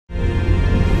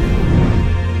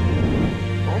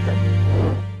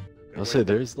I'll say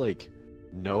there's like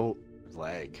no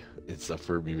lag except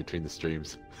for me between the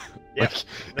streams. Yeah,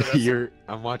 like,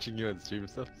 I'm watching you on stream and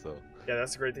stuff, so. Yeah,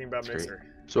 that's the great thing about It's Mixer.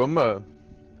 So I'm gonna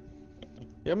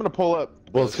pull up.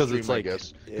 Well, it's because stream, it's like,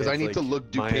 because I need to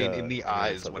look Duquesne in the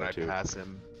eyes when I too. pass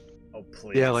him. Oh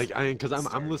please. Yeah, like because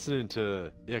I'm listening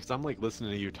to because I'm like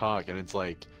listening to you talk and it's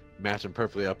like matching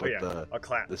perfectly up with I'll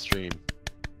clap. the stream.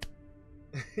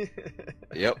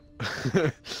 Yep.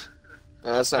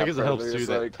 That's not I guess it helps too it's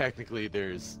that like, technically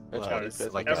there's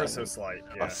it's like ever so slight.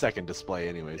 Yeah. a second display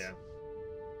anyways. Yeah.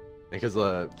 Because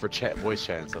for voice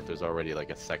chat and stuff, there's already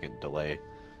like a second delay.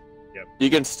 Yep. you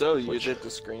can still use it to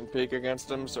screen peek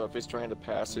against him, so if he's trying to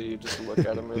pass you, you just look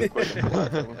at him really quick and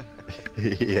block him.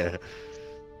 Yeah.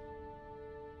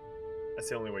 That's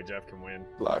the only way Jeff can win.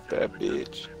 Block that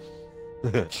bitch.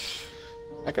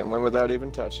 I can win without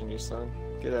even touching you, son.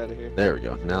 Get out of here. There we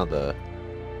go. Now the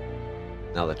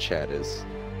chat is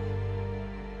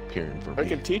appearing for I me.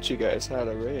 can teach you guys how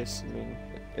to race, I mean,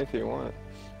 if you want.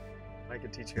 I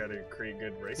could teach you how to create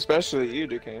good race. Especially you,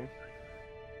 Duquesne.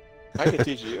 I can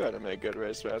teach you how to make good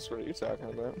race maps. What are you talking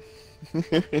about?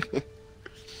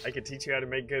 I could teach you how to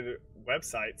make good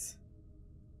websites.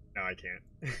 No, I can't.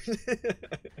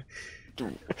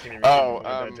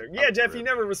 Yeah, Jeff, you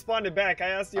never responded back. I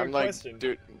asked you a question.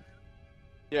 Dude,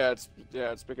 yeah, it's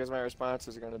because my response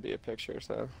is gonna be a picture,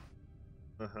 so.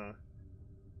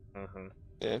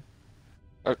 Yeah.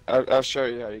 I'll show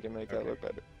you how you can make that look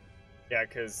better. Yeah,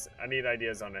 because I need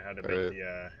ideas on how to make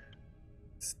the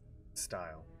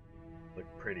style look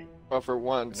pretty. Well, for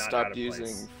one, Not stop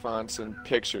using fonts and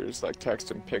pictures, like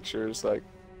text and pictures, like.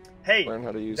 Hey, learn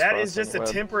how to use that fonts is just on a the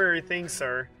web. temporary thing,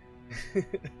 sir.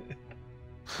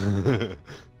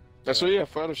 That's what you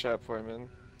have Photoshop for, man.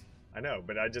 I know,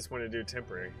 but I just want to do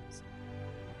temporary.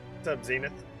 What's up,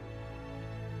 Zenith?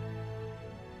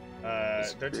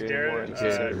 Don't you dare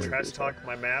trash talk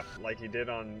my map like you did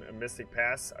on Mystic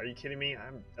Pass. Are you kidding me?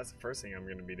 That's the first thing I'm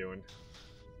going to be doing.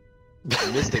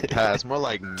 Mystic Pass, more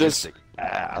like Mystic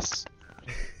Ass.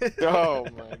 Oh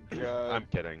my god. I'm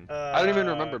kidding. I don't even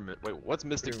remember. Wait, what's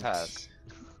Mystic Pass?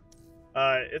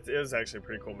 It was actually a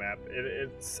pretty cool map.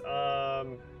 It's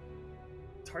hard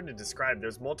to describe.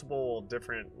 There's multiple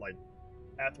different like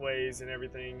pathways and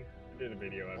everything. I did a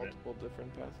video of it. Multiple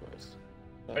different pathways.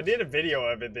 If I did a video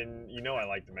of it, then you know I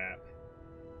like the map.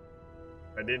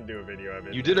 If I didn't do a video of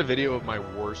it. You did a video of my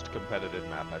worst competitive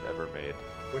map I've ever made.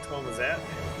 Which one was that?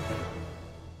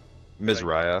 Ms.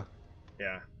 Raya.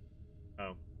 Yeah.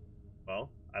 Oh. Well,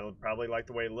 I would probably like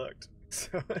the way it looked.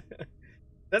 So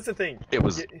that's the thing.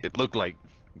 It looked like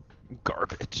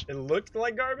garbage. It looked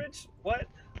like garbage? What?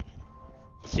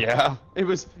 Yeah. It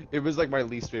was like my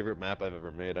least favorite map I've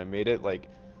ever made. I made it like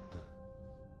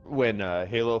when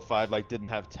Halo 5 like didn't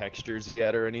have textures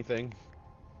yet or anything.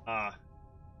 Ah.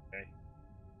 Okay.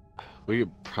 We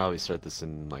could probably start this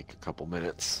in like a couple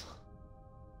minutes.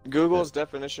 Google's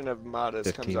definition of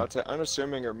modest 15. comes out to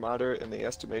unassuming or moderate in the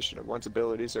estimation of one's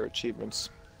abilities or achievements.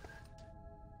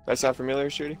 That sound familiar,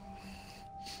 Shooty?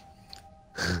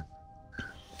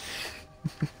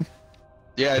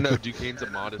 Yeah, I know. Duquesne's a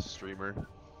modest streamer.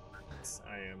 Yes,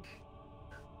 I am.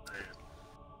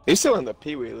 He's still in the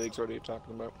Pee Wee leagues. What are you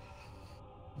talking about?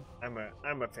 I'm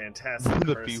a fantastic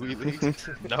The person. Pee Wee leagues?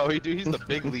 No, he's the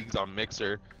big leagues on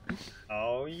Mixer.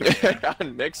 Oh yeah.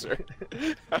 On Mixer.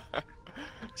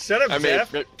 Shut up,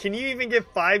 Jeff. mean, Can you even get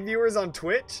 5 viewers on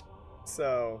Twitch?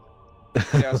 So.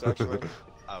 Yes, actually.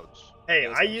 Ouch. Hey,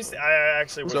 Yes, I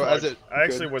actually was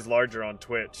So was larger on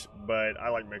Twitch, but I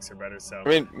like Mixer better. So. I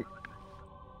mean,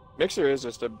 Mixer is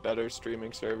just a better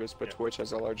streaming service, but Yeah. Twitch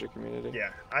has a larger community.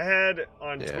 Yeah, I had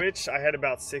on Yeah. Twitch. I had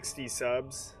about 60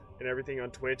 subs and everything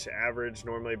on Twitch. Average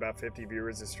normally about 50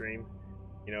 viewers a stream.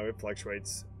 You know, it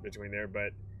fluctuates between there,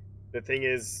 but the thing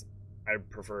is, I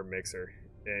prefer Mixer.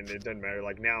 And it doesn't matter.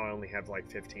 Like now, I only have like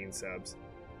 15 subs,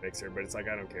 Mixer, but it's like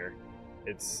I don't care.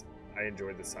 I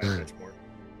enjoy the site much more.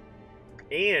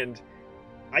 And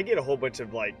I get a whole bunch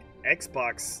of like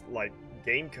Xbox like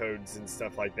game codes and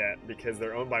stuff like that because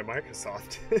they're owned by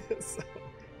Microsoft. So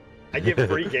I get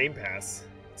free Game Pass.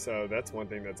 So that's one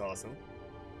thing that's awesome.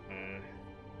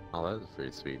 Oh, that's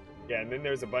pretty sweet. Yeah, and then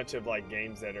there's a bunch of like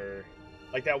games that are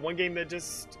like that one game that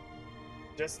just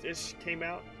ish came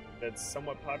out. That's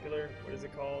somewhat popular. What is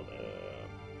it called?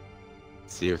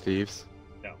 Sea of Thieves?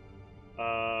 No.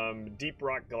 Deep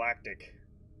Rock Galactic.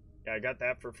 Yeah, I got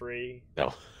that for free.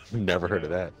 No, never heard of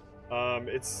that.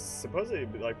 It's supposedly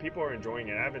like people are enjoying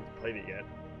it. I haven't played it yet.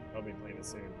 I'll be playing it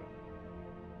soon.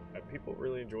 But people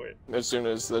really enjoy it. As soon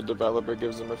as the developer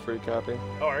gives them a free copy.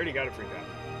 Oh, I already got a free copy.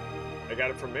 I got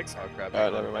it from Mixer. Oh crap.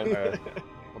 Never mind.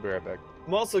 I'll be right back.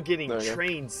 I'm also getting There you go.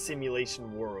 Train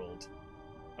Simulation World.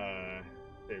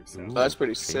 Too, so. Ooh, That's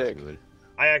pretty Train sick. Simulator.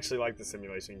 I actually like the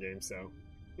simulation game, so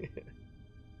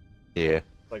Yeah.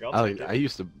 like I'll I take I it.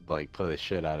 used to like play the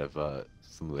shit out of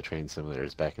some of the train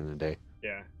simulators back in the day.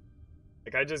 Yeah.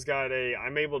 Like I just got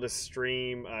I'm able to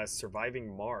stream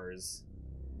Surviving Mars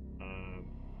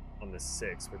on the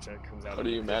 6th, which comes out. What are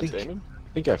you, Matt think- Damon?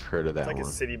 I think I've heard of It's that like one. a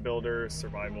city builder,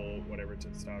 survival, whatever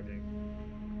style game.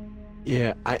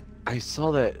 Yeah, I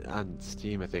saw that on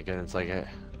Steam, I think, and it's like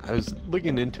I was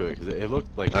looking into it because it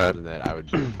looked like something that I would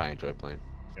probably enjoy playing.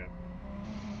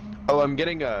 Oh, I'm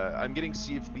getting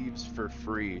Sea of Thieves for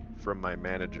free from my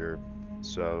manager,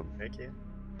 so Heck yeah.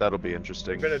 that'll be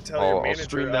interesting. You better tell I'll, your I'll manager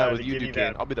stream that to with you, give you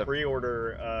Duquesne. that I'll be the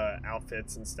pre-order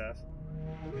outfits and stuff.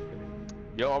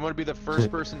 I'm gonna be the first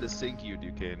person to sync you,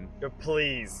 Duquesne. Yo,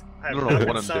 please. I I have don't not know been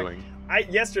what I'm sunk- doing.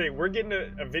 Yesterday we're getting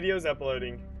a video's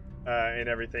uploading and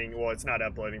everything. Well, it's not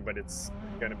uploading, but it's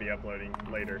gonna be uploading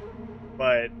later.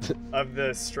 But of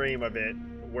the stream of it,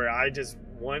 where I just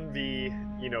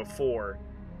 1v4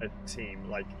 a team,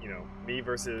 like me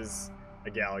versus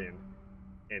a galleon,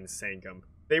 and sank them.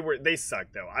 They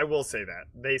sucked though. I will say that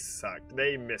they sucked.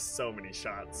 They missed so many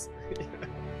shots.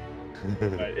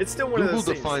 But it's still one Google of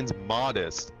those defines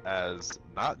modest as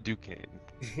not Duquesne.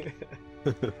 things.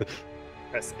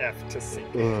 Press F to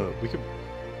sync.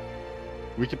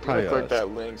 We could probably Click that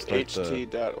link, start the-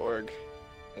 ht.org,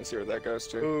 and see where that goes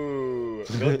to. Ooh,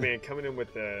 Milkman coming in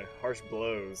with the harsh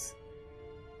blows.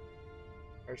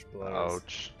 Harsh blows.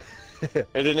 Ouch.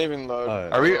 It didn't even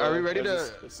load. Are we ready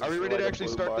It's to just are we ready like to a actually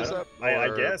blue start this bar. up? I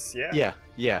or- guess, yeah.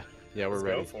 Yeah, we're Let's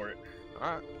ready. go for it.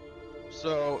 All right.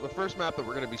 So the first map that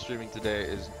we're going to be streaming today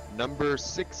is number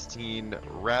 16,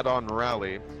 Radon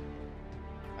Rally.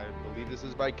 I believe this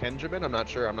is by Kenjamin. I'm not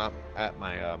sure. I'm not at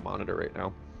my monitor right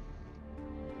now.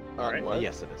 Alright. What?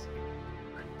 Yes, it is.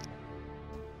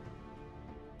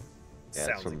 Yeah, it's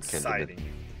Sounds from Kendrick.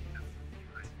 exciting.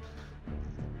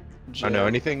 I know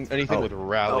anything Oh. with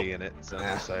rally Oh. in it sounds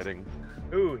Ah. exciting.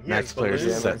 Ooh, he Max has players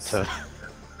is balloons. set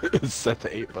to is set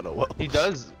to 8, but oh well. He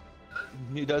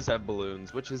does have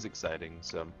balloons, which is exciting.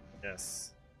 So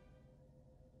Yes.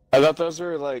 I thought those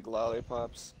were like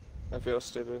lollipops. I feel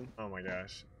stupid. Oh my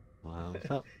gosh. Wow.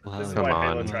 This is Come why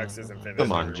Halo on. Tracks isn't finished.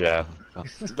 Come on, Jeff.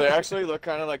 They actually look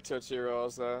kind of like Tootsie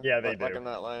Rolls, though. Yeah, they Like do. I'm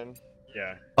not lying.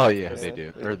 Yeah. Oh yeah, Yeah. they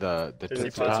do. Yeah. Or the Tootsie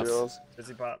Tootsie Pops. Pops. Rolls.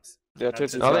 Tootsie Pops. Yeah, Not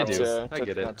Tootsie Tootsie Oh, they Pops. do. Yeah, I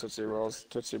get it. Not Tootsie Rolls.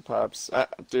 Tootsie Pops.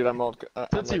 Dude, I'm old.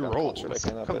 Tootsie I'm like Rolls. uncultured, I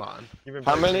can't help Come it. on. You've been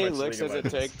How playing too many much licks League does of it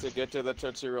take Legends. to get to the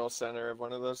Tootsie Roll center of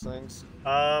one of those things?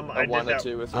 I A did one or that.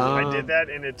 two with you? I did that,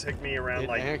 and it took me around It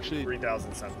like actually-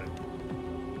 3,000 something.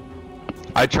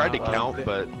 I tried to Wow. count,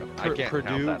 but I can't count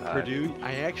Purdue, that high. Purdue.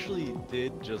 I actually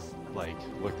did just like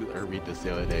look at, or read this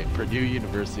the other day. Purdue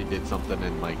University did something,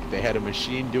 and like they had a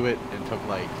machine do it, and took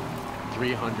like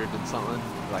 300 and something.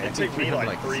 Like I It think took me 300,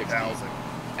 like 60. 3,000.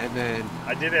 And then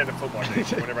I did it at a football game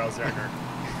whenever I was younger.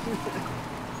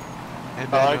 and I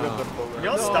then like that the Can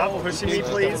y'all stop pushing me,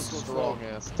 please? Strong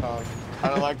ass tongue. I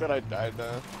don't like that I died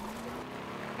though.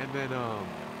 and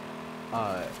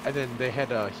then they had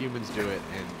humans do it,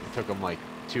 and it took them like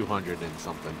 200 and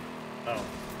something. Oh,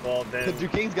 well then.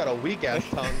 Duquesne's got a weak ass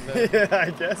tongue. Then. Yeah, I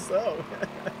guess so.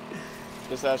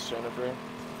 Just ask Jennifer.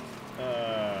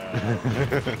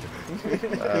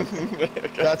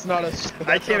 That's not a. I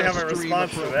that's can't not have a stream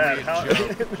response to that. appropriate How-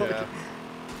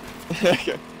 joke,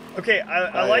 Jeff. Okay,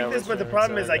 I Oh, like yeah, this, we're but the sorry,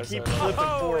 problem is I sorry, keep sorry. flipping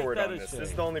Oh, forward that on is this. shame. This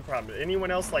is the only problem. Anyone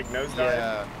else like nosedive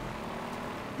Yeah.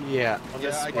 Yeah. on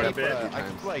this Yeah, I quite a keep, bit? I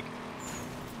keep like.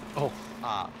 Oh.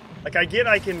 Ah. Like I get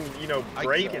I can, I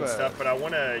brake keep, and stuff, but I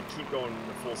want to keep going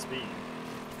to full speed.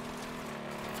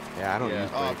 Yeah, I don't Yeah.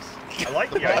 use Oh. brakes. I like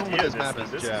The the problem idea with of this this. map Though.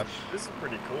 is This Jeff. is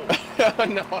pretty cool.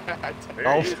 No, I Very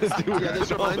Oh, interesting. Yeah,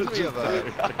 this reminds me of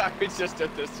I was just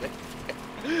at this.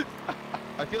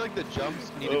 I feel like the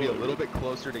jumps need to be a little bit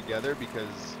closer together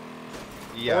because,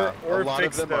 yeah, Or a lot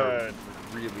fix of them are the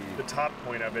really, top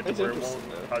point of it to It's where it won't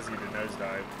interesting, though. cause you to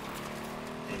nosedive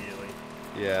immediately.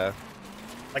 yeah.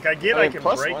 Like I get I I mean, can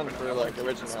plus brake, one but for I like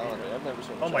wanna keep the speed originality. up. I've never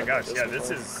seen. a Oh my track like gosh, yeah, this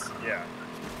before. is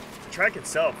The track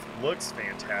itself looks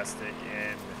fantastic,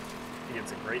 and I think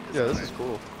it's a great design. Yeah, this is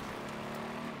cool.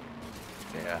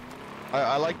 Yeah.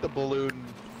 I like the balloon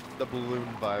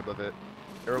vibe of it.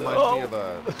 It reminds me of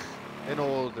an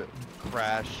old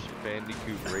Crash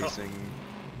Bandicoot racing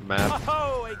map.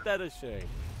 Oh, ain't that a shame?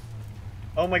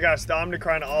 Oh my gosh, the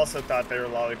Omnicron also thought they were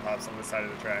lollipops on the side of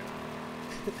the track.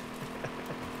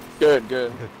 Good,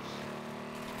 good.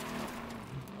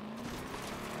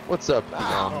 What's up,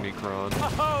 Wow. Omnicron?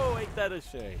 Oh, ain't that a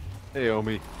shame? Hey,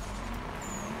 Omi.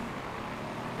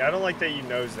 Yeah, I don't like that you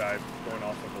nosedive going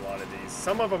off of a lot of these.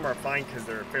 Some of them are fine because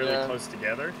they're fairly close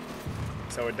together,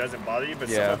 so it doesn't bother you, but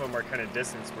some of them are kind of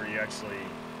distance where you actually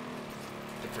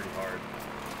hit pretty hard.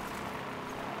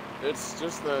 It's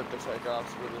just the takeoffs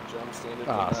where the jump standard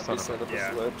cannot be set up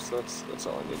as lips. That's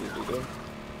all I needed to do.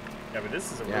 Yeah, but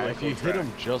this is a Yeah, really if cool you track. hit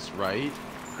them just right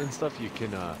and stuff, you can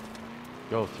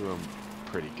go through them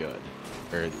pretty good.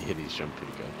 Or hit each jump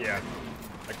pretty good. Yeah.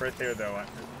 Like right there, though. It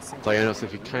seems Like I I'm noticed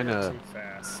if you going kind of... too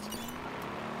fast.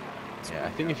 Yeah, I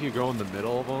think if you go in the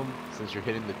middle of them, since you're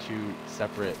hitting the two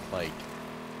separate, like,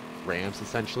 ramps,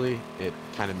 essentially, it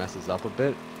kind of messes up a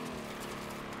bit.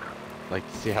 Like,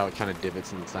 see how it kind of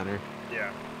divots in the center?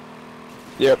 Yeah.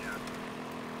 Yep.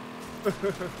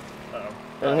 Uh-oh.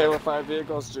 And Halo 5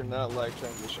 vehicles do not like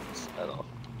transitions at all.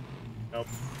 Nope.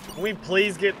 Can we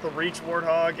please get the Reach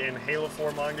Warthog and Halo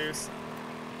 4 Mongoose?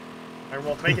 Iron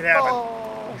Wolf, make it happen.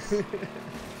 Oh.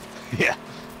 Yeah.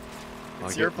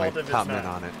 It's your fault if it's comment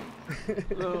not. on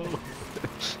it. No.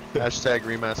 Hashtag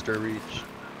remaster reach.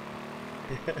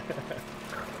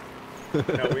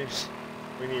 No,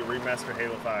 we need remaster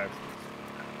Halo 5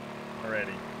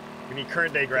 already. We need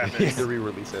current day We need graphics. to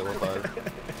re-release Halo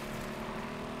 5.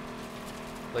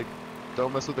 Like,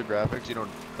 don't mess with the graphics. You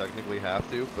don't technically have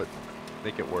to, but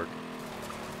make it work.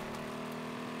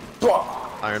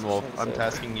 Iron Wolf, I'm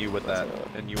tasking you with that,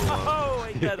 and you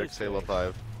will fix Halo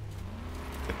 5.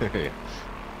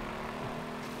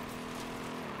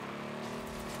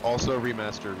 Also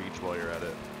remaster Reach while you're at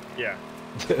it. Yeah,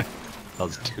 I'll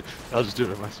just do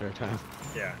it in my spare time.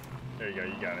 yeah. There you go,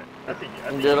 you got it. I think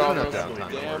And you get got all it. those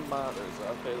downtime. damn modders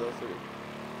off Halo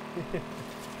 3.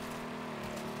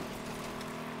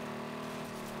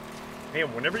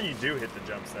 Man, whenever you do hit the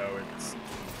jumps, though, it's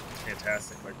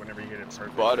fantastic. Like, whenever you hit it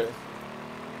perfect. Butter.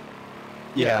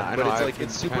 Yeah, I but know, it's I've like, been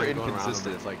it's super kinda going around them,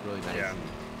 inconsistent. It's like really nice. Yeah. and-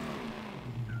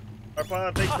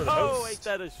 Arpon, thanks for the Oh, ain't host.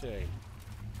 that a shame?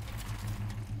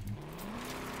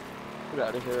 Get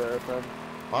out of here, Arpon.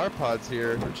 Arpod's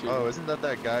here. Aren't you? Oh, isn't that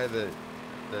guy that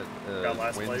Got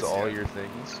last wins place, all yeah. your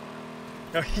things?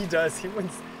 No, he does. He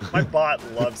wins. My bot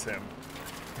loves him.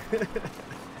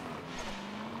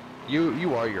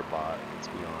 You are your bot, let's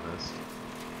be honest.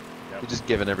 Yep, You're just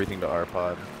giving everything to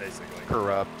Arpod. basically.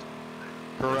 Corrupt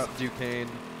Duquesne.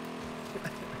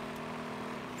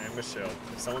 And Michelle.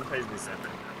 If someone pays me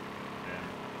something,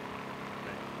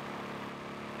 then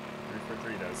 3 for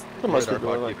 3 does. How much What did people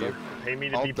Arpod like give that? you? Pay me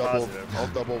to I'll be double. positive. I'll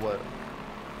double what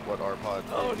Arpod.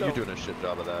 Oh, You're no. doing a shit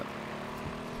job of that.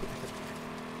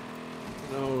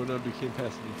 No, no, Duquesne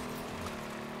passed me.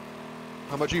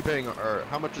 How much are you paying? Or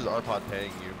how much is Arpod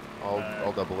paying you?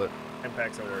 I'll double it. 10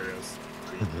 packs of Oreos.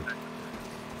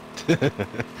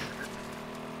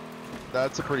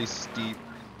 That's a pretty steep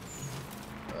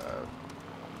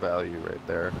value right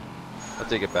there. I'll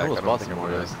take it back. I Almost don't bought think some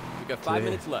I'm gonna. Oreos. We got 5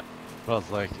 minutes left. Well,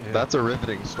 it's like, yeah, That's a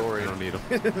riveting story. I don't need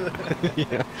them.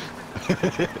 Yeah.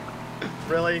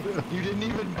 Really? You didn't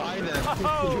even buy them.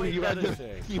 Oh, you, ain't had that a to,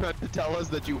 shame? you had to tell us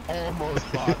that you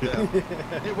almost bought them.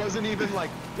 It wasn't even like,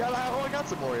 yeah, I only got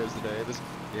some Oreos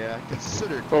today.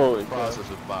 Considered Holy the process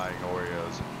of buying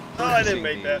Oreos. Oh, I Purchasing didn't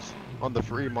make that. these on the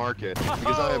free market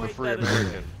because I am a ain't free that a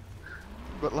American. shame?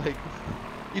 But like,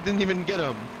 you didn't even get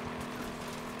them.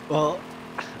 Well,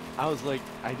 I was like,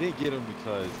 I didn't get them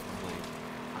because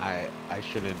like, I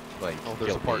shouldn't like Oh,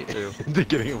 there's a guilt part me two. into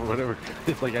getting them or whatever.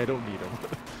 It's like I don't need them.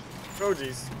 Oh,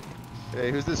 jeez. Hey,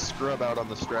 who's this scrub out on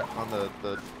the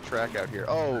the track out here?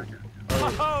 Oh,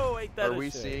 Oh, ain't that are a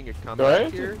we shame? seeing a Do I comeback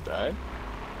have here? to die?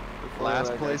 Before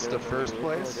Last I place get to in the first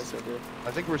vehicle? I place? guess I do.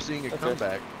 I think we're seeing a Okay.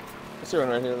 comeback. I see one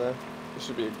right here, though. This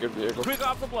should be a good vehicle. Quick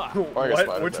off the block. Oh, I guess What?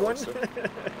 spotted Which that one?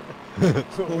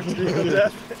 too. Which vehicle,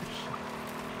 Jeff?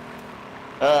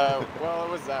 Well,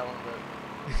 it was that one, but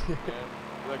yeah,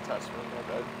 you like touched me, my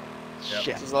bad. Yep.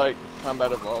 Shit. This is like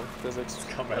combat evolved physics.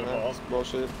 Combat I know, evolved. it's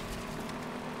bullshit.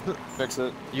 Fix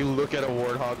it. You look at a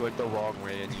warthog like the wrong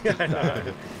way and you Yeah, just I know.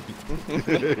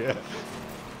 die. Yeah.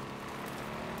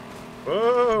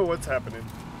 Whoa, what's happening?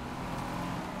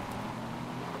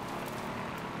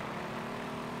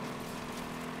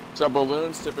 So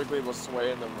balloons typically will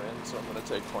sway in the wind, so I'm gonna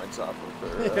take points off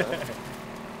of their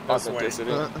No sway.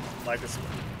 authenticity. Like a sway.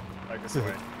 Like a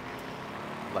sway.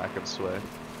 Lack of sway.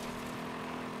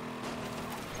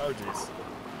 Oh, jeez.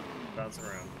 Bouncing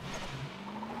around.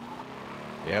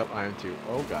 Yep, I am too.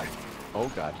 Oh god. Oh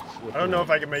god. I don't know if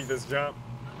I can make this jump.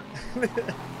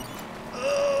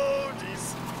 Oh,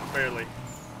 jeez. Barely.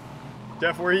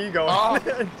 Jeff, where are you going?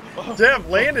 Oh. Jeff,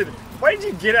 landed. Why did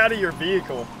you get out of your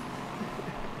vehicle?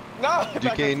 No!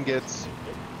 Duquesne gets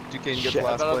Shit, I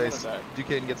last thought I was place. gonna die.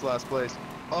 Duquesne gets last place.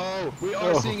 Oh, we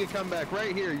are seeing a comeback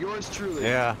right here. Yours truly.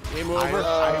 Yeah. Game over.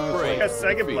 I got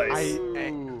second Defeat. place.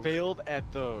 I failed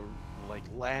at the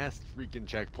last freaking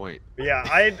checkpoint. Yeah,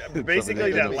 I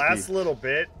basically Somebody that last little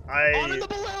bit, On in I the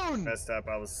balloon. messed up.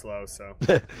 I was slow, so.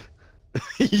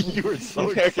 You were so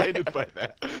excited by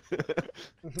that.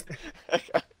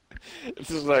 It's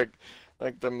just like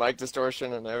the mic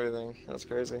distortion and everything. That's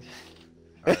crazy.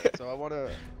 All right, so I want to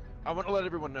let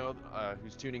everyone know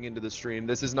who's tuning into the stream.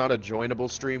 This is not a joinable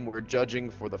stream. We're judging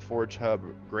for the ForgeHub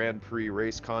Grand Prix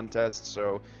race contest.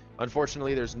 So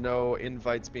unfortunately, there's no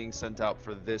invites being sent out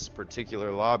for this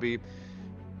particular lobby.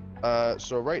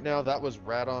 So right now, that was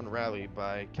Radon Rally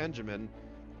by Kenjamin.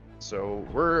 So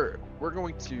we're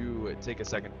going to take a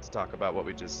second to talk about what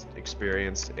we just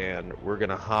experienced, and we're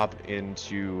gonna hop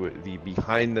into the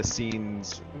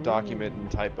behind-the-scenes document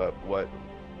and type up what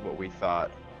we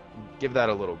thought. Give that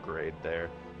a little grade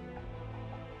there.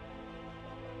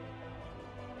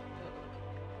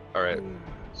 All right.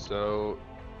 So,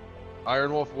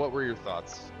 Iron Wolf, what were your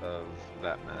thoughts of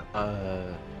that map?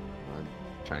 I'm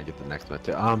trying to get the next one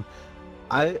too.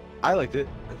 I liked it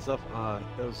and stuff.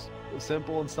 It was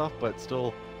simple and stuff, but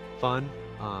still fun.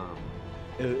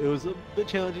 It was a bit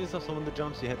challenging and stuff. Some of the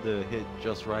jumps you had to hit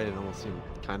just right and almost seemed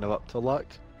kind of up to luck.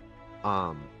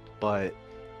 But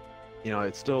you know,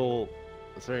 it's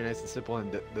very nice and simple,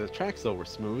 and the tracks though were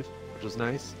smooth, which was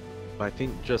nice. But I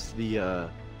think just the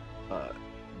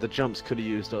jumps could have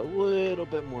used a little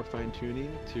bit more fine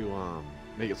tuning to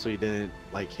make it so you didn't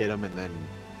like hit them and then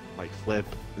like flip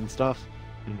and stuff.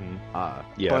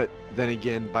 Yeah. But then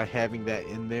again, by having that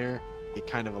in there, it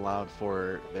kind of allowed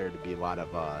for there to be a lot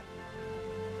of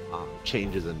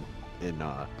changes in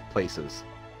places.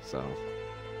 So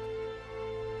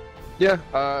yeah.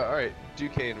 All right,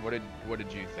 Duquesne, what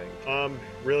did you think?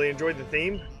 Really enjoyed the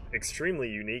theme. Extremely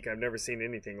unique. I've never seen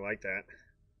anything like that.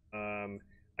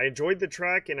 I enjoyed the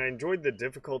track, and I enjoyed the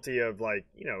difficulty of, like,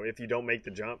 you know, if you don't make the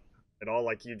jump at all,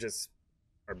 like you just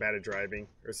are bad at driving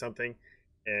or something,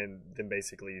 and then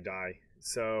basically you die.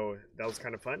 So that was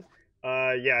kind of fun.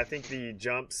 Yeah, I think the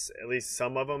jumps, at least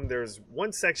some of them, there's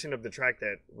one section of the track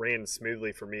that ran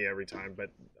smoothly for me every time, but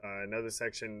another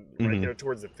section right there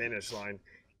towards the finish line,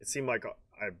 it seemed like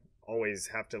I always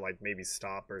have to like maybe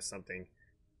stop or something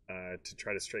to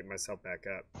try to straighten myself back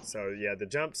up. So yeah, the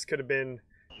jumps could have been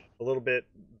a little bit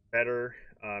better,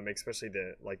 especially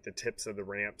the tips of the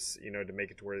ramps, you know, to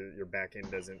make it to where your back end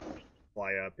doesn't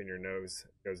fly up and your nose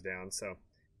goes down. So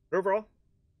but overall,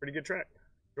 pretty good track.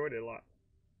 Enjoyed it a lot.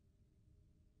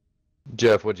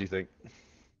 Jeff, what do you think?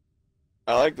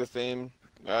 I like the theme.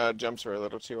 Jumps are a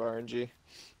little too RNG.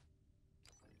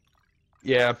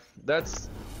 Yeah, that's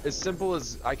as simple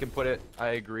as I can put it. I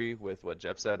agree with what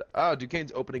Jeff said. Oh,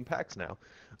 Duquesne's opening packs now.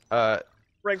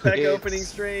 Rank pack opening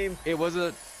stream. It was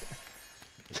a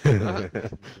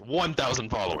 1,000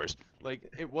 followers. Like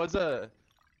it was a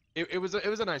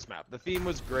nice map. The theme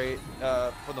was great.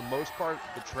 For the most part,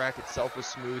 the track itself was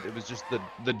smooth. It was just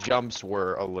the jumps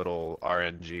were a little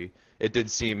RNG. It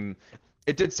did seem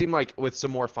like with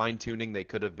some more fine tuning they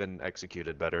could have been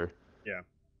executed better. Yeah.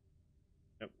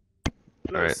 Yep.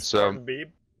 All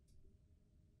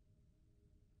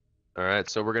right,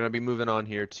 so we're gonna be moving on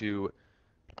here to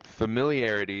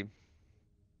familiarity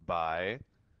by.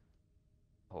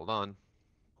 Hold on.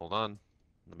 Let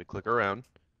me click around.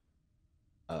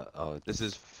 This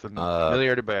is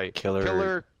familiarity by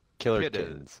Killer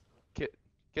Kittens.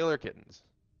 Killer Kittens.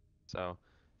 So,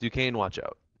 Duquesne, watch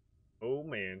out. Oh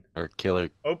man. Or Killer.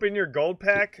 Open your gold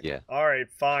pack? Yeah. Alright,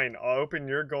 fine. I'll open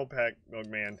your gold pack, oh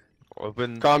man.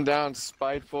 Open. Calm down,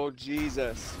 spiteful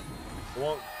Jesus. It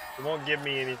won't give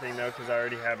me anything though, because I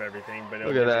already have everything. But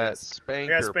Look at that.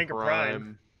 Spanker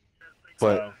Prime.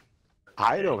 But So,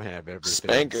 I don't have everything,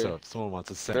 Spanker. so if someone wants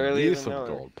to send Barely me even some know her.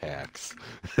 gold packs.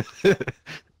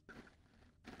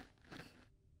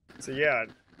 so yeah.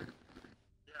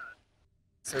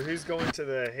 So who's going to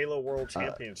the Halo World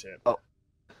Championship?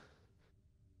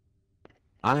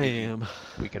 I am.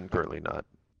 We can currently not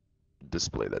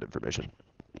display that information.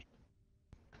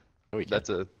 Oh, we can. That's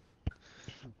a.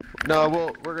 No,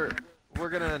 well, we're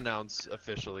gonna announce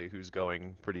officially who's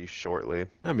going pretty shortly.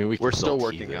 I mean, we're can still tease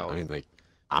working it. out. I mean, like,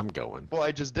 I'm going. Well,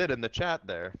 I just did in the chat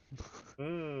there.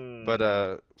 Mm.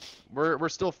 But we're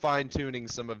still fine tuning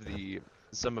some of the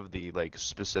like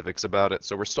specifics about it.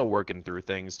 So we're still working through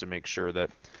things to make sure that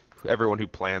everyone who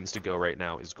plans to go right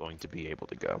now is going to be able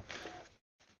to go.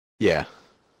 Yeah.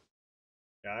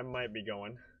 Yeah, I might be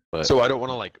going. But So I don't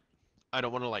want to like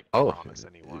Oh. promise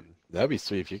anyone. that'd be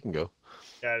sweet if you can go.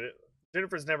 Yeah,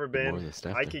 Jennifer's never More been. than the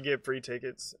staff I day. could get free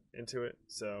tickets into it,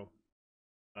 so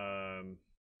Oh,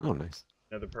 nice.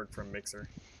 another perk from Mixer.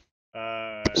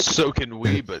 So can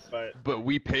we, but but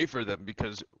we pay for them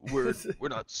because we're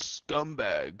not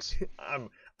scumbags. I'm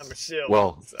a shill.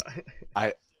 Well, so.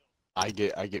 I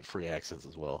get free access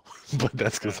as well, but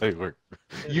that's because I work.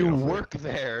 You know, work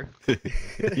there.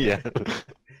 Yeah.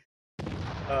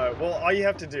 Well, all you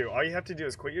have to do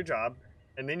is quit your job,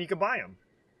 and then you can buy them.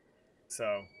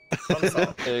 So, problem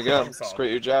solved. There you go. Problem Just solved.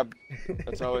 quit your job.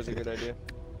 That's always a good idea.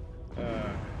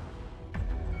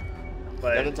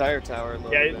 But That entire tower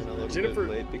loaded yeah, in a little Jennifer-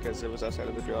 bit late because it was outside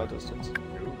of the draw distance.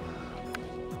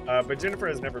 but Jennifer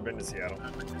has never been to Seattle,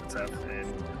 and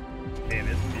man,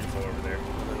 it's beautiful over there.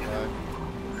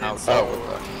 And so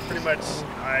pretty much,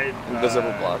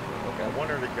 Invisible block. I want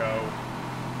her to go.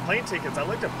 Plane tickets. I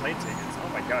looked at plane tickets. Oh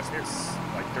my gosh, there's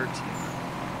like dirt cheap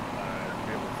to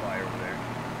be able to fly over there.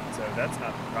 So that's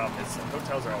not the problem.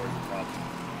 Hotels are always the problem.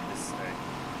 Just stay.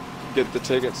 Get the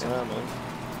tickets now, man.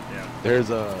 Yeah.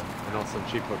 There's I know some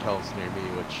cheap hotels near me,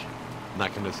 which I'm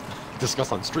not going to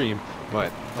discuss on stream,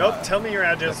 but Nope. Tell me your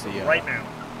address the, right now.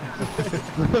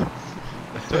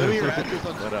 Tell me your address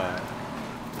on but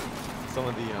some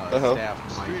of the staff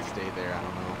might stay there. I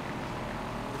don't know.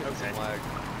 Okay.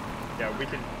 Yeah, we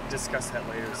can discuss that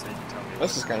later, so you can tell me.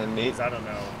 This is kind of neat. Because I don't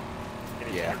know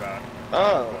anything about.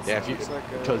 Oh. Yeah, if you it's like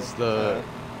because the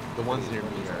ones pretty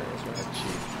near me are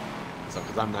cheap. So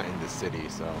because I'm not in the city,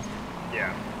 so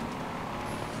Yeah.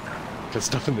 because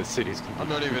stuff in the city is I'm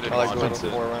not even in I like the little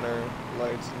Washington. Forerunner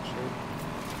lights and shit.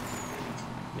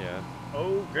 Yeah.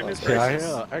 Oh goodness Yeah, I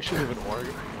gracious. actually live in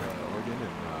Oregon, and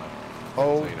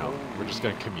Oh. so, you know, we're just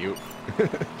gonna commute. Yeah,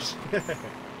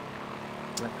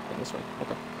 this way.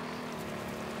 Okay.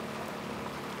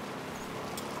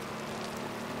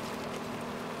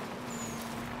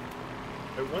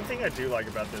 But one thing I do like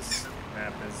about this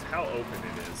map is how open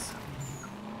it is.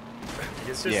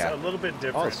 It's just Yeah. a little bit Oh,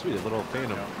 different. sweet! A little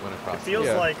phantom You know, went across. It feels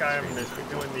the like I'm screen.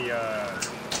 doing the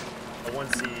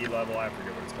 1CE level. I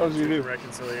forget what it's Oh, called. you do.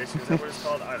 Reconciliation. Is that what it's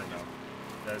called? I don't know.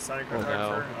 The Silent Oh, no.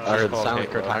 Cartographer. Or the called silent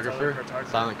Halo. cartographer. Cartographer?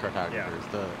 Silent cartographer Yeah. is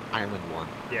the island one.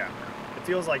 Yeah, it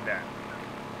feels like that.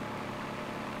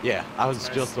 Yeah, I was It's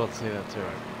nice. just about to say that too.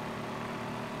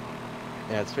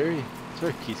 Yeah, it's very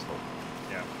peaceful.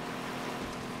 Yeah.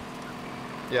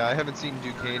 Yeah, I haven't seen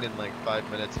Duquesne in like 5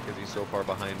 minutes because he's so far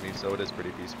behind me, so it is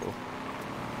pretty peaceful.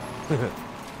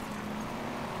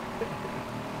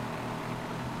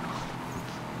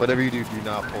 Whatever you do, do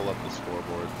not pull up the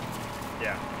scoreboard.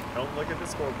 Yeah. Don't look at the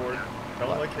scoreboard.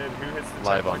 Don't look at who hits the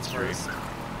Live on checkpoints stream. first.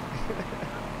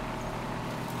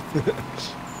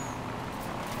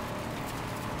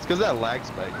 It's because that lag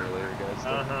spike earlier, guys.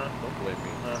 Don't blame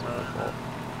me. It's my fault.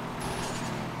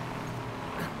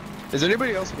 Is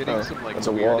anybody else hitting Oh, some like that's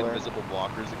a weird wall there. invisible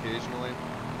blockers occasionally?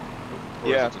 Or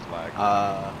Yeah. is it just lag?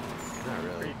 Not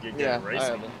really. Pretty good Yeah, game I racing.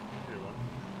 haven't.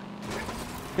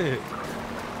 Good one.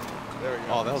 There we go.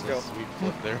 Oh, that was Let's a sweet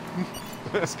flip there.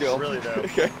 go. Skill. Really, though.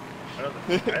 Okay. I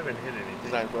haven't hit anything.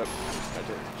 Design flip. I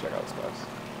did check out spots.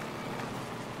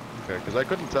 Okay, because I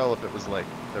couldn't tell if it was like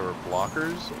there were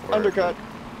blockers or Undercut.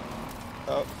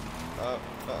 Oh.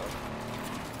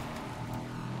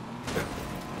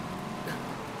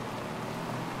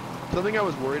 Something I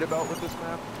was worried about with this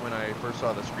map when I first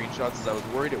saw the screenshots is I was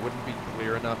worried it wouldn't be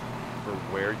clear enough for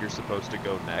where you're supposed to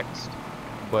go next.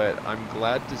 But I'm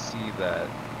glad to see that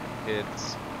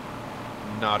it's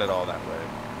not at all that way.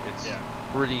 It's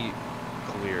pretty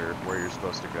clear where you're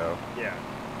supposed to go. Yeah.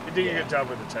 You're doing a good job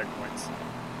with the checkpoints.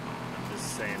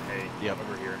 Just saying, hey,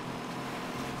 over here.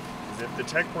 Because if the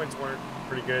checkpoints weren't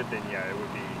pretty good, then yeah, it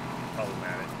would be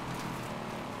problematic.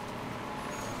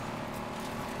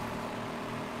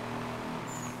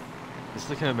 It's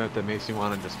the kind of map that makes you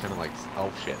want to just kind of like,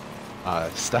 oh shit,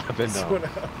 stop and Slow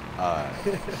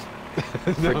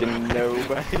Freaking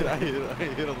noob. I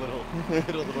hit a little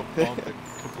bump and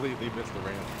completely missed the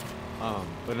ramp.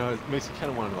 But no, it makes you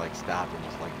kind of want to like stop and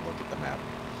just like look at the map.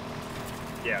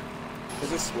 Yeah.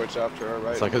 There's a switch off to our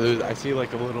right. It's like I see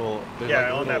like a little. There's Yeah, like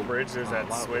a on little, that bridge, there's that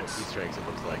lot of little switch. Easter eggs. It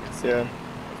looks like. Yeah.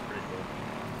 That's pretty cool.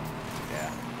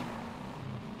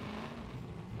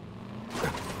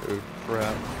 Yeah. Oh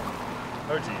crap.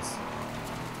 Oh jeez.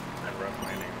 That rough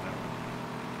landing on that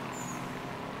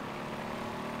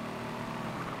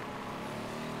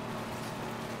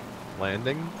one.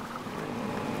 Landing?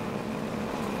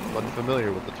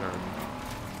 Unfamiliar with the term.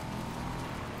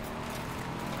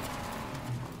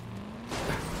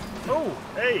 Oh,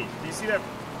 hey, do you see that?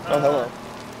 Oh, hello.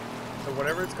 So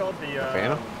whatever it's called, the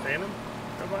Phantom? Phantom?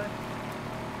 Come by?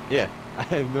 Yeah, I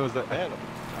didn't notice that. Phantom.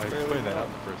 I Barely explained that know. out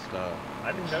in the first.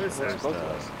 I didn't notice that. First both of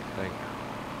us. thing.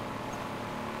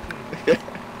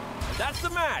 That's the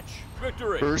match.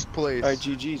 Victory. First place. Alright,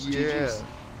 GG's. Yeah. GG's.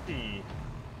 Gee.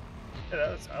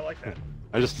 I like that.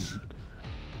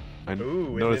 I Ooh,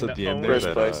 and noticed then at the the end there First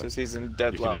that place is he's in you can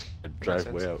deadlock. drive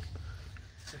Makes way sense.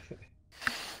 out.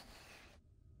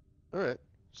 All right.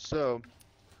 So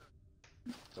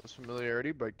that was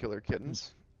Familiarity by Killer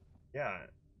Kittens. Yeah,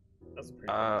 that's pretty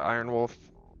cool. Iron Wolf.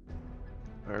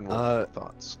 Iron Wolf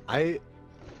thoughts. I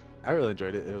really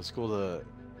enjoyed it. It was cool to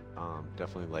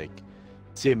definitely like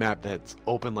see a map that's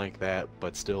open like that,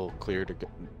 but still clear to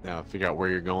figure out where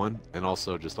you're going, and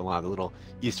also just a lot of the little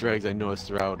Easter eggs I noticed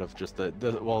throughout of just the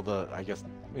I guess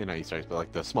not Easter eggs, but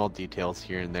like the small details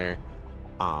here and there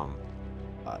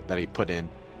that he put in,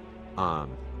 so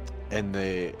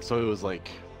it was like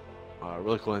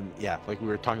really cool. And yeah, like we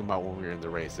were talking about when we were in the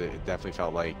race, it definitely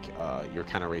felt like you're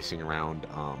kind of racing around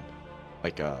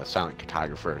like a silent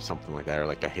cartographer or something like that, or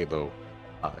like a Halo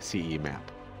CE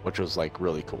map, which was like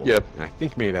really cool. Yeah. And I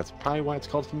think maybe that's probably why it's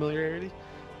called Familiarity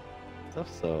stuff.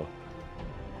 So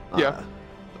Yeah,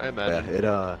 I imagine.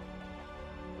 yeah,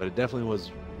 but it definitely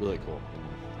was really cool.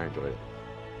 And I enjoyed it.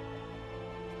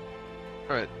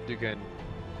 All right, Duquesne.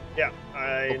 Yeah,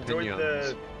 I enjoyed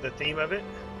Opinions. the theme of it.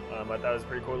 I thought it was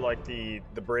pretty cool, like the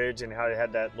bridge and how it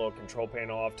had that little control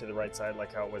panel off to the right side,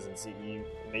 like how it was in CE. And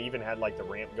they even had like the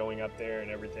ramp going up there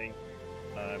and everything.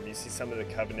 You see some of the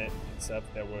Covenant and stuff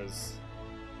that was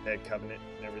Dead Covenant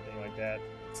and everything like that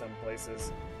in some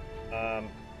places.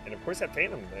 And of course that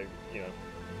Phantom that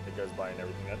that goes by and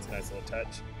everything. That's a nice little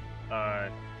touch. I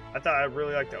thought I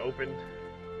really liked the open,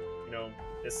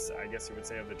 this I guess you would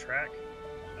say of the track.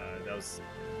 That was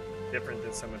different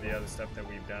than some of the other stuff that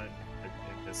we've done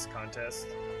in this contest.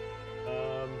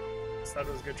 Just thought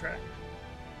it was a good track.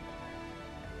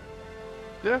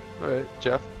 Yeah. All right,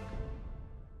 Jeff.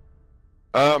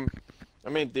 I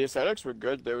mean, the aesthetics were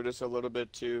good. They were just a little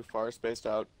bit too far spaced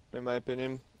out, in my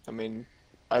opinion. I mean,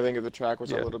 I think if the track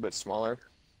was a little bit smaller,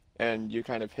 and you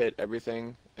kind of hit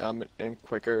everything in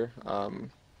quicker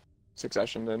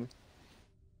succession, then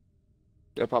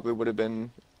it probably would have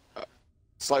been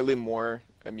slightly more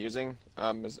amusing.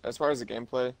 As far as the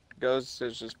gameplay goes,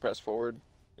 it's just press forward.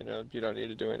 You don't need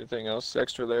to do anything else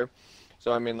extra there.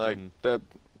 So I mean, like the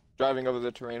driving over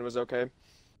the terrain was okay.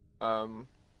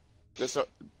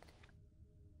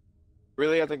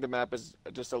 Really, I think the map is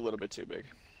just a little bit too big.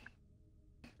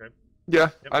 Okay. Yeah,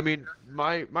 Yep. I mean,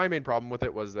 my main problem with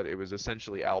it was that it was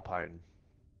essentially Alpine,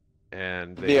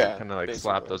 and they kind of like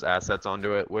slapped those assets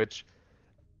onto it, which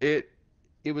it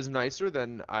was nicer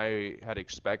than I had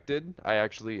expected. I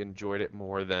actually enjoyed it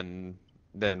more than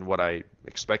what I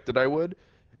expected I would,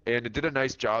 and it did a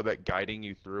nice job at guiding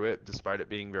you through it, despite it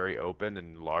being very open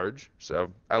and large.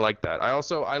 So I like that. I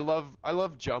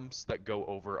love jumps that go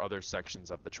over other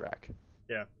sections of the track.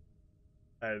 Yeah.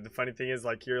 The funny thing is,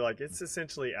 like, you're like, it's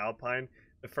essentially Alpine.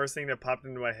 The first thing that popped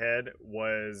into my head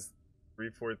was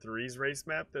 343's race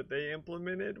map that they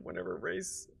implemented whenever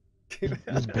race came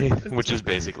out. Which is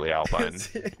basically Alpine.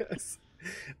 Yes.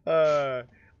 I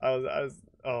was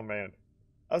oh man.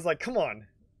 I was like, come on.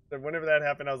 Whenever that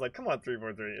happened, I was like, come on,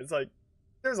 343. It's like,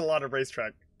 there's a lot of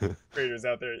racetrack creators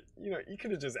out there. You could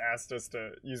have just asked us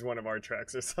to use one of our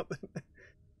tracks or something.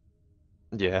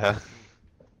 Yeah.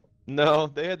 No,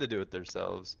 they had to do it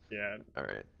themselves. Yeah. All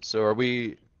right. So are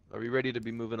we ready to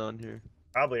be moving on here?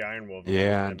 Probably Iron Wolf.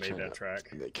 Yeah, that made that track.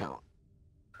 They count.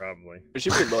 Probably. We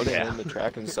should be loading in the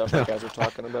track and stuff. You guys were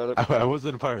talking about it. I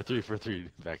wasn't a part of 343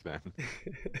 back then.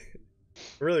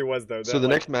 It really was though. So the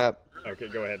next map. Okay,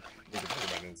 go ahead. We can talk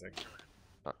about it in a second.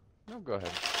 No, go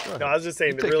ahead. No, I was just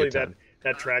saying You that take really your time.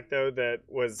 that track though that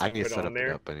was I can put set on up there.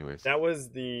 it up anyways. That was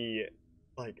that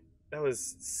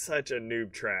was such a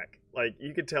noob track. Like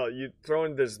you could tell, you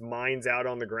throwing these mines out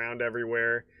on the ground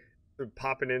everywhere,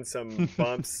 popping in some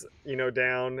bumps,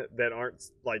 down that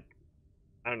aren't like,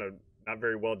 I don't know, not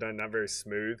very well done, not very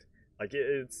smooth. Like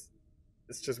it's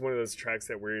just one of those tracks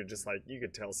that where you're just like, you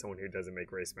could tell someone who doesn't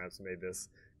make race maps made this.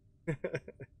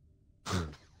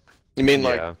 You mean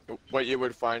like what you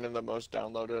would find in the most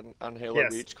downloaded on Halo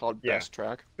Reach called Best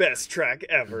Track? Best track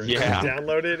ever. Yeah.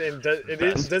 Download it, and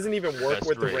it doesn't even work best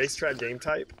with the race. racetrack game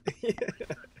type.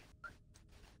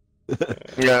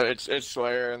 Yeah, it's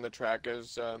Slayer, and the track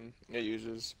is it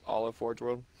uses all of Forge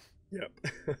World. Yep.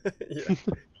 Yeah.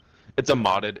 It's a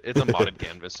modded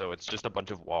canvas, so it's just a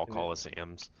bunch of wall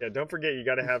coliseums. Yeah, don't forget you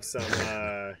got to have some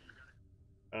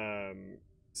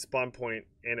spawn point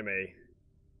anime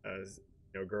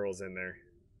girls in there.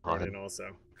 And also.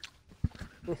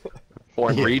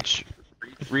 Reach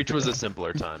was a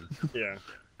simpler time. Yeah.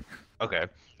 Okay,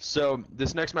 so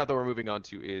this next map that we're moving on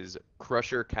to is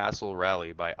Crusher Castle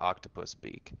Rally by Octopus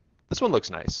Beak. This one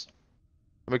looks nice.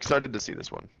 I'm excited to see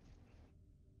this one.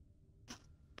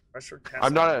 Pressure castle.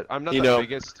 I'm not the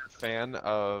biggest fan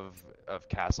of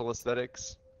castle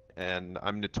aesthetics, and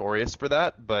I'm notorious for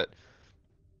that, but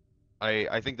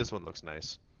I think this one looks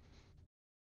nice.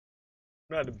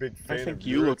 I'm not a big fan. I think of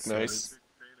you your look nice.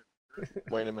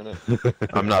 Wait a minute.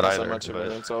 I'm not That's either. much of an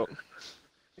But... insult.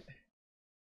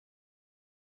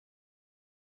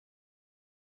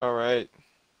 All right.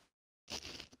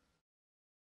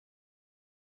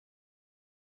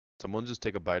 Someone just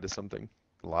take a bite of something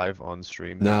live on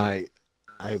stream. Nah,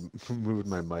 I moved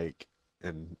my mic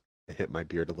and it hit my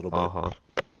beard a little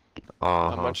bit.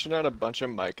 I'm munching out a bunch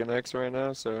of Myconix right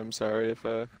now, so I'm sorry if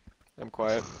I'm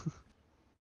quiet.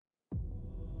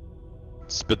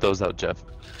 Spit those out, Jeff.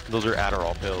 Those are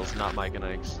Adderall pills, not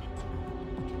Myconix.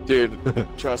 Dude,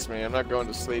 trust me, I'm not going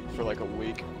to sleep for like a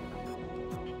week.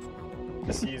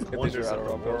 Just use Get wonders these of the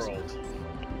Adderall pills. world.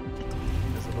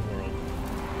 Wonders of the world.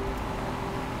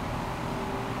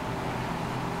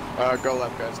 Go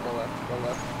left, guys. Go left. Go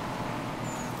left.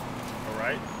 All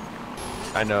right.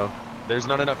 I know. There's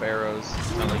not enough arrows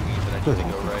telling me that I need to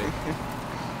go right.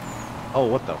 Oh,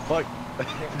 what the fuck?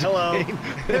 Hello.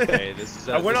 Hey, this is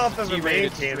I went off of a main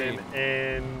T-rated cannon, stream.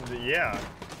 and yeah,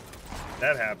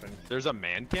 that happened. There's a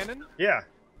man cannon? Yeah.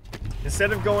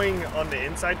 Instead of going on the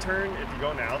inside turn, if you go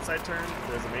on the outside turn,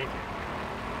 there's a main cannon.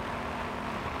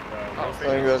 I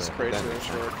think that's crazy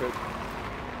shortcut.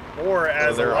 Or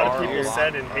as a there lot of are people a lot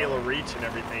said in of- Halo Reach and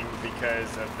everything,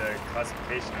 because of the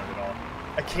classification of it all,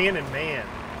 a cannon man.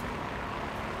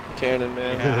 Cannon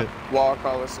man. Yeah. Wall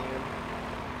Coliseum.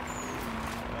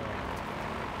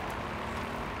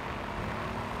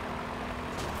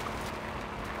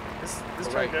 This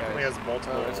All track right, definitely guys. has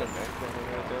multiple. Oh, there's a man cannon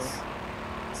right there.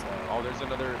 So, Oh, there's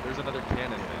another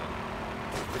cannon man.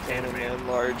 The cannon man,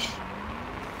 large.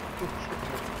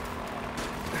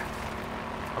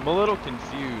 I'm a little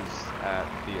confused at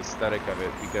the aesthetic of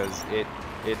it because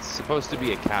it's supposed to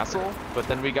be a castle, but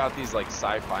then we got these like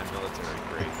sci-fi military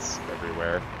crates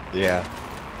everywhere. Yeah.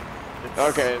 it's,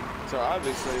 Okay, so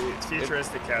obviously It's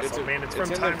futuristic castle. Man, it's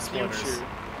from in Time the Splitters. future,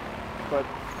 but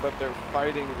they're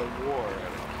fighting the war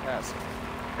at a castle.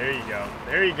 There you go.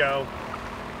 There you go.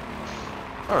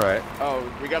 All right. Oh,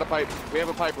 we got a pipe. We have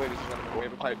a pipe, ladies and gentlemen. We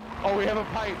have a pipe. Oh, we have a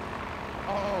pipe.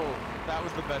 Oh, that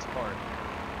was the best part.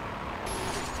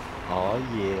 Oh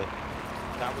yeah.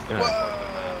 That was the Yeah. best part of the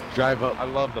map. Drive up. I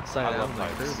love the Upside I love down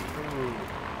like pipes. Kirby. Ooh,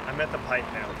 I'm at the pipe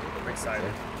now. I'm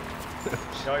excited.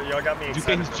 Y'all got me excited.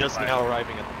 Ducane's for the just pipe. now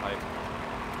arriving at the pipe.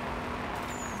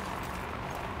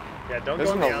 Yeah, don't There's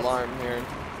go an on the alarm here.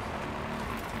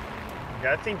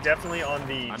 Yeah, I think definitely on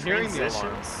the I'm hearing the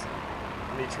alarm. transitions.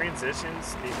 The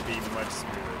transitions need to be much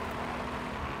smoother.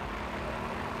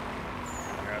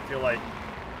 Yeah, I feel like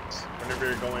whenever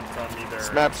you're going from either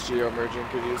This map's geo-merging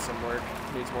could use some work.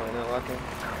 Needs more interlocking.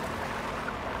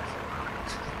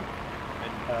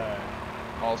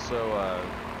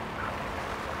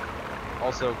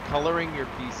 Also, coloring your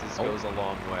pieces goes a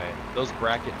long way. Those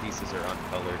bracket pieces are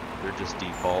uncolored. They're just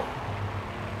default.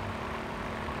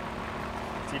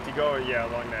 if you go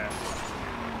along that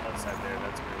outside there,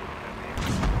 that's great.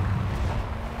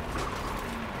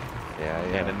 Yeah,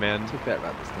 yeah. Cannon man. Took that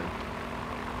route this time.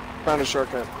 Found a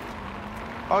shortcut.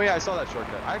 Oh yeah, I saw that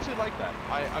shortcut. I actually like that.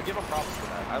 I'll give them props for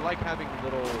that. I like having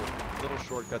little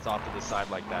shortcuts off to the side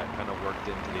like that, kind of worked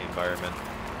into the environment.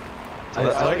 I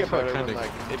like it, but better kind than of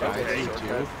like if guides it's a you shortcut,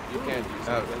 too. you can't use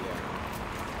Oh, it. But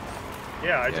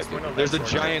Yeah, I just went on There's a that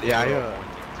shortcut. giant Yeah, arrow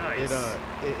Nice.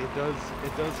 it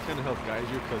does kind of help guide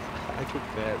you because I took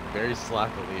that very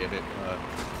slackly and it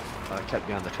kept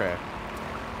me on the track.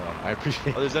 So I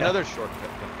appreciate. Oh, there's that. another shortcut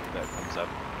that comes up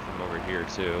from over here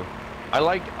too. I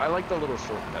like the little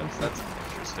shortcuts. That's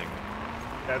interesting.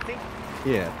 I think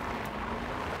Yeah.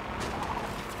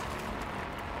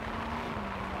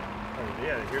 oh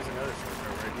yeah, here's another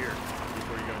shortcut right here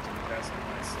before you go into the castle.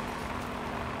 Nice.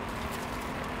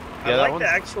 Yeah, I that like one's the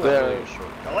actual really a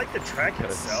shortcut. I like the track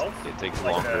because itself. It takes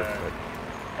like longer,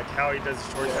 like how he does the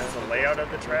shortcuts, the layout of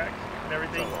the track and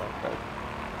everything. I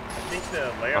think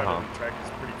the layout of the track is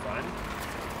pretty fun,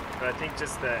 but I think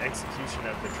just the execution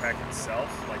of the track itself,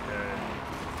 like the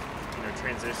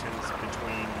transitions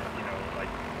between like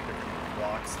different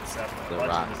blocks and stuff, The a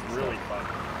bunch of rocks it is and really stuff. fun.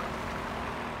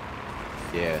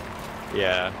 Yeah.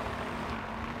 Yeah.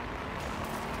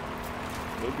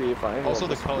 maybe if I Also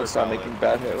the color stop palette. making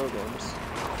bad Halo games.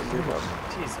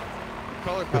 Jeez. The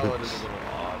color palette is a little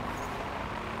odd.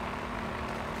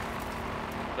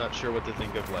 Not sure what to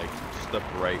think of like just the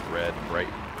bright red, bright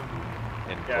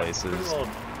in Yeah, places.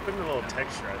 putting a little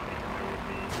texture, I think, in there would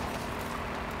be.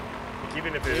 Like,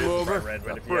 even if it Game is over. bright red,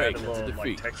 but if you Break, add a that's a little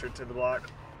defeat. texture to the block,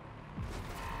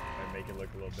 that'd make it look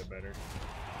a little bit better.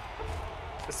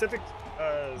 specific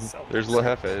self. There's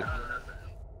Lehefe.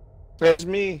 That's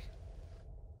me.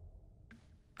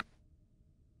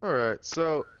 All right,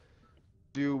 so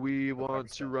do we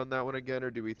want to run that one again, or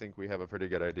do we think we have a pretty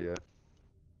good idea?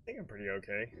 I think I'm pretty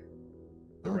okay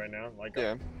right now. Like,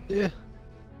 Yeah. Yeah.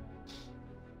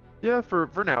 Yeah, for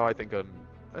now, I think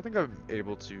I'm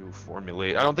able to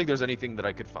formulate. I don't think there's anything that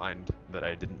I could find that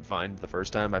I didn't find the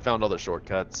first time. I found all the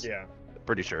shortcuts. yeah.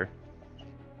 Pretty sure.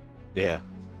 Yeah.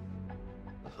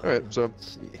 All right, so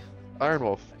Let's see. Iron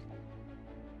Wolf.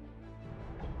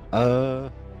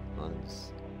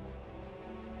 Let's,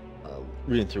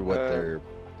 reading through what their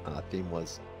theme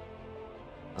was.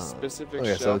 Specific okay,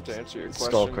 shelf so to answer your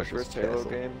Skull question. Crusher's First Halo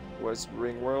Castle. game was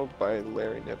Ringworld by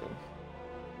Larry Niven.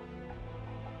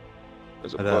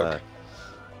 There's a But, book.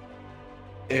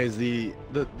 is the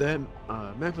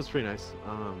map was pretty nice.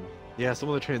 Yeah, some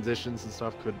of the transitions and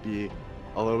stuff could be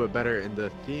a little bit better, and the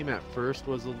theme at first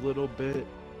was a little bit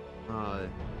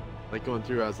like going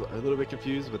through. I was a little bit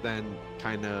confused, but then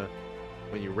kind of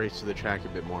when you race through the track a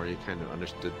bit more, you kind of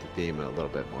understood the theme a little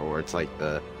bit more. Where it's like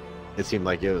it seemed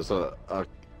like it was a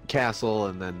castle,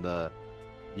 and then the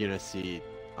Unice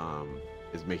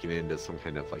is making it into some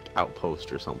kind of like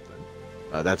outpost or something.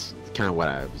 That's kind of what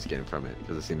I was getting from it,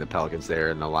 because I've seen the Pelicans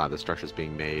there and a lot of the structures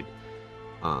being made.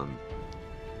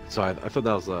 So I thought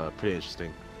that was pretty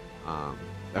interesting.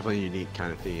 Definitely a unique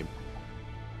kind of theme.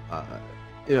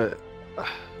 Yeah,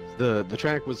 the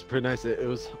track was pretty nice. It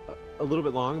was a little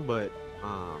bit long, but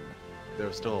there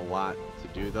was still a lot to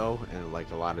do though, and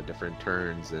like a lot of different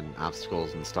turns and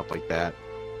obstacles and stuff like that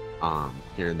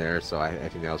here and there. So I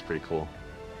think that was pretty cool.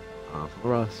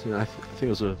 Overall, I think it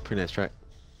was a pretty nice track.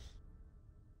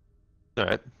 All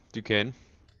right, Duquesne.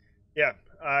 Yeah,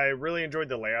 I really enjoyed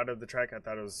the layout of the track. I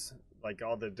thought it was like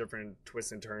all the different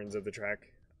twists and turns of the track.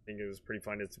 I think it was pretty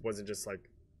fun. It wasn't just like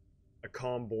a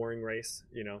calm, boring race,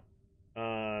 you know.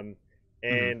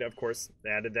 And of course, they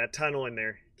added that tunnel in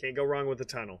there. Can't go wrong with the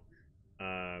tunnel.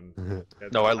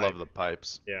 No, I love the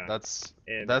pipes. Yeah. That's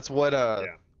And what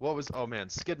yeah. what was, oh man,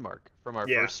 Skidmark from our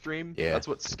Yeah. first stream. Yeah. That's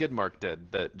what Skidmark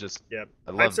did. That just Yep.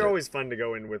 I Pipes loved are it. always fun to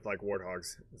go in with like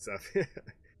warthogs and stuff.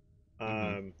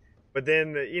 But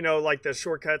then, you know, like the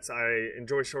shortcuts, I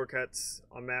enjoy shortcuts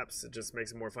on maps. It just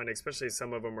makes it more fun, especially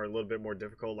some of them are a little bit more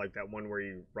difficult, like that one where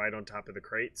you ride on top of the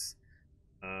crates.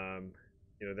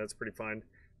 You know, that's pretty fun.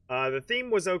 The theme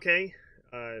was okay.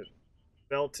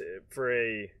 Felt for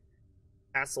a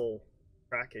castle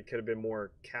track, it could have been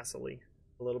more castle-y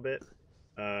a little bit.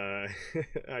 I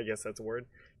guess that's a word.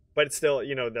 But it's still,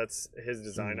 you know, that's his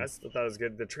design. I still thought it was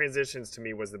good. The transitions to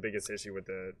me was the biggest issue with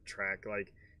the track.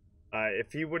 Like,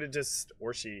 if he would have just,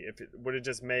 or she, if it would have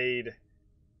just made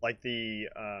like the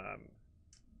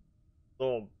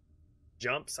little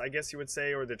jumps, I guess you would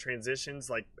say, or the transitions,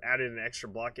 like added an extra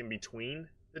block in between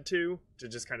the two to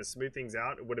just kind of smooth things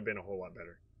out, it would have been a whole lot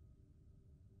better.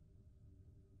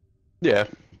 Yeah,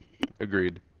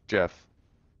 agreed. Jeff.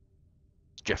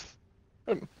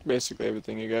 Basically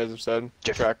everything you guys have said.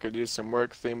 Jeff. Track could use some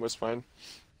work. Theme was fine.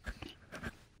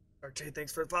 RJ,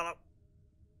 thanks for the follow.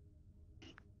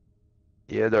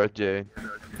 Yeah, Darth J.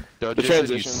 Darth The J said you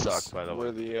transitions suck, by the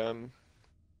were way.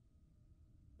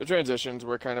 the transitions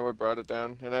were kind of what brought it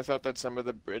down, and I thought that some of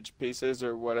the bridge pieces,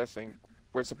 or what I think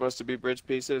were supposed to be bridge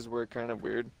pieces, were kind of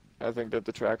weird. I think that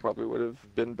the track probably would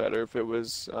have been better if it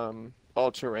was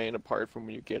all terrain apart from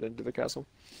when you get into the castle.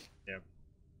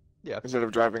 Yeah. Instead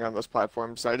of driving on those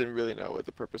platforms, I didn't really know what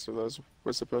the purpose of those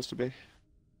was supposed to be.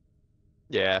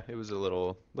 Yeah, it was a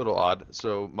little odd.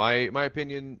 So my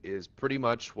opinion is pretty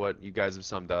much what you guys have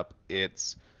summed up.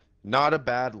 It's not a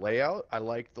bad layout. I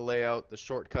like the layout. The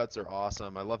shortcuts are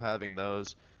awesome. I love having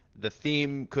those. The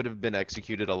theme could have been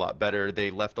executed a lot better.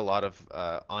 They left a lot of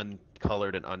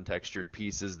uncolored and untextured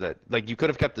pieces that, like, you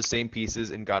could have kept the same pieces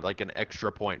and got like an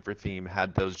extra point for theme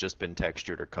had those just been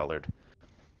textured or colored.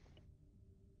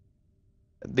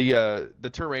 The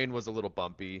terrain was a little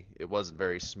bumpy. It wasn't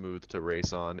very smooth to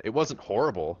race on. It wasn't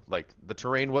horrible. Like the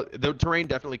terrain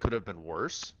definitely could have been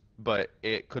worse, but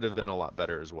it could have been a lot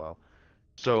better as well.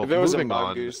 So If it was a moving on.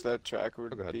 mongoose, that track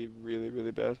would Oh, go ahead. be really,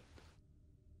 really bad.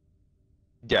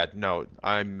 Yeah, no,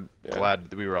 I'm Yeah.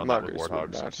 glad that we were on that with Mongoose would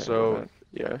warthogs. not handle So that.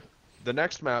 Yeah. the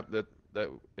next map that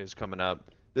is coming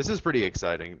up, this is pretty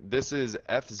exciting. This is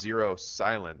F-Zero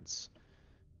Silence.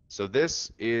 So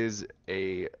this is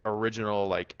a original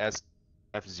like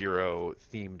F-Zero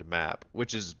themed map,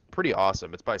 which is pretty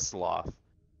awesome. It's by Sloth.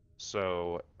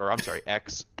 So, or I'm sorry,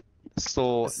 X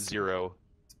Soul Zero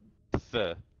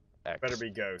the X. Better be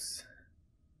ghosts.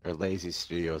 Or Lazy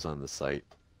Studios on the site,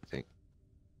 I think.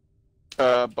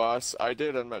 Boss, I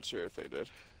did. I'm not sure if they did.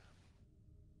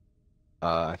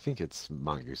 I think it's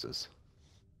mongooses.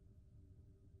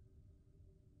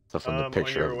 So from the On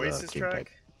picture your of the Oasis game track, type.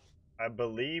 I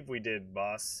believe we did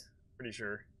boss. Pretty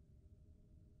sure.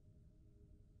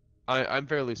 I'm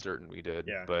fairly certain we did,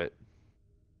 Yeah. but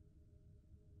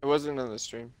It wasn't on the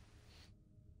stream.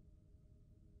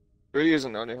 We're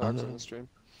using Oni Hawks on the stream.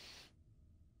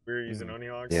 We were using Oni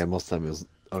Hogs. Yeah, most of the time it was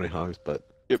Oni Hogs, but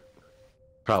Yep.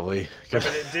 probably. Yeah,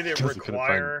 but did it 'cause we couldn't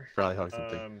find require? Rally Hogs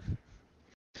and things.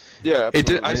 Yeah, it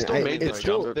did. absolutely. I still I- made it's the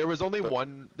still- jump. There was only the-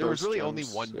 one. There was those really only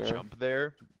jumps, one yeah. jump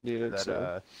there. Needed That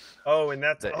to. Oh, and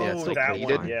that's That- yeah, it's still that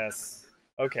completed. one. Yes.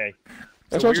 Okay. I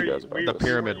So told you we're- guys about we- The we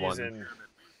pyramid were one. Using,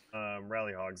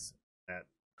 Rally Hogs at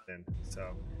then,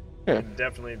 so Yeah.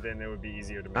 definitely then it would be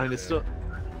easier to make. And it's the- still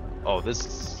Oh, this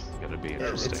is gonna be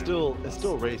interesting. it's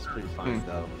still raced pretty fine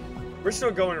though. We're still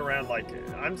going around like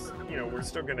we're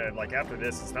still gonna like after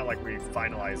this. It's not like we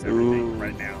finalize everything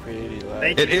right now. Pretty loud.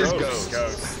 Thank It you, is Ghost.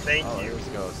 Ghost. Thank Oh, you. here's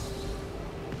Ghost.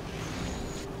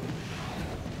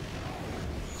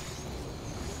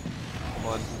 Come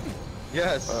on.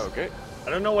 Yes. Okay. I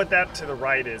don't know what that to the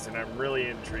right is, and I'm really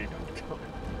intrigued.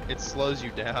 It slows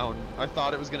you down. I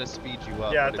thought it was gonna speed you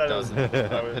up, Yeah, I but thought it it was- doesn't.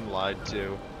 I I've was- been lied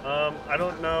to. I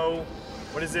don't know.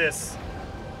 What is this?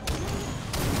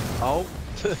 Oh.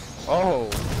 Oh.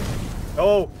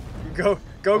 Oh, go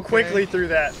Okay. quickly through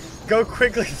that. Go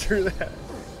quickly through that.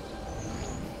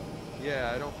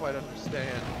 Yeah, I don't quite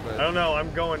understand, but I don't know.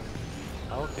 I'm going.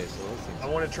 Okay, so those things. I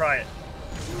want to try it.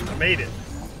 I made it.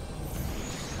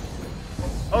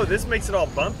 Oh, this makes it all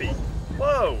bumpy.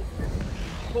 Whoa.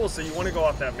 Cool. So you want to go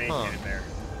off that main Huh. cannon there?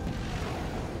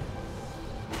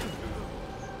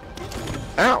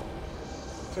 Ow!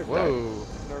 whoa.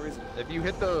 No reason. If you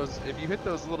hit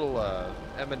those little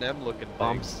M&M looking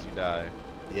Bumps. things, you die.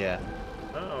 Yeah.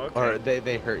 Oh, okay. Or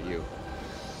they hurt you.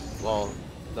 Well,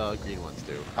 the green ones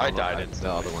do. I don't know, died The instantly.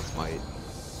 other ones might.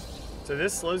 So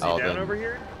this slows you Oh, down then- over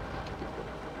here?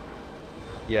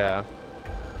 Yeah.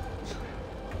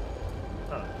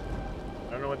 Huh.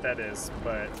 I don't know what that is,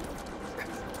 but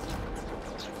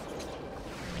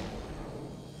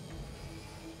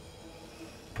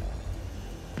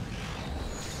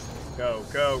go,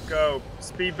 go, go!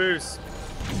 Speed boost.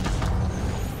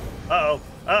 Uh oh.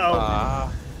 Uh oh.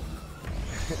 Ah.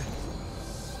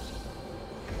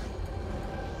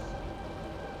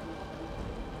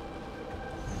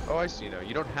 Oh, I see now.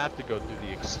 You don't have to go through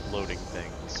the exploding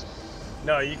things.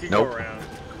 No, you can Nope. go around.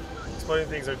 Exploding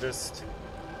things are just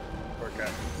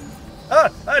shortcut. Ah!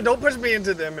 Don't push me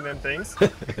into the M&M things.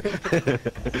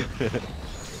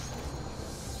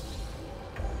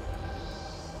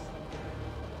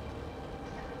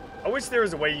 I wish there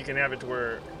was a way you can have it to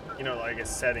where, like a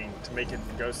setting to make it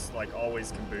ghost like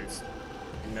always can boost.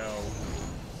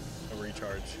 A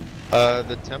recharge.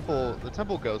 The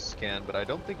temple ghosts can, but I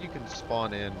don't think you can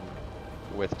spawn in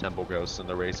with temple ghosts in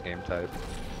the race game type.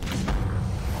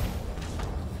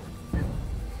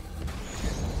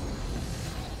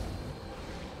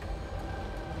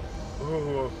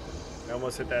 Ooh, I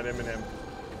almost hit that M&M.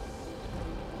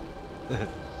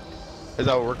 Is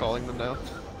that what we're calling them now?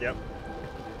 Yep.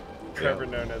 Forever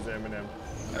known as M&M.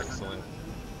 Excellent.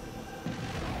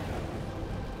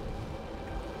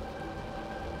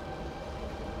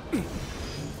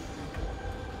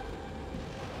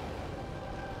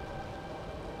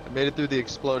 I made it through the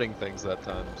exploding things that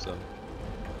time, so.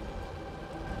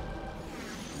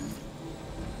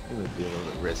 It would be a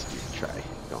little bit risky to try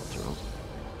going through them.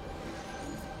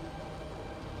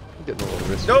 Getting a little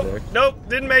risky Nope, there. nope,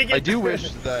 didn't make it. I do wish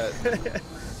that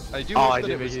I do Oh, wish I that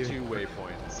did it was make it. 2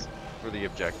 waypoints for the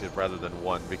objective rather than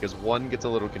 1, because 1 gets a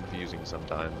little confusing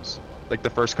sometimes. Like the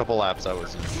first couple laps I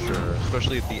wasn't sure,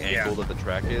 especially at the angle that the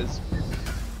track is.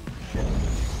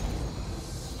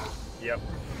 Yep.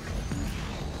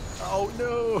 Oh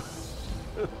no!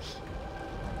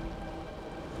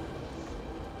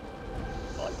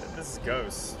 I like that this is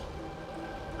Ghost.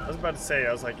 I was about to say,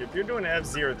 I was like, if you're doing an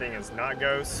F-Zero thing and it's not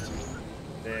Ghost,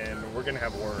 then we're gonna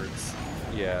have words.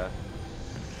 Yeah.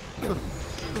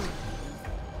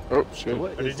 Oh, shit.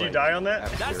 What But is, did you like, die on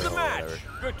that? That's the F-Zero or match. whatever?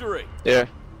 Victory. Yeah.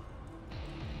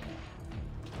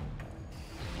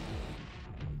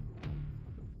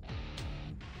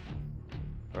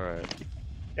 Alright.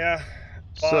 Yeah.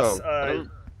 Boss, So,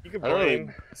 you could I don't really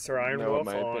blame Sir Iron know what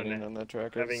Wolf my opinion on on that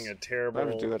track having is. a I terrible,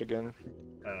 have to do that again.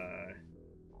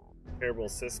 terrible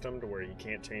system to where you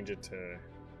can't change it to,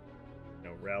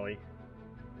 rally.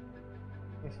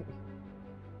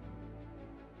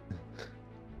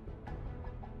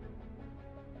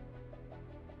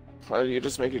 Why don't you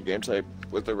just make a game type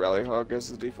with the Rally Hog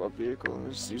as the default vehicle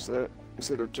and just use that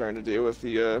instead of trying to deal with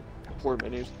the poor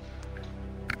menus?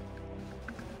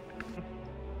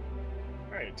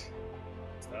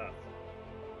 stuff.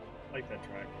 I like that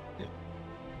track.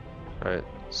 Right.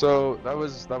 So that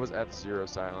was F-Zero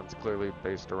Silence, clearly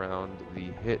based around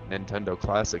the hit Nintendo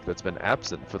classic that's been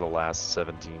absent for the last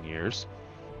 17 years.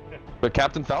 But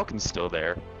Captain Falcon's still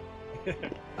there.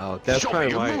 Oh, that's Show probably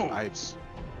me your why moves!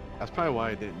 that's probably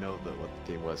why I didn't know what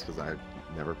the game was, because I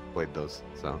never played those.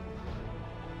 So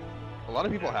A lot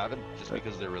of people haven't, just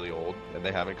because they're really old and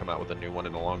they haven't come out with a new one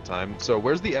in a long time. So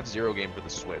where's the F-Zero game for the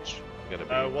Switch gonna be?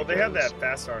 Well, they have Because- that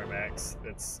Fast RMX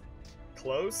that's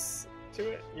close to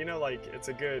it. You know, like it's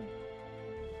a good.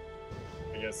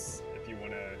 I guess if you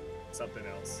want to something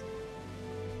else.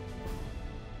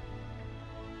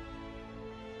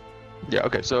 Yeah.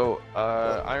 Okay. So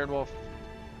Iron Wolf,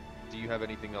 do you have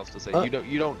anything else to say?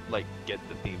 You don't like get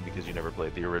the theme because you never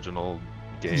played the original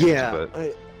games.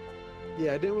 But...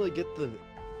 I didn't really get the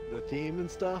theme and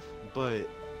stuff, but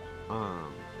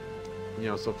you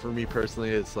know, so for me personally,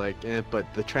 it's like,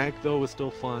 but the track though was still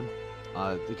fun.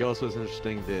 The Ghost was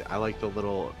interesting. I like the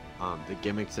little the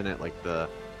gimmicks in it, like the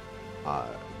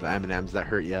M&Ms that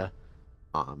hurt you,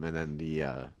 and then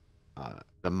the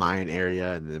mine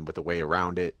area, and then with the way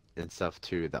around it and stuff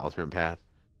too, the alternate path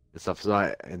and stuff.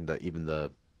 So even the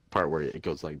part where it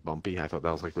goes like bumpy, I thought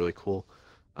that was like really cool.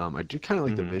 I do kind of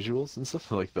like the visuals and stuff,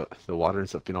 like the water and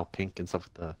stuff being all pink and stuff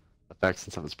with the effects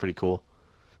and stuff is pretty cool.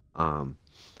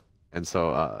 And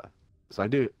so I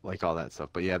do like all that stuff.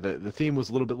 But yeah, the theme was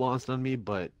a little bit lost on me,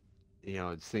 but you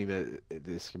know, seeing that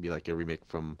this can be like a remake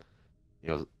from, you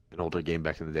know, an older game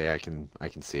back in the day, I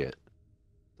can see it.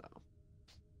 So.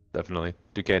 Definitely.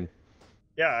 Duquesne,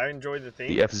 Yeah, I enjoyed the theme.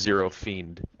 the F-Zero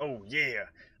Fiend. Oh yeah,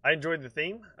 I enjoyed the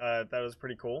theme. That was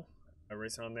pretty cool.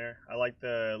 Racing on there. I like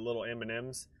the little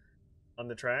M&Ms on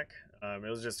the track. It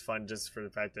was just fun, just for the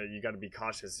fact that you got to be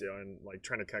cautious, you know, and like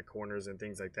trying to cut corners and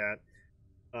things like that.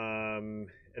 And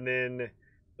then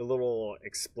the little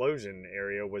explosion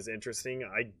area was interesting.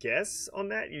 I guess on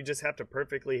that you just have to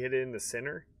perfectly hit it in the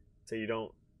center so you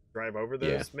don't drive over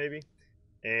those, maybe.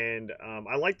 And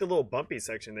I like the little bumpy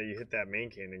section that you hit that main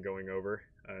cannon going over.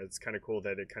 It's kind of cool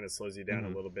that it kind of slows you down a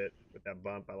little bit with that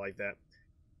bump. I like that.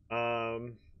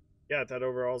 Yeah, I thought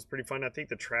overall it was pretty fun. I think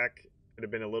the track could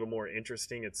have been a little more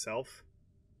interesting itself.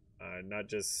 Not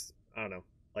just, I don't know,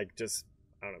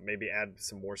 maybe add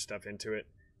some more stuff into it.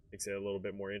 Makes it a little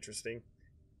bit more interesting.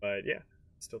 But yeah,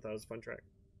 still thought it was a fun track.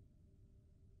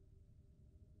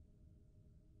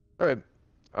 All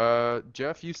right.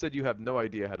 Jeff, you said you have no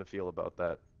idea how to feel about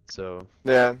that. So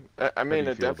Yeah, I do mean,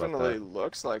 you it feel about definitely that?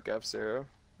 looks like F-Zero.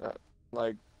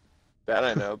 Like, that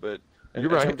I know, but in You're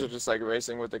right. terms of just like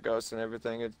racing with the Ghost and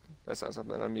everything, that's not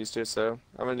something I'm used to, so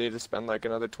I'm gonna need to spend like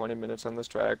another 20 minutes on this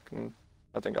track, and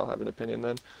I think I'll have an opinion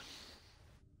then.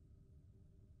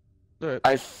 All right.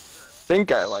 I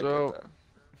think I like So-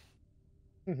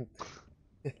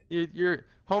 it Your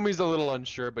homie's a little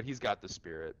unsure, but he's got the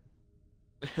spirit.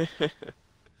 though.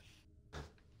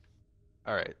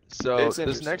 All right. So It's this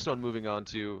interesting. next one, moving on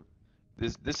to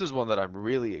this is one that I'm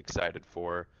really excited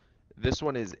for. This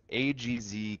one is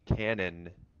AGZ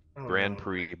Canon Oh, Grand no.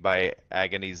 Prix by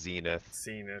Agony Zenith.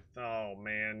 Zenith. Oh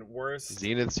man, worst.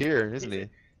 Zenith's here, isn't he?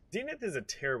 Zenith is a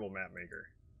terrible map maker.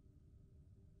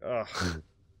 Ugh.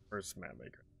 Worst map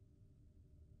maker.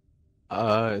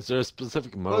 Is there a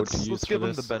specific mode to Let's use give for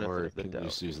him this, the benefit or of the can you doubt.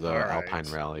 just use the All right. Alpine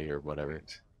Rally or whatever?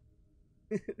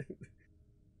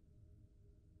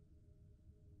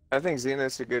 I think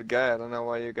Zenith's a good guy. I don't know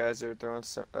why you guys are throwing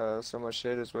so much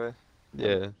shade his way.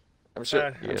 Yeah. I'm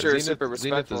sure. Yeah, I'm sure he's Zenith, super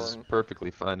Zenith respectful. is and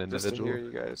perfectly fine just to hear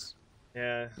individual. you guys.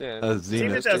 Yeah. Yeah. Zenith,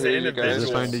 Zenith just as to an hear you guys is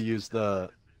individual. trying to use the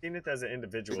Zenith as an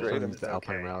individual Great. the is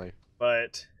Alpine okay. Rally.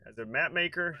 But as a map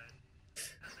maker,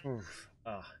 can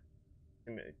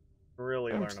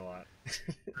really learn a lot.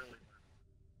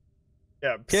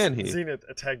 Yeah, Can he? Zenith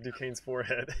attacked Duquesne's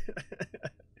forehead.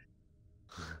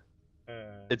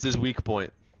 It's his weak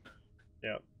point.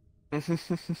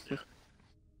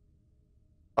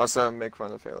 Also, make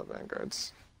fun of Halo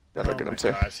Vanguards. Gotta Oh look at my him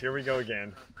too. gosh, here we go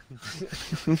again. Now,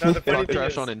 the funny Talk thing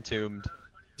trash is, on Entombed.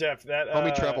 Jeff, that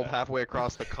Homie traveled halfway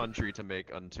across the country to make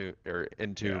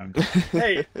Entombed.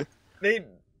 Hey,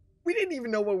 we didn't even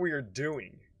know what we were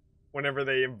doing whenever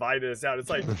they invited us out. It's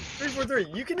like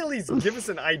 343. You can at least give us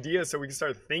an idea so we can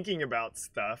start thinking about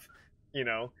stuff, you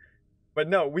know. But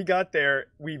no, we got there.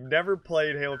 We've never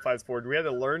played Halo 5's Forge. We had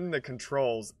to learn the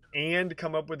controls and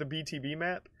come up with a BTB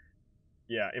map.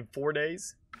 Yeah, in 4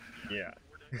 days. Yeah.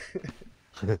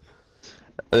 And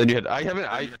then you had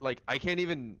I can't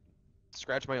even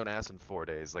scratch my own ass in 4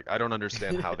 days. Like I don't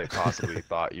understand how they possibly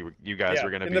thought you guys Yeah,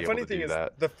 were gonna and be the able funny to thing do is,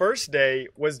 that. the first day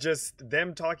was just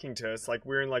them talking to us, like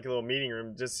we were in like a little meeting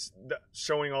room, just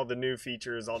showing all the new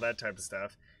features, all that type of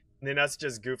stuff. and then us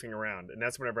just goofing around, and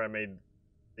that's whenever I made,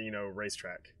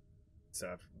 racetrack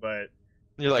stuff. But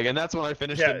You're like, and that's when I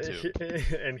finished yeah,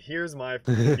 into. and here's my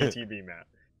BTB map.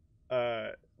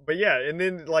 But yeah, and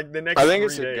then like the next I think 3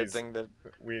 it's a days, good thing that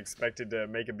we expected to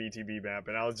make a BTB map,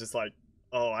 and I was just like,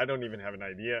 oh, I don't even have an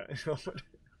idea.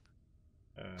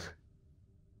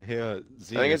 Yeah, I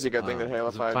think it's a good thing that Halo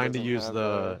is it 5 fine to doesn't use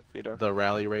have, veto. the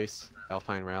rally race,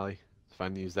 Alpine Rally. It's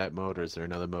fine to use that mode, or is there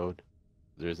another mode?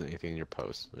 There isn't anything in your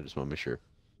post. I just want to make sure.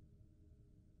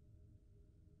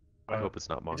 I hope it's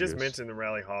not You Mongoose. just mentioned the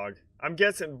rally hog. I'm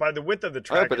guessing by the width of the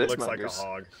track, but it it's looks like a Mongoose.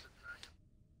 hog.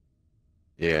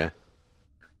 Yeah.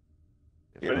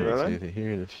 If Yeah, I don't see really? anything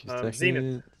here in a few seconds.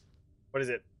 Zenith. What is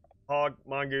it? Hog,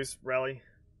 mongoose, rally.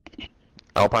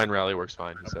 Alpine Rally works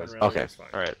fine, he Alpine says. rally Okay. works fine.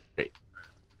 All right. Great.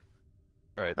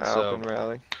 All right, Alpine so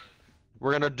Rally.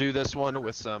 we're gonna do this one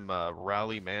with some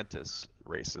Rally Mantis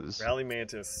races. Rally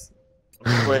mantis.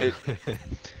 Wait, Can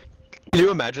you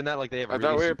imagine that? Like they have I really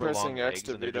thought we were super long pressing X legs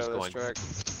to and they're veto just this going track.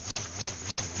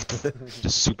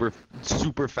 just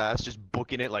super fast, just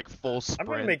booking it like full sprint. I'm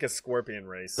gonna make a scorpion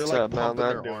race. They're What's like up, Mal? pumping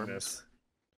Mal? their doing arms. this.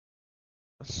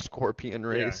 A scorpion Yeah,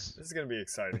 race. this is gonna be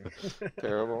exciting.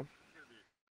 Terrible.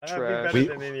 I'd be Trash. better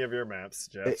than any of your maps,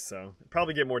 Jeff. So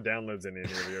probably get more downloads than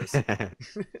any of yours.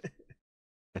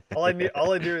 all I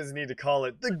do is need to call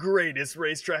it the greatest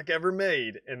racetrack ever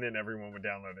made, and then everyone would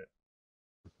download it.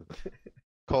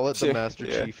 Call it the Yeah, Master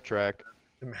yeah. Chief track.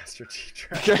 The Master Chief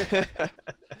track.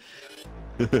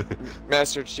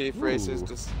 Master Chief races Ooh.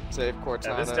 to save Cortana.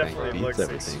 Yeah, this definitely beats looks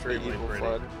everything. extremely Evil pretty.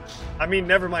 Flood. I mean,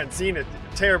 never mind. Zenith,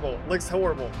 terrible. Looks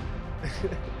horrible.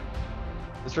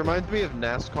 This reminds me of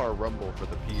NASCAR Rumble for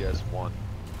the PS1.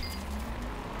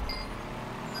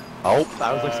 Oh,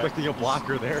 I was expecting a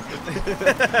blocker there.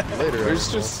 Later.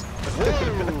 There's just.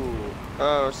 Whoa!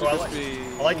 Oh, it's So I supposed to be.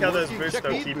 I like how those Working boosts though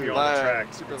check keep me you on the lag,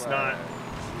 track. super It's lag.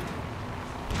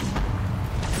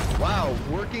 Wow,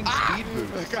 working speed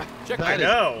boost. Check That is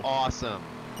know. awesome.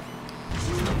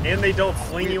 And they don't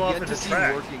fling We you have off yet of to the see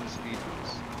track. working speed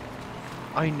boost.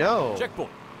 I know.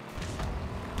 Checkpoint.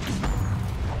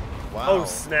 Wow. Oh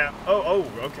snap! Oh,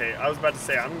 okay. I was about to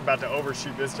say I'm about to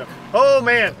overshoot this jump. Oh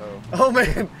man! Oh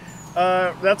man!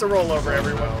 That's a rollover,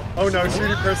 everyone. Oh no,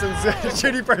 shooty person's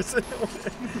shooty person.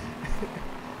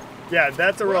 Yeah,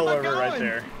 that's a Where am I rollover right going?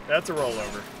 there. That's a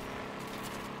rollover.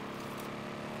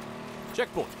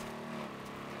 Checkpoint.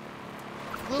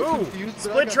 A little Ooh, confused,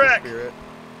 but I split got the track. spirit.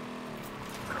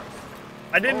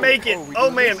 I didn't Oh, make it. oh, we Oh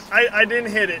doing man, this? I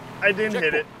didn't hit it. I didn't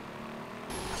hit it.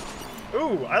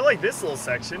 Ooh, I like this little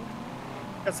section.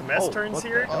 Got some S turns what the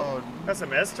here. Oh, Got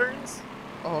some S turns.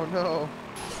 oh no.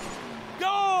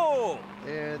 Go!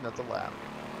 And that's a lap.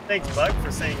 Thanks, Buck,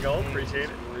 for saying goal. Appreciate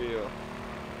it. Real.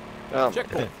 Oh,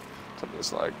 Checkpoint.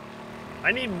 something's like.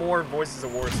 I need more Voices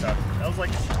of War stuff. I was like,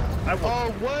 I will.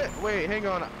 Oh, what? Wait, hang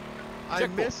on.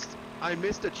 Checkpoint. I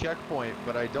missed a checkpoint,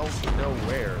 but I don't know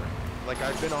where. Like,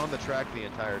 I've been on the track the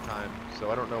entire time,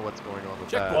 so I don't know what's going on with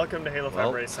that. Welcome to Halo 5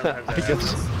 Well, Race. Sometimes I that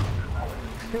guess-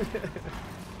 happens.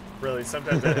 Really,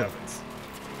 sometimes that happens.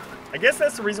 I guess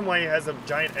that's the reason why he has a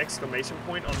giant exclamation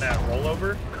point on that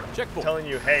rollover, Checkpoint. telling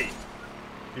you, hey,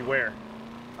 beware.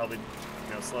 Probably,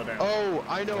 slow down. Oh,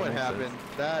 I know That what makes happened.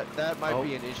 That might Oh.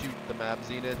 be an issue with the map,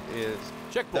 Zenith, is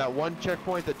Checkpoint. that one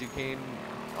checkpoint that Duquesne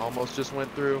almost just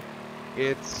went through.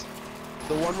 It's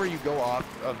the one where you go off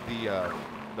of the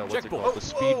what's it Checkpoint. called? The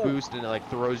speed Whoa. boost, and it like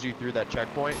throws you through that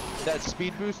checkpoint. That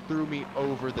speed boost threw me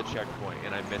over the checkpoint,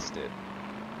 and I missed it.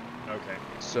 Okay.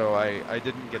 So I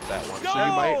didn't get that one. So you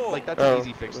No! might like that's Oh. an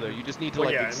easy fix though. You just need to Well,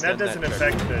 like yeah, and extend that doesn't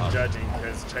affect the checkpoint up. judging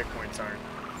because checkpoints aren't,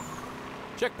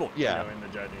 Checkpoint. Yeah, in the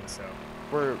judging. So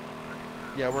we're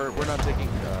not taking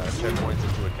checkpoints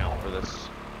into account for this.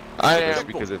 I for this am.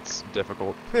 because it's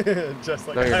difficult. just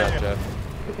like No, you're I not, am. Jeff.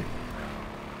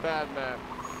 Bad map.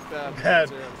 Bad,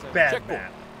 Zero, seven. bad Checkpoint.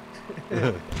 map.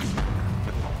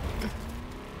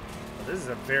 Well, this is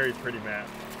a very pretty map.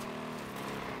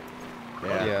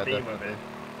 Yeah. Yeah, Theme definitely. of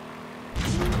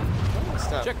it.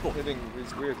 Stop Checkpoint. hitting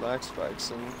these weird lag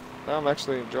spikes, and now I'm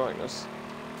actually enjoying this.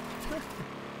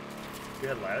 You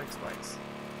had lag spikes.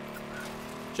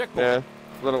 Checkpoint. Yeah,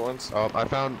 little ones. Oh, I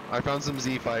found some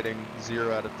Z fighting.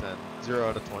 0 out of 10. 0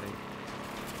 out of 20.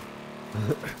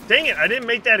 Dang it! I didn't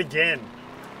make that again.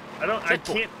 I Checkpoint.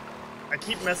 can't. I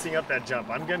keep messing up that jump.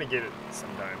 I'm gonna get it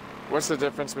sometime. What's the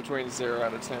difference between 0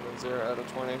 out of 10 and 0 out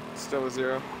of 20? Still a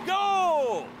 0.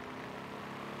 Go!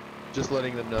 Just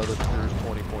letting them know that there's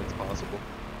 20 points possible.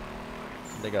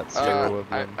 They got 0 of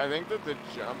them. I think that the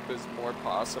jump is more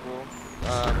possible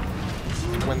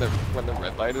when the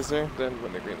red light is there than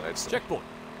when the green light's there. Checkpoint.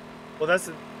 Well,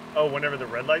 that's. Oh, whenever the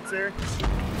red light's there.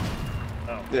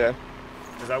 Oh. Yeah.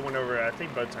 Because I went over, I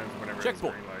think both times whenever it was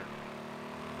Checkpoint.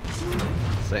 green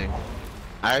light. Same.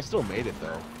 I still made it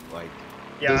though. Like,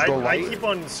 Yeah, Does the I light- keep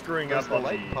on screwing Does up the on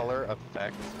light the... color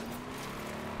affect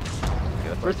yeah,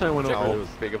 the first time I went over, how it was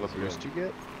big of a boost you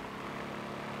get?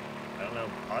 I don't know,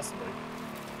 possibly.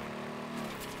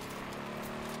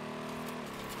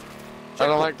 I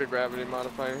don't like the gravity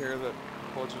modifier here that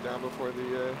holds you down before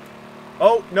the.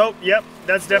 Oh, no, yep,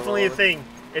 that's Yeah, definitely a roller. thing.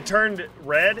 It turned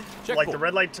red, like the Checkpoint.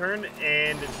 red light turned,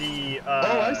 and the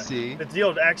Oh, I see. the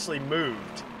field actually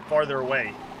moved farther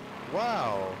away.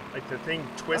 Wow. Like the thing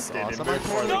That's twisted awesome. and I moved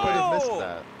totally farther would away. have No! missed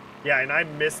that. Yeah, and I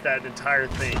missed that entire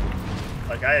thing.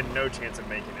 Like I had no chance of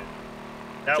making it.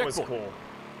 That was Checkpoint. cool.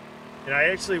 And I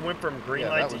actually went from green Yeah,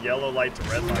 light that to was yellow light to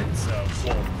red light, so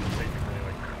well, technically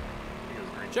like I think it was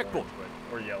green to Checkpoint. orange,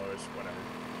 but, or yellowish, whatever.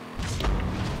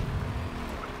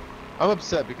 I'm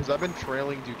upset because I've been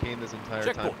trailing Duquesne this entire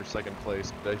time Checkpoint. for second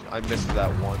place, but I missed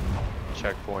that one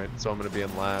checkpoint, so I'm going to be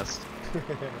in last. Big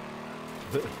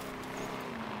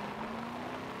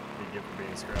gift for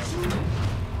being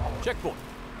scrubbed. Checkpoint.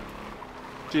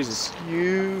 Jesus.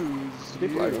 Excuse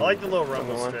People I you. like the little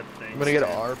rumble Another one. strip thing. I'm going to get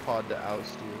R-Pod to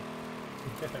oust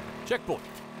you. Checkpoint.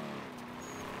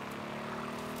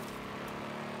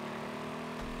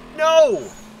 No!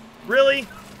 Really?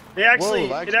 They actually,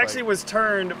 lag it actually spike. was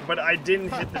turned, but I didn't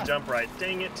hit the jump right.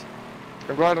 Dang it.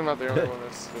 I'm glad I'm not the only one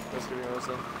that's getting those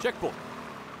things. Checkpoint.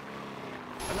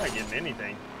 I'm not getting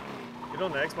anything. Get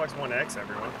on the Xbox One X,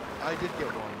 everyone. I did get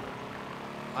one.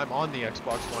 I'm on the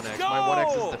Xbox One X. My One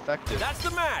X is Go! defective. That's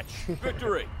the match.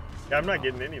 Victory. Yeah, I'm not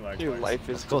getting any lag Your spikes. life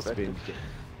is close to being. defective.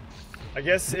 I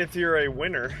guess if you're a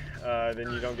winner,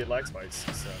 then you don't get lag spikes.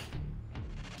 So.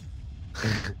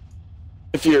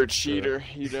 If you're a cheater,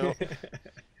 you don't.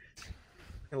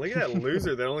 And look at that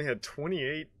loser that only had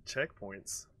 28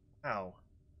 checkpoints. Wow.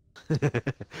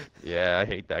 Yeah, I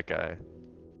hate that guy.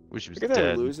 Wish he was Look at that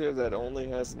dead. loser that only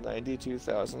has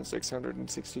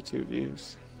 92,662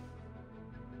 views.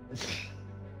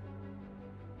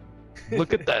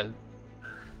 Look at that.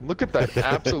 Look at that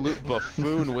absolute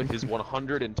buffoon with his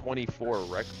 124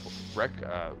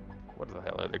 what the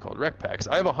hell are they called? Rec packs.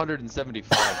 I have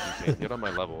 175. You can't get on my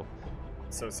level.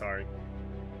 So sorry.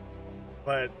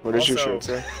 But What does also, your shirt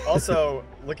say? also,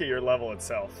 look at your level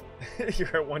itself.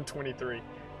 You're at 123.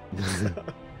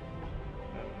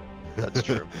 That's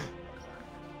true.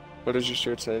 What does your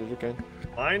shirt say again?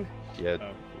 Mine? Yeah.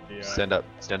 Oh, yeah. Stand up.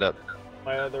 Stand up.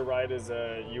 My other ride is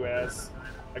US.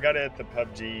 I got it at the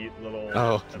PUBG little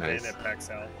Oh, event nice. at PAX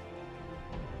South.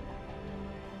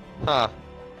 Huh.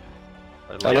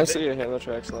 I like don't it. see a Halo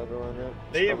Tracks logo on it.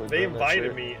 They Probably they burn that invited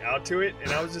shirt. me out to it,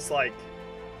 and I was just like,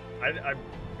 I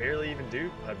barely even do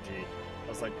PUBG. I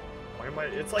was like, why am I?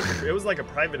 It's like it was like a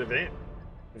private event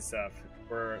and stuff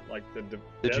where like the Did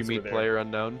devs you were meet there. Player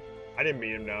Unknown? I didn't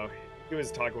meet him. No, he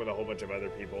was talking with a whole bunch of other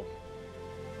people.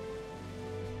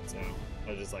 So I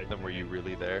was just like, Then were you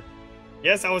really there?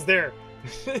 yes, I was there.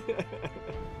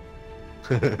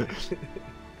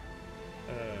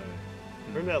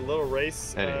 Remember that little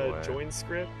race Anyway. join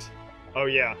script? Oh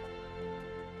yeah.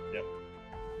 Yep.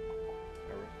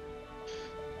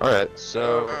 All right.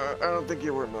 So I don't think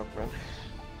you were enough, man.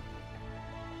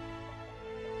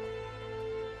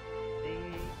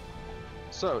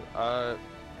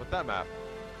 with that map,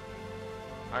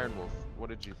 Iron Wolf, what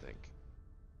did you think?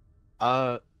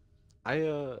 I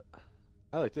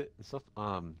liked it and stuff.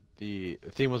 The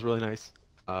theme was really nice.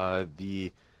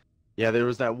 There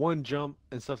was that one jump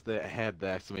and stuff that had the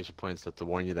exclamation point stuff to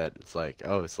warn you that it's like,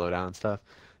 oh, slow down and stuff.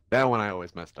 That one I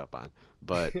always messed up on.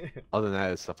 But other than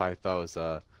that stuff, I thought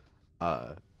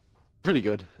was pretty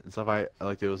good and stuff. I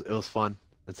liked it. It was fun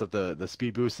and stuff. The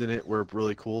speed boosts in it were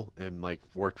really cool and like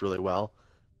worked really well.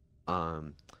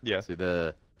 Yeah.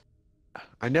 So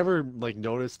I never like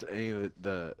noticed any of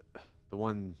the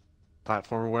one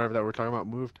platform or whatever that we're talking about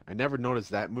moved. I never noticed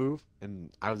that move, and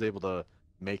I was able to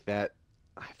make that.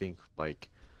 I think like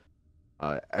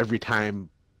every time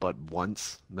but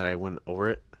once that I went over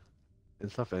it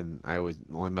and stuff, and I was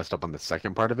only messed up on the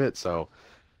second part of it. So,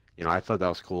 I thought that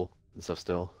was cool and stuff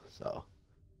still. So,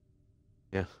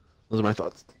 yeah, those are my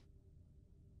thoughts.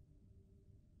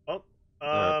 Oh,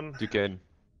 Duquesne.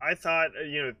 I thought,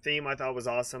 theme I thought was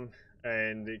awesome,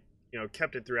 and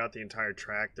kept it throughout the entire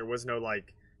track. There was no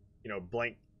like,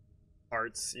 blank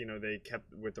parts. They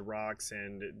kept with the rocks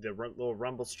and the little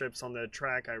rumble strips on the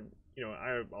track. I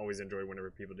always enjoy whenever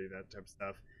people do that type of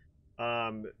stuff.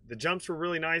 The jumps were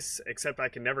really nice, except I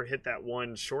can never hit that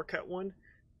one shortcut one.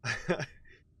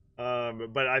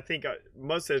 But I think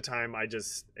most of the time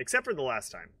except for the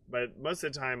last time, but most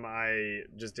of the time I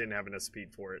just didn't have enough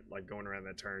speed for it, like going around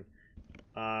that turn.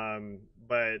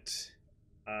 But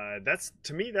That's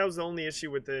to me that was the only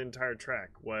issue with the entire track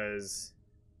was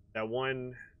that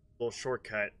one little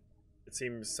shortcut. It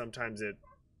seems sometimes I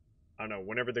don't know,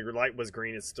 whenever the light was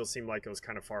green, it still seemed like it was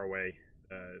kind of far away.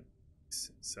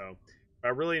 So I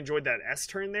really enjoyed that S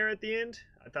turn there at the end.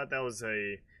 I thought that was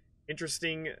a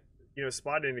interesting,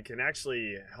 spot, and it can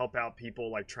actually help out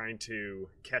people like trying to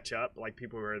catch up, like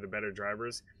people who are the better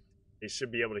drivers. They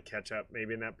should be able to catch up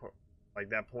maybe in that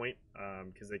point,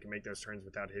 because they can make those turns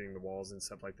without hitting the walls and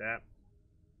stuff like that.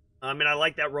 And I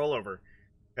like that rollover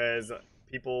because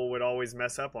people would always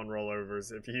mess up on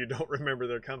rollovers if you don't remember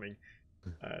they're coming.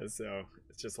 So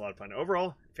it's just a lot of fun.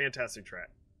 Overall, fantastic track.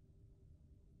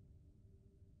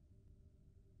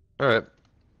 All right,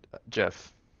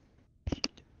 Jeff.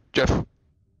 Jeff.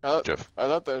 I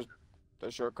thought the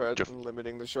shortcut, Jeff.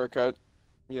 limiting the shortcut,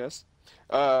 yes,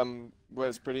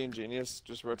 was pretty ingenious.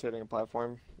 Just rotating a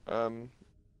platform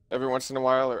every once in a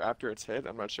while or after it's hit.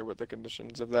 I'm not sure what the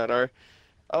conditions of that are.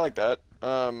 I like that.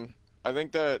 I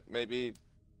think that maybe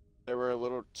there were a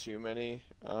little too many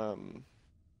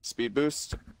speed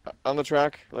boosts on the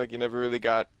track. Like you never really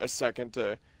got a second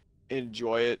to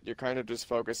enjoy it. You're kind of just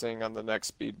focusing on the next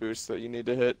speed boost that you need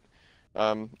to hit,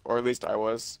 or at least I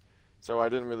was. So I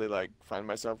didn't really find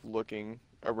myself looking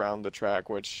around the track,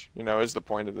 which is the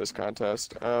point of this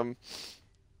contest.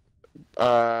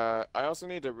 I also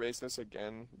need to race this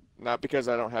again, not because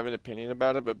I don't have an opinion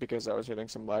about it, but because I was hitting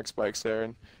some lag spikes there,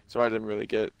 and so I didn't really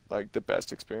get the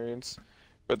best experience.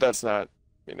 But that's not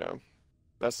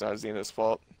Zena's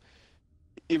fault,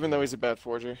 even though he's a bad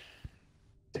forger.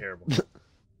 Terrible.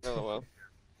 Oh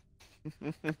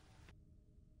well.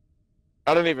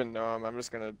 I don't even know him. I'm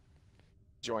just gonna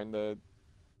join the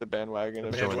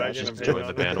bandwagon. Join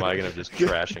the bandwagon of just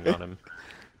trashing on him.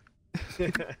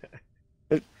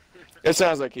 It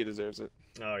sounds like he deserves it.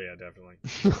 Oh yeah, definitely.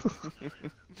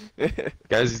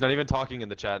 Guys, he's not even talking in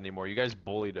the chat anymore. You guys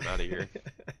bullied him out of here.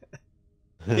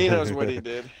 He knows what he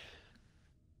did.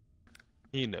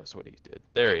 He knows what he did.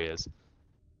 There he is.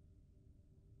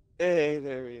 Hey,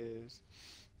 there he is.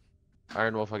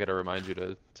 Iron Wolf, I gotta remind you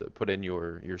to put in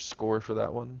your score for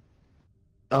that one.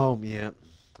 Oh yeah,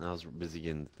 I was busy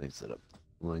getting things set up.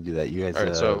 Want to do that? You guys All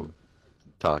right, so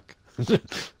talk.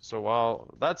 So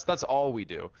while that's all we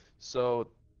do. So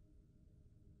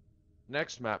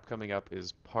next map coming up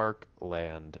is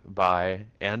Parkland by,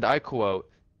 and I quote,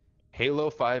 Halo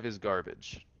 5 is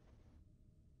garbage.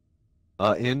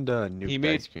 And Nuked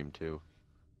Ice Cream too.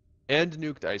 And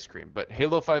Nuked Ice Cream, but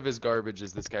Halo 5 is garbage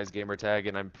is this guy's gamer tag,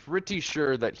 and I'm pretty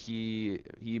sure that he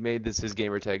made this his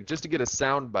gamer tag just to get a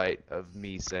soundbite of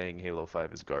me saying Halo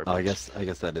 5 is garbage. Oh, I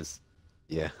guess that is,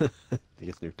 yeah. I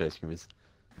guess Nuked Ice Cream is.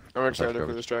 I'm excited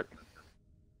for this track.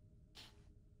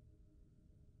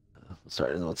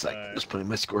 Sorry, in 1 second. Just putting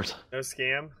my scores. No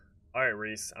scam. All right,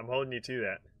 Reese, I'm holding you to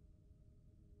that.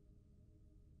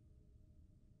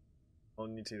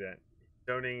 Holding you to that.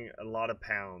 Donating a lot of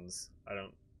pounds. I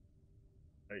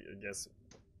guess.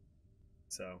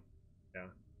 So, yeah.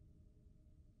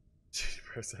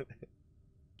 80%. I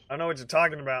don't know what you're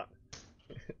talking about.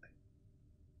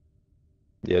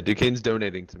 Yeah, Duquesne's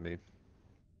donating to me.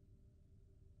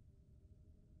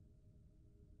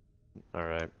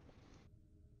 Alright.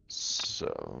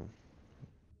 So...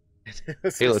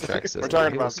 Halo track says we're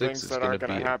talking Halo about 6 things is that gonna aren't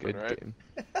going be to a happen, good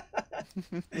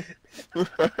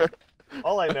right? game.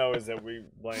 All I know is that we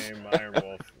blame Iron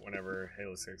Wolf whenever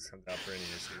Halo 6 comes out for any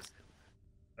issues.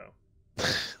 So.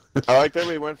 I like that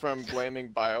we went from blaming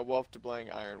Biowolf to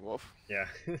blaming Iron Wolf. Yeah,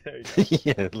 there you go.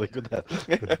 Yeah, look at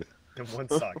that. And 1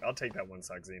 sock. I'll take that 1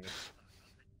 sock, Xena.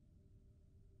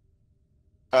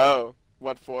 Oh,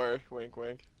 what for? Wink,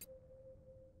 wink.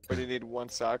 What do you need 1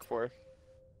 sock for?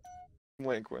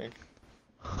 Wink, wink.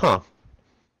 Huh.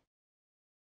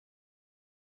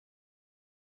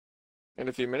 In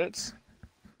a few minutes?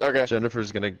 Okay.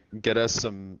 Jennifer's gonna get us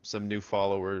some new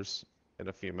followers in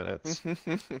a few minutes.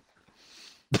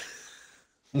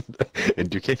 And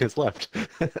Duquesne has left.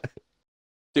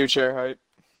 Do chair height.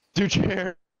 Do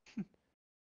chair.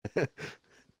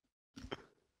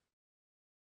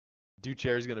 Do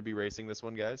chair's gonna be racing this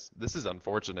one, guys. This is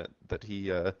unfortunate that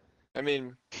he. I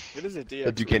mean, it is a DX.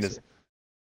 That Duquesne is.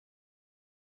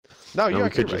 No, No, you're we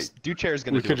could right. just- Do chair's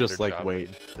gonna. We do could a just better like job wait.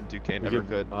 than Duquesne We ever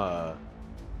could, could.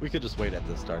 we could just wait at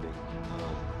the starting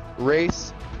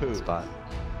Race poo. spot.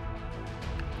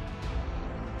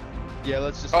 Yeah,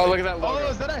 let's just. Oh, wait. look at that logo. Oh,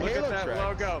 is that a Look Halo at that track?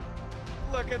 logo.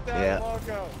 Look at that Yeah.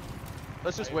 logo.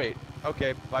 Let's just wait.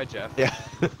 Okay, bye, Jeff. Yeah.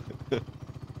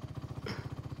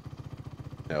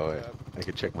 No way. I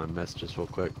could check my messages real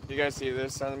quick. You guys see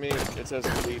this on me? It says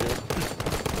leader.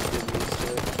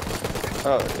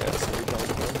 Oh, yeah, so we don't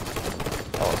know.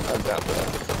 Oh, I'm down for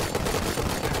that.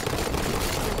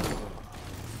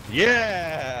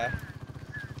 Yeah.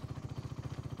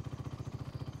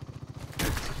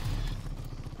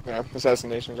 Yeah,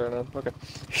 assassinations right now. Okay.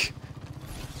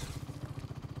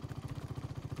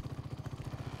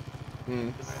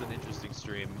 This is an interesting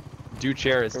stream. Do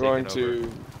chair is We're taking going over.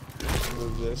 to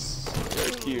move this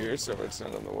right here so it's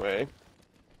not in the way.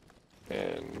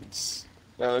 And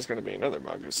now there's going to be another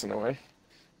mongoose in the way.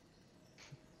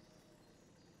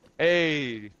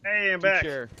 Hey. Hey, I'm Do back.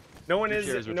 chair. No one Two is.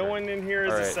 chairs No return. one in here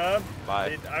is a Alright. sub.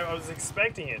 Bye. I was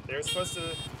expecting it. They were supposed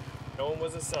to. No one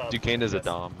was a sub. Duquesne is a Yes.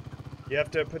 dom. You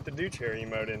have to put the do chair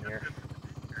emote in here.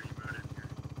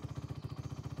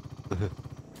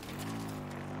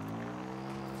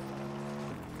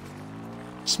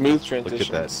 Smooth Look transitions.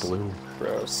 at that blue.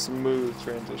 Bro, smooth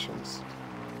transitions.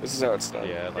 This is how it's done.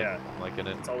 Yeah, Yeah. I'm liking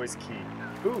it. It's always key.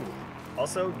 Ooh.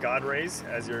 Also, God rays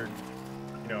as you're,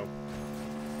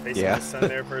 facing Yeah. the sun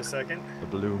there for a second. The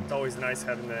blue. It's always nice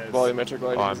having that. Volumetric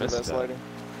lighting Oh, I is the missed best that. lighting.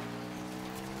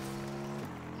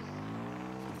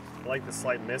 I like the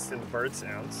slight mist and the bird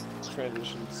sounds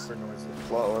Transitions for noises.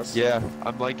 flawless. Yeah,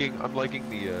 I'm liking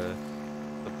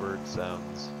the bird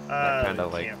sounds. That kind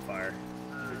of like campfire.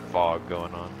 fog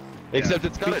going on. Except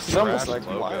it's got a It's almost trash like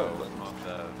logo Wildlands. on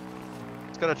the.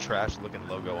 It's got a trash looking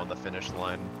logo on the finish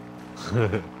line.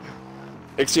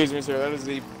 Excuse me, sir. That is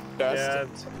the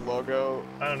best Yeah. logo.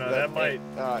 I don't know. That might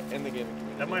in the gaming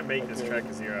community. that might make Like, this track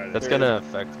a 0 out of That's 10. gonna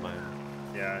affect my.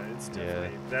 Yeah, it's Yeah, definitely.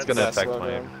 it's That's gonna best affect logo.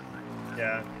 my.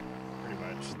 Yeah, pretty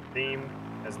much. Theme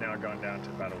has now gone down to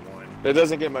about a 1. It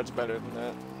doesn't get much better than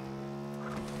that.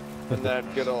 And that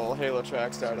good old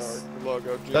HaloTracks.org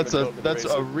logo. That's Dream a and that's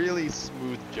Build a and really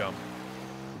smooth jump.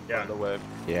 Yeah. By the way.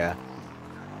 Yeah.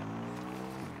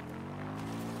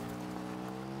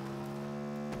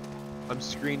 I'm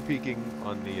screen peeking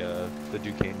on the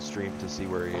Duquesne stream to see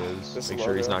where he is. This Make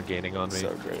sure he's logo. not gaining on me.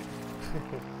 So great.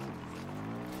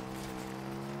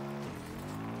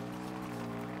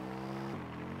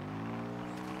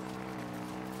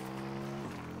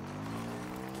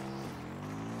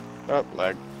 Up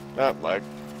leg. Up leg.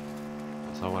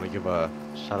 So I want to give a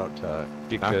shout out to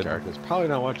You could. Knockyard, who's probably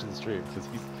not watching the stream because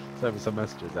he's sending me some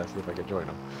messages asking if I could join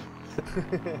him.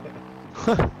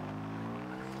 Alright.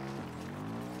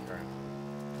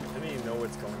 I don't even know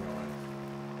what's going on.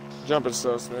 Jump is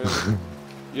so smooth.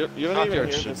 you don't even Knockyard hear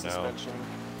the should know. suspension.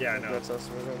 Yeah, I know. That's how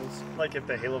smooth that is. Like if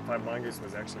the Halo 5 Mongoose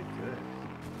was actually good.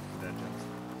 That jumps.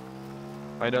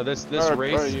 I know this Or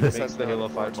race you just makes have the to Halo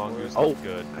know 5 the mongoose Oh. look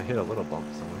good. I hit a little bump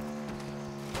somewhere.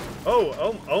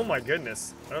 Oh my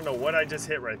goodness. I don't know what I just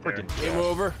hit right there. Freaking Game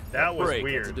over. That was Break.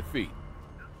 weird. That's a defeat.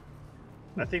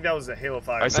 I think that was a Halo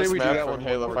 5. I say Best we do map that from one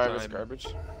Halo more 5 is time. garbage.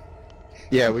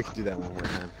 Yeah, we could do that one more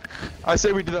time. I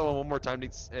say we do that one more time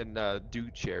and do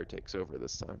chair takes over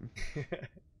this time.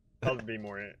 That'll be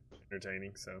more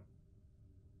entertaining, so.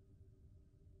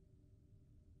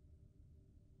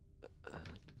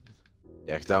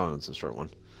 Yeah, because that one was a short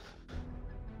one.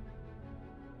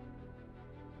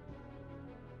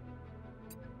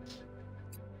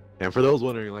 And for those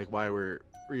wondering, like, why we're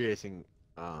re-racing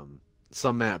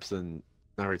some maps and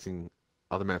not racing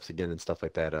other maps again and stuff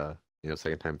like that,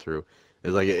 second time through,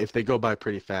 is like if they go by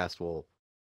pretty fast, we'll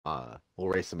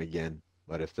race them again.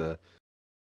 But if the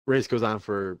race goes on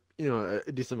for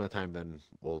a decent amount of time, then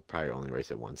we'll probably only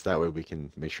race it once. That way we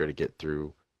can make sure to get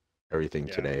through everything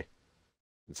Yeah. today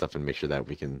and stuff, and make sure that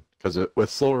we can. Because with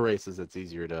slower races, it's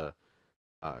easier to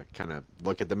kind of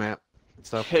look at the map and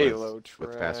stuff. Halo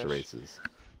with faster trash. races.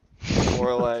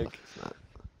 More like It's not.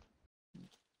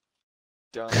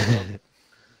 dumb.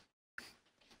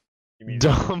 You mean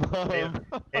Dumb.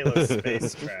 Halo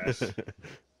space trash.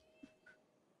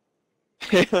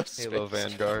 Halo, Halo space.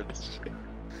 Vanguards.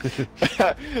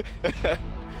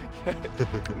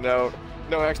 No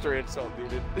extra insult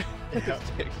needed. Yeah.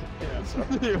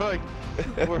 You're like,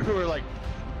 we're like,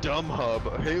 dumb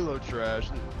hub, Halo trash,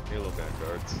 Halo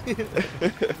Vanguards.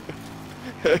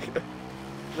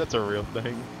 That's a real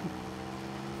thing.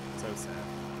 So sad.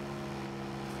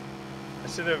 I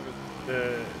should have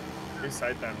the new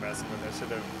site that I'm messing with. I should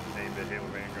have named it Halo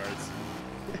Vanguards.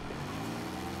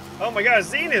 Oh my gosh,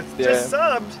 Zenith just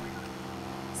subbed.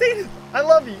 Zenith, I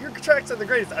love you. Your tracks are the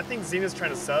greatest. I think Zenith's trying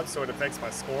to sub, so it affects my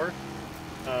score.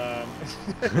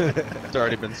 It's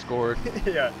already been scored.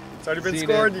 Yeah, it's already been Zenith.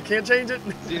 scored. You can't change it.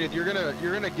 Zenith, you're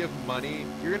gonna give money.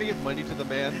 You're gonna give money to the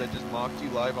man that just mocked you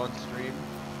live on stream.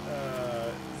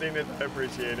 Zenith, I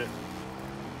appreciate it.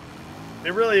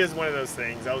 It really is one of those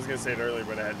things. I was gonna say it earlier,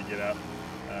 but I had to get up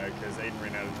because Aiden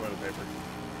ran out of toilet paper.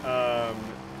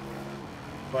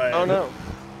 But Oh no.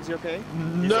 Is he okay?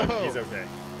 He's okay.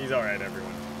 He's all right,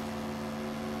 everyone.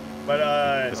 But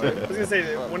I was Like- gonna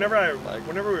say, like-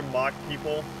 whenever we mock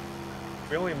people,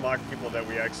 we only mock people that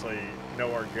we actually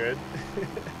know are good.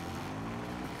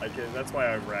 Like that's why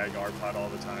I rag Arpod all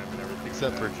the time and everything.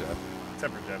 Except for like that. Jeff.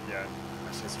 Except for Jeff, yeah.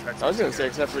 That's just tracks. I was gonna say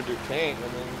except for Duquesne,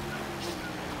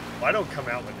 Well, I don't come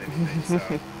out with anything,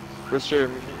 so for sure.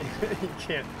 you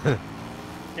can't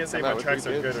say I'm my out with tracks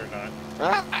three are good kids. or not.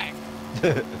 Ah!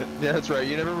 Yeah, that's right.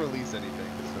 You never release anything.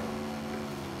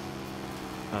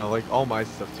 So. Like all my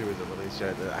stuff too isn't released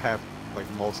yet. I have like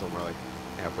most of them are like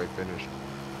halfway finished.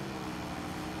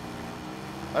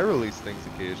 I release things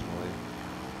occasionally.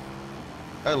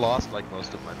 I lost like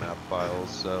most of my map files,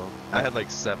 so I had like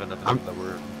 7 of them that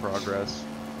were in progress.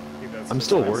 I think that's I'm just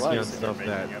still nice working on that stuff they're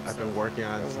that making up I've been stuff. working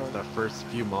on since the first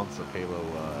few months of Halo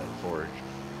Forge.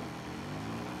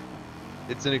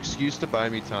 It's an excuse to buy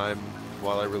me time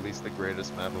while I release the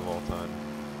greatest map of all time.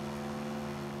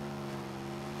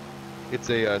 It's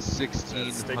a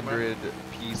 1600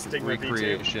 piece Stigma V2?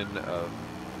 recreation of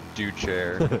Dew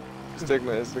Chair.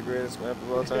 Stigma is the greatest map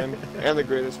of all time, and the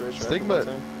greatest racetrack Stigma- of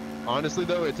all time. Honestly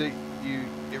though, it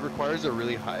requires a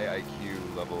really high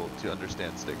IQ level to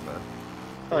understand Stigma.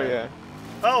 Oh yeah.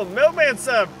 Oh, Milkman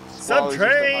sub! Sub Wally's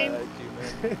just a high train!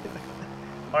 IQ, man.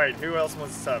 Alright, who else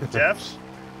wants to sub? Jeff?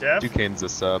 Jeff? Duquesne's a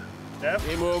sub. Jeff?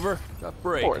 Game over. Got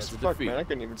break. Of course, That's a fuck defeat. man, I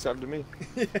couldn't even sub to me.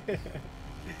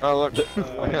 Oh look,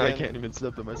 I again. can't even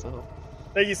sub to myself.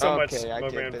 Thank you so much, Okay, I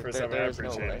Milkman, can't. for subbing. I There's no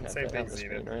appreciate way I it. have Same that thing, on the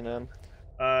screen Zenith. right now.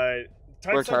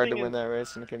 Type Worked hard to something win that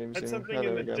race and I can't even Type see. something Oh, there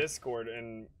in we the go. Discord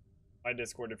and my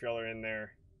Discord if y'all are in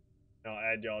there. I'll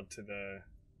add y'all to the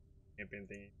champion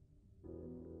thingy.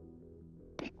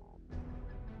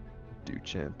 Dew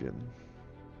champion.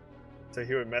 So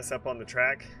he would mess up on the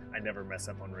track. I never mess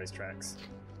up on racetracks.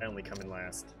 I only come in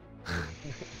last.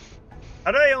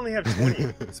 How do I only have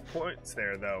 20 points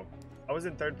there though? I was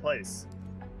in 3rd place.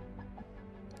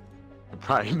 I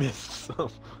probably missed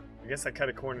some. I guess I cut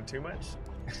a corner too much.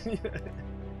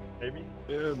 Maybe.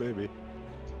 Yeah, maybe.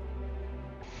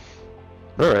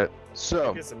 Alright,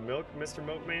 so. Get some milk, Mr.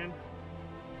 Milkman.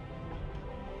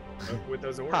 Milk with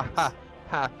those orders. Ha ha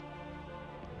ha.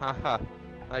 Ha ha.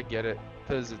 I get it.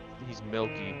 Because he's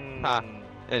milky. Ha. Mm.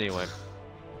 Anyway.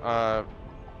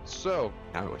 So,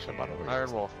 Now I wish I bought over.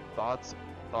 Iron Wolf, thoughts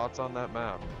on that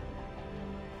map?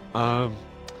 Yeah,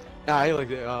 I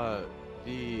like I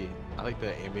like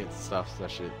the ambient stuff,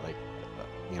 especially like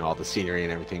all the scenery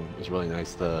and everything was really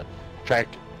nice. The track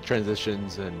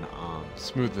transitions and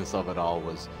smoothness of it all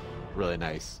was really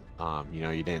nice.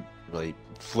 You didn't really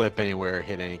flip anywhere,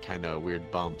 hit any kind of weird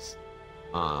bumps,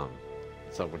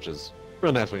 so which is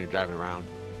real nice when you're driving around.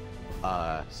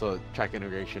 So track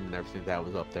integration and everything that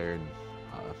was up there, and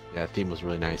yeah, the theme was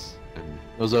really nice, and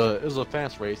it was a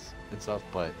fast race and stuff,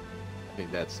 but I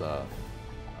think that's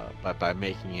by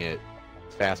making it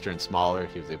faster and smaller,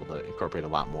 he was able to incorporate a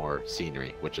lot more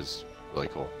scenery, which is really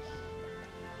cool.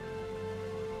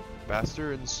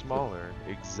 Faster and smaller.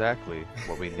 Exactly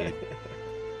what we need.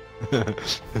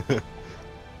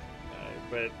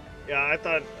 But yeah, I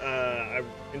thought I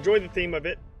enjoyed the theme of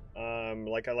it.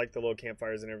 Like I like the little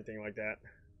campfires and everything like that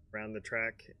around the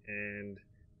track, and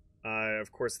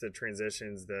of course the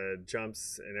transitions, the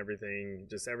jumps, and everything.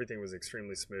 Just everything was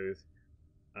extremely smooth.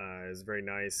 It was very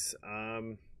nice.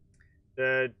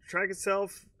 The track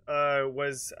itself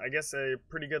was, I guess, a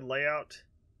pretty good layout.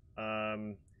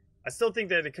 I still think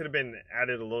that it could have been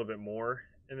added a little bit more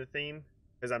in the theme,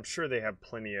 because I'm sure they have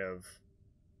plenty of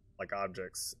like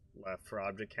objects left for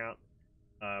object count.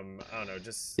 I don't know,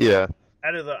 just Yeah.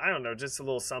 added I don't know, just a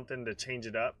little something to change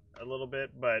it up a little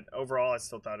bit. But overall, I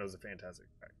still thought it was a fantastic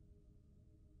track.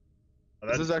 Oh,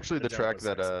 This that- is actually the jump track was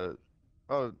that excellent.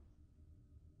 oh,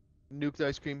 Nuked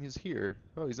Ice Cream is here.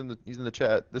 Oh, he's in the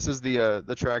chat. This is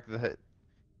the track that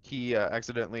he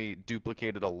accidentally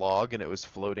duplicated a log and it was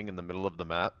floating in the middle of the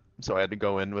map. So I had to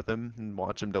go in with him and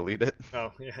watch him delete it.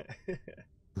 Oh yeah.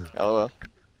 LOL.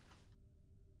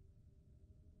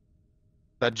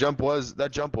 That jump was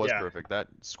Yeah. perfect. That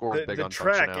scored The- big the on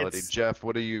track, functionality. it's- Jeff,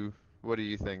 what do you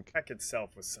think? Track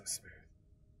itself was so smooth.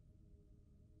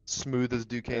 Smooth as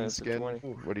Duquesne's it's a skin. 20.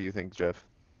 What do you think, Jeff?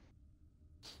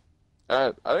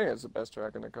 I think it's the best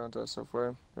track in the contest so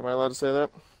far. Am I allowed to say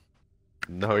that?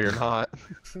 No, you're not.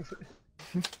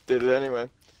 Did it anyway.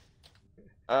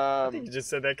 I think you just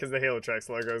said that because the Halo Tracks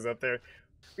logo is up there.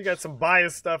 We got some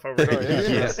biased stuff over Oh, here. yeah,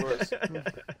 Yeah. of course.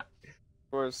 Of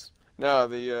course. No,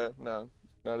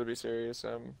 no, to be serious,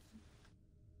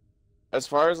 as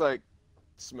far as like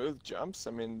smooth jumps,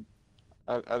 I mean,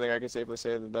 I think I can safely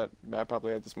say that map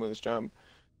probably had the smoothest jump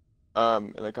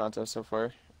in the contest so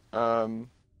far. I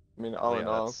mean, all in Yeah,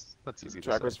 all, that's easy the to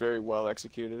track say. was very well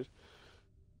executed.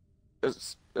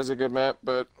 is a good map,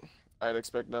 but I'd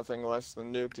expect nothing less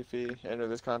than Nuked if he entered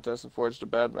this contest and forged a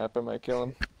bad map. I might kill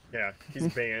him. Yeah,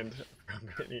 he's banned from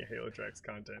any Halo Tracks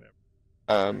content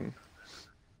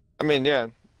I mean, yeah.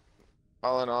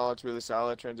 All in all, it's really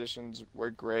solid. Transitions were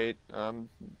great.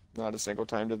 Not a single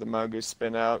time did the Mongoose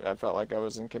spin out. I felt like I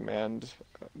was in command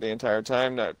the entire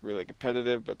time. Not really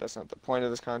competitive, but that's not the point of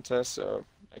this contest, so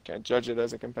I can't judge it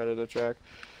as a competitive track.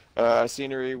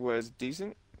 Scenery was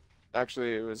decent.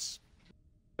 Actually, it was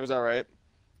all right.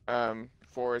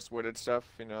 Forest, wooded stuff,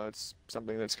 you know, it's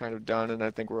something that's kind of done, and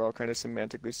I think we're all kind of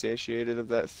semantically satiated of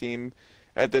that theme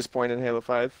at this point in Halo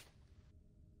 5.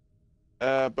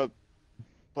 But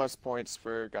plus points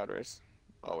for God Race,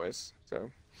 always. So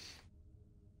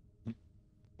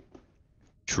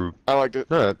True. I liked it.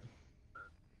 All right.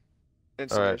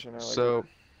 Installation, I liked So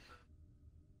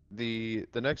it.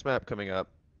 the next map coming up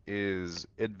is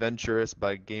Adventurous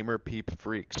by Gamer Peep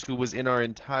Freaks, who was in our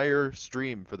entire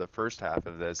stream for the first half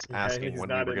of this, Yeah, asking he's when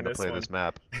we not were in going to this play one. this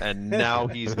map, and now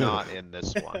he's not in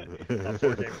this one.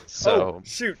 Poor Gamer. So Oh,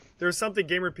 shoot. There's something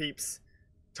Gamer Peeps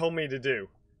told me to do.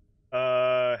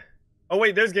 Oh,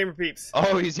 wait, there's Gamer Peeps.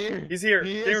 oh, he's here. He's here.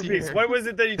 He is Gamer Peeps, here. what was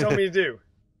it that you told me to do?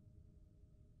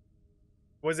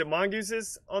 Was it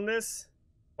Mongooses on this?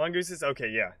 Mongooses? Okay,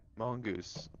 yeah.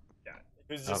 Mongoose. Yeah.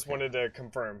 He just Okay. wanted to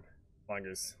confirm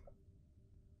Mongoose.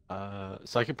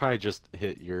 So I could probably just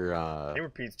hit your Gamer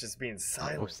Peeps just being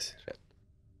silent oops, shit.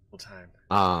 the whole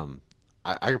time.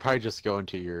 I could probably just go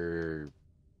into your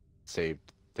saved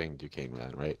thing, Duquesne,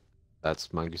 then, right?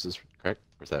 That's Mongooses, correct?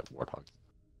 Or is that Warthog?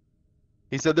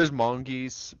 He said there's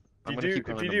Mongoose. I'm If gonna you keep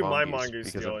do- if calling you him do my Mongoose Mongoose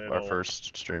because deal, of our it'll-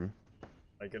 first stream.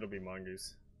 Like, it'll be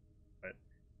Mongoose. But,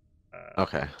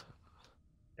 Okay.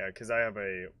 yeah, because I have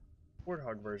a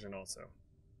Warthog version also.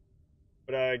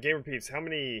 But, Gamer Peeps, how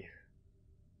many,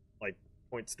 like,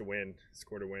 points to win,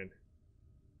 score to win?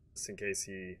 Just in case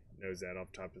he knows that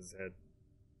off the top of his head.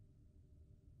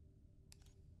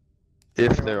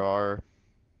 If there are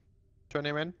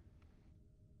 20 men.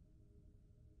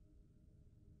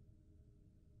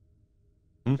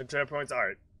 Good checkpoints?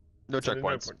 Alright. No So there's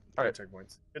checkpoints. point- All no right.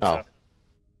 checkpoints. Good Oh. stuff.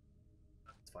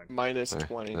 It's fine. Minus Alright,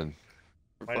 20 then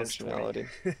for Minus functionality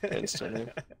 20. instantly.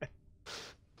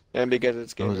 And because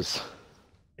it's I'll gaming. just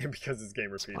And because it's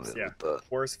Gamer spawn Peeps, it yeah. with the-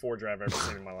 Worst Forge I've ever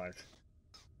seen in my life.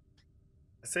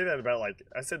 I said that about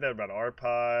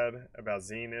Arpod, about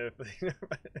Zenith.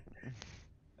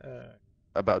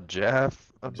 About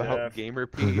Jeff. About Jeff. Gamer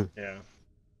Pete. Yeah.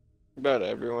 About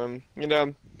everyone. You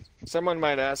know, someone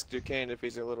might ask Duquesne if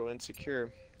he's a little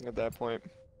insecure at that point.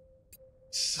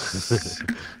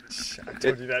 I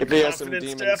told you that If in he has some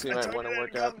confidence, demons, Jeff. he I might told wanna you that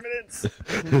work in out.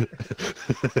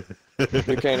 confidence.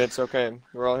 Duquesne, it's okay.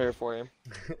 We're all here for you.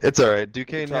 It's alright.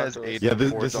 Duquesne Talk has to us. 8 Yeah, to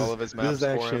this forge is all of his maps this is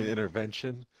actually for an him.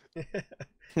 intervention.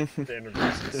 The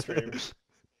intervention stream.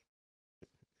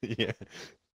 Yeah.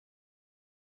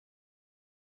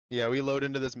 Yeah, we load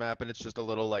into this map and it's just a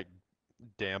little like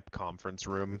damp conference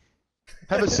room.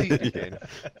 Have a seat, Duquesne.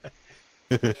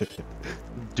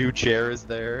 Do chair is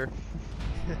there.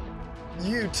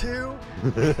 You too?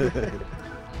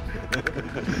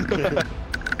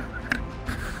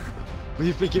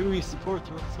 You've been giving me support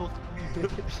throughout this whole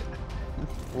time.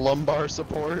 Lumbar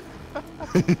support.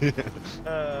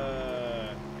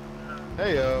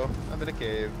 Hey yo, I'm in a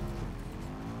cave.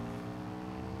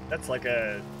 That's like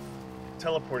a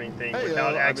teleporting thing Hey, without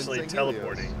I'm in actually St.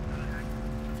 teleporting. Helios.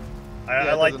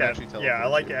 I it like doesn't that. actually Yeah, I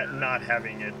like teleport that not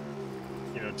having it,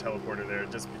 you know, teleporter there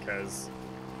just because.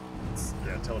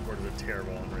 Yeah, teleporters are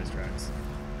terrible on racetracks.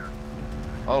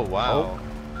 Oh wow.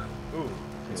 Ooh,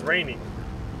 it's raining.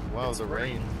 Wow, It's the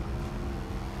rain.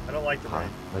 I don't like the rain.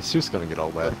 My suit's gonna get all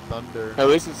The wet. thunder. At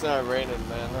least it's not raining,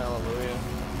 man. Hallelujah.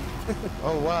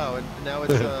 Oh wow, and now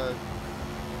it's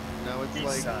now it's East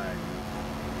like side.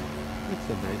 It's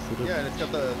a nice little. yeah, and it's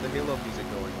got the Halo music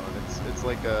going on. It's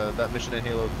like that mission in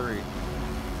Halo 3.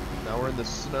 Now we're in the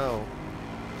snow.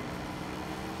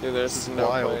 Dude, there's This is no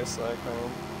wild. place like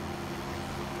home.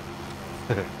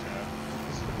 This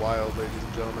is wild, ladies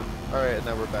and gentlemen. All right, and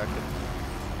now we're back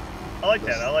in. I like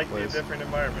This that. I like place. the different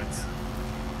environments.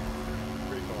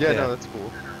 Pretty cool. Yeah, Yeah. no, that's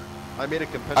cool. I made a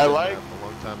I competitive like- map a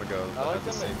long time ago. I that like had the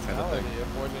the same kind of mentality thing. of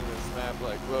forging this map.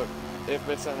 Like, look, if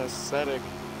it's an aesthetic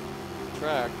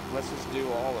track, let's just do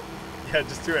all of Yeah,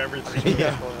 just do everything.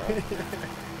 Yeah. it.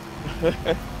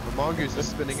 The mongoose is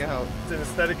spinning out. It's an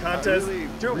aesthetic contest. really-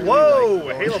 Dude, really whoa!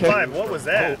 like Halo going 5, what from was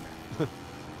that? hope.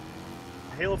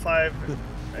 Halo 5.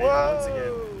 Hey, once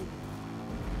again.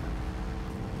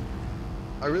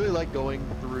 I really like going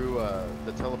through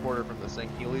the teleporter from the St.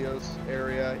 Helios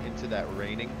area into that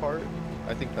raining part.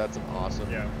 I think that's an awesome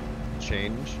Yeah.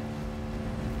 change.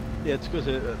 Yeah, it's because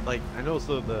like I know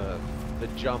the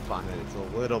jump on it, it's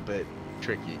a little bit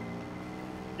tricky.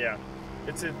 Yeah,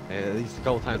 it's a. And at least a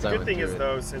couple times The I good went thing through is it,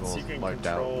 though, since you almost can wiped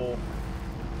out. control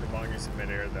the mongoose in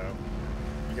midair, though,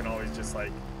 you can always just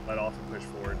like let off and push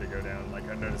forward to go down. Like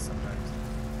I noticed sometimes,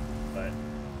 but I'm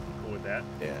cool with that.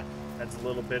 Yeah. Adds a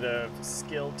little bit of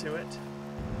skill to it.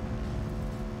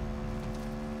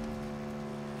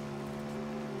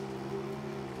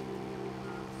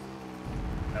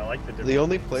 I like the. The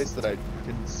only things. place that I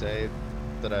can say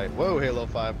that whoa, Halo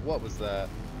 5, what was that?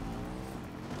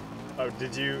 Oh,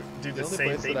 did you do the only same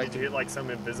place thing? that I Did you can- hit like some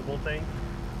invisible thing?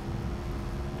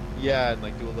 Yeah, and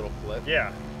like do a little flip.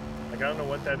 Yeah. Like I don't know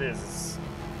what that is. It's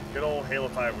good old Halo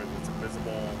 5 with its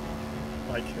invisible,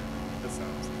 like this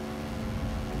sounds.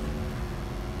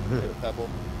 Hit a pebble.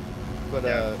 But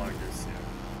Yeah, mongoose.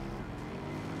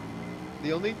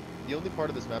 Yeah. the only part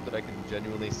of this map that I can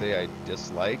genuinely say I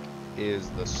dislike is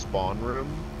the spawn room.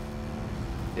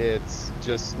 It's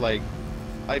just like,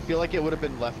 I feel like it would have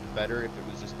been left better if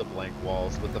it was just the blank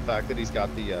walls, but the fact that he's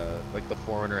got the like the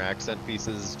Forerunner accent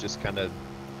pieces just kind of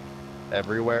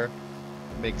everywhere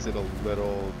makes it a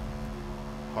little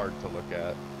hard to look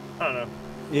at. I don't know.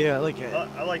 Yeah, like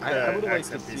I like the I would like to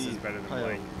accent see pieces better than kind of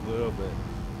blank. a little bit.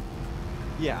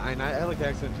 Yeah, and I like the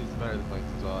accent pieces better than blanks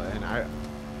as well, and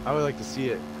I would like to see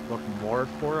it look more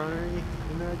Forerunner-y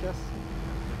in there, I guess.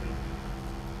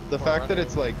 The fact that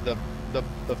it's like the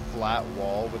flat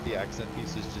wall with the accent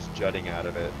pieces just jutting out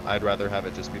of it, I'd rather have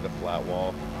it just be the flat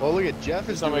wall. Well, look at Jeff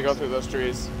is Somebody doing go through those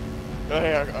trees. Oh,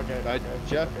 yeah, okay. Okay.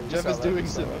 Jeff Okay, you Jeff saw is that, doing you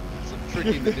saw some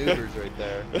tricky maneuvers right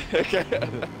there. Okay.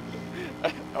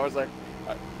 I was like,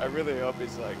 I really hope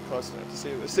he's like close enough to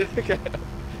see this. Okay.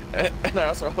 And I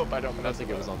also hope I don't. I don't think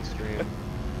it was on stream.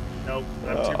 Nope,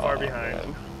 I'm too far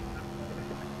behind.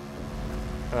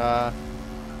 Man.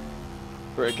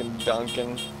 Breaking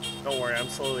Duncan. Don't worry, I'm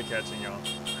slowly catching y'all.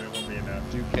 It won't be enough.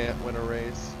 You can't win a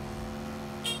race.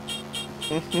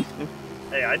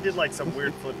 Hey, I did like some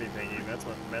weird flippy thingy. That's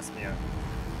what messed me up.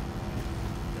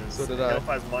 So did I. Halo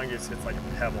 5's mongoose hits like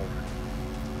a pebble,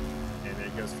 and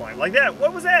it goes flying like that.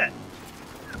 What was that?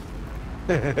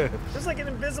 There's like an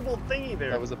invisible thingy there.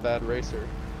 That was a bad racer.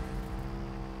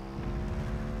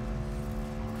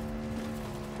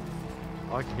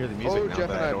 Oh, I can hear the music Oh, now Jeff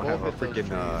that and I I don't have a both hit those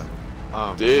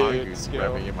freaking Dude, mongoose skill.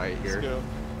 revving in my ear. Skill.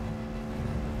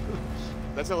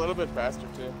 That's a little bit faster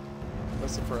too.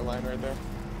 That's the fur line right there.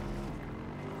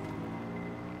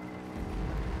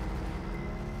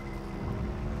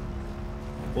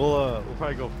 We'll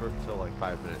probably go for till like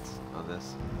 5 minutes on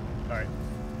this. All right,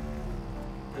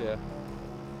 Yeah.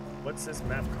 what's this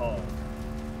map called?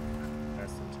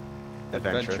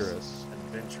 Adventurous.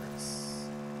 Adventurous.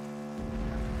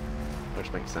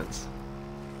 Which makes sense.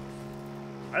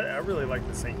 I really like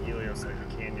the St. Helios like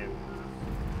a canyon.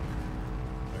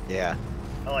 Yeah.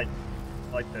 I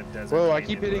like the desert. Whoa, I canyon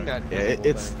keep hitting look. that. Yeah, invisible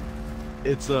it's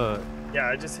thing. it's Yeah,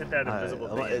 I just hit that invisible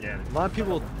thing again. a lot of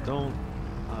people don't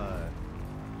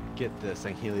get the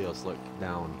St. Helios look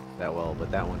down that well, but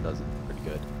that one does it pretty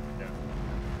good. Yeah,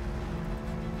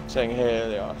 Saying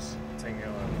Helios. St.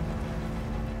 Helios.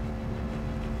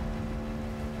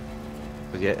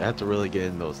 But you have to really get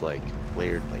in those like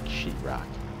layered like sheetrock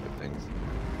type things.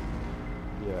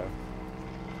 Yeah.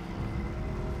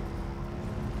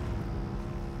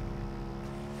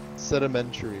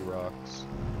 Sedimentary rocks.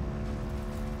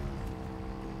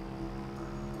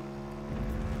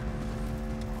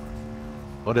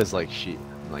 What is like sheet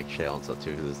and like shale and stuff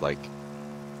too? Because it's like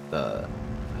the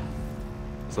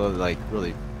like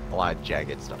really a lot of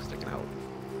jagged stuff sticking out.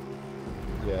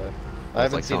 Yeah. It's I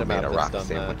haven't like seen a someone made map a that's rock done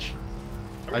sandwich.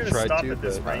 I'm I gonna tried stop to, at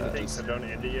this but, rain thing, just- so don't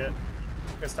end it yet.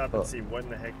 I'm gonna stop and see what in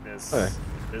the heck this Okay.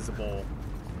 visible.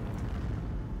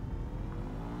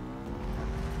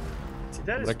 See,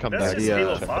 that I'm is gonna come that's back just and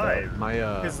Halo check it out. 5. My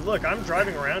Because look, I'm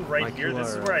driving around right my here. This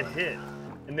is killer- where I hit,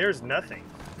 and there's nothing.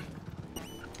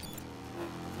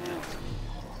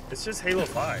 It's just Halo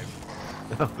 5.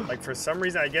 Like for some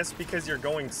reason, I guess because you're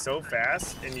going so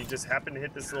fast and you just happen to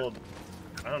hit this little,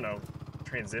 I don't know,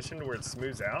 transition to where it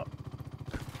smooths out.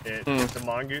 The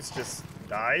mongoose just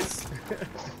dies.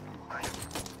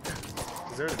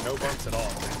 'Cause there's no bumps at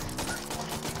all.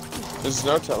 There's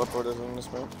no teleporters in this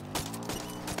map.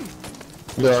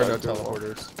 There are no Sorry, Google.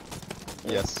 teleporters.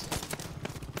 Yes.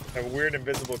 And weird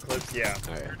invisible clips, yeah.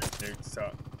 Oh, yeah. Dude, so,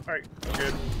 alright,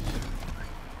 good.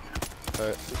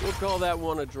 We'll call that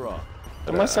one a draw.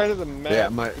 On my side of the map yeah,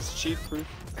 my- is cheat proof.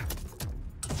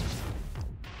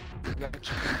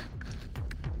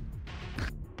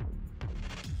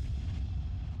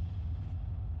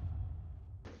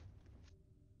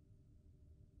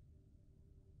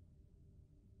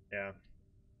 Yeah.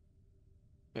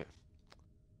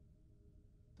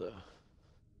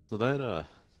 So that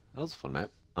was a fun map.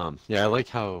 Yeah, I like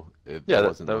how it Yeah,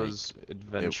 wasn't that like was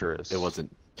adventurous. it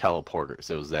wasn't teleporters.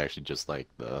 It was actually just like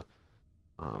the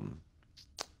um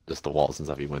just the walls and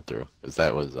stuff you went through. Because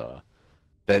that was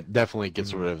that definitely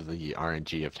gets rid of the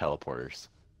RNG of teleporters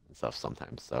and stuff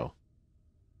sometimes. So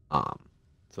that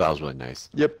was really nice.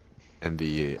 Yep. And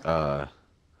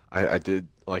I did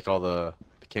like all the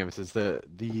canvases. The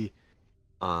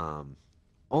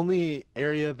only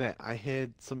area that I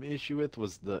had some issue with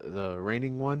was the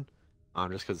raining one.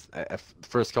 Just because the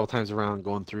first couple times around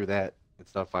going through that and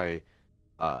stuff,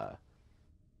 uh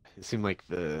it seemed like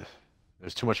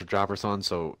there's too much of droppers on,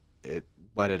 so it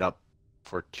let it up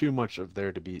for too much of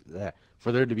there to be that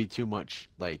for there to be too much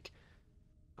like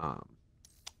um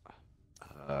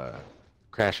uh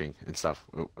crashing and stuff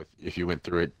if you went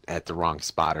through it at the wrong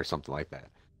spot or something like that.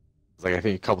 It's like I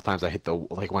think a couple times I hit the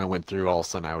like when I went through, all of a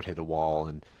sudden I would hit a wall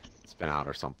and spin out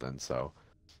or something. So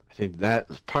I think that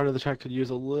part of the track could use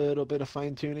a little bit of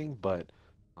fine tuning, but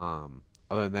other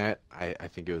than that, I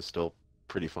think it was still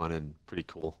pretty fun and pretty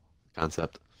cool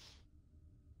concept.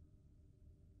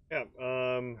 Yeah,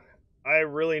 I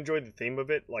really enjoyed the theme of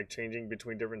it, like changing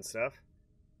between different stuff.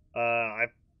 I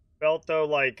felt though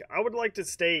like I would like to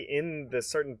stay in the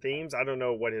certain themes. I don't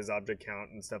know what his object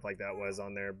count and stuff like that was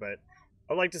on there, but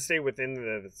I'd like to stay within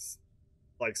the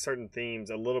like certain themes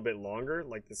a little bit longer,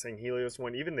 like the St. Helios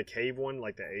one, even the cave one,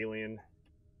 like the alien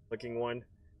looking one.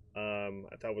 I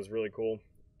thought was really cool,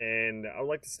 and I would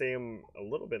like to stay in a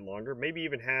little bit longer. Maybe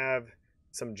even have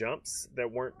some jumps that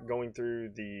weren't going through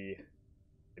the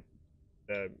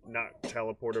not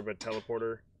teleporter but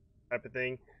teleporter type of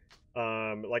thing.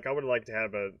 Like I would like to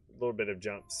have a little bit of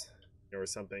jumps or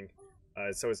something,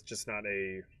 so it's just not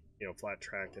a flat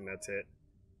track and that's it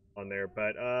on there.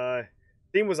 But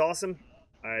theme was awesome.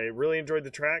 I really enjoyed the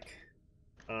track.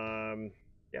 Yeah,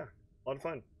 a lot of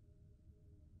fun.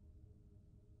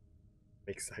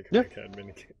 Make Psycho Back admin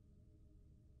again.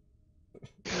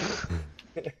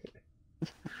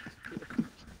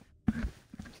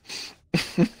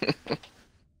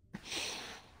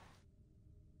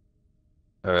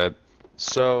 All right.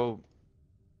 So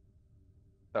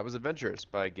that was Adventurous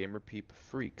by Gamer Peep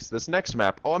Freaks. This next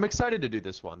map, oh, I'm excited to do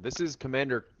this one. This is going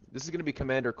to be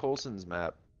Commander Coulson's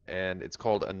map, and it's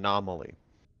called Anomaly.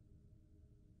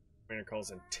 Commander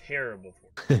Coulson, terrible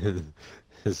for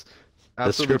His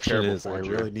Absolutely description terrible is, I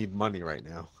forger. really need money right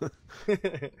now.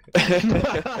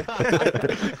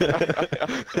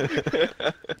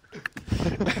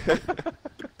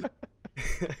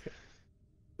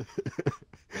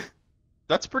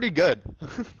 That's pretty good,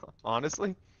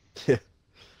 honestly. Yeah.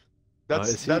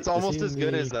 That's almost as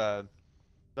good as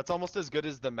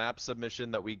the map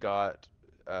submission that we got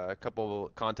a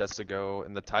couple contests ago,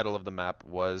 and the title of the map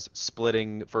was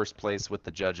 "Splitting First Place with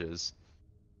the Judges."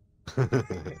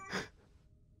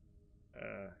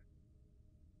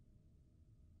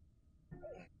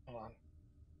 Hold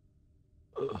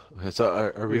on.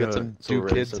 So are we got gonna some so we're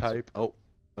ready to Kids start some- hype? Oh,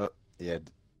 yeah.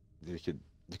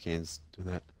 Duquesne's doing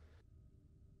that.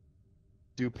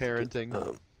 Do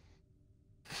parenting.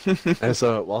 And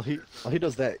so while he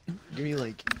does that, give me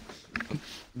like a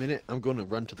minute. I'm going to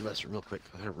run to the restroom real quick.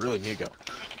 I really need to go.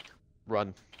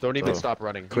 Run. Don't even Oh. stop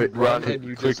running. Quick Run quick, and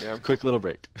you quick, just quick little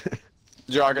break.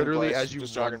 Jogging literally place. as you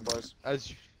just run, jogging place. as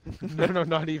you, no,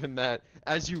 not even that.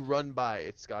 As you run by,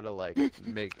 it's gotta like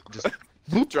make just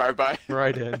Drive by.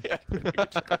 right in.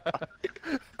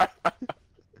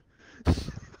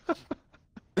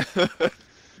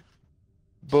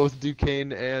 Both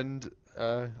Duquesne and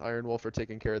Iron Wolf are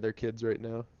taking care of their kids right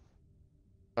now.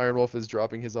 Iron Wolf is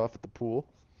dropping his off at the pool.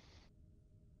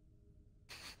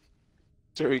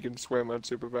 So he can swim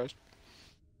unsupervised.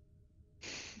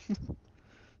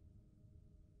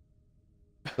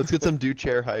 Let's get some do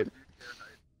chair hype.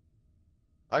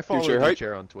 I follow chair do hype?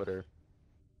 chair on Twitter.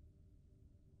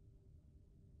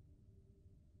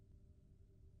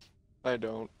 I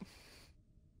don't.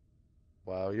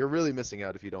 Wow, you're really missing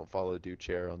out if you don't follow do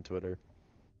chair on Twitter.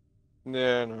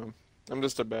 Yeah, no. I'm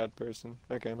just a bad person.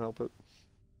 I can't help it.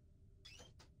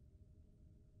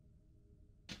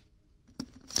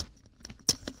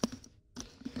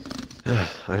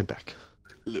 I'm back.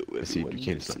 Hello, I see everyone.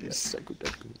 Duquesne's not This yet. is Psycho.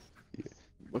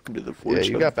 Welcome to the Yeah,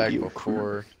 you ForgeHub got back video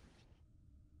before.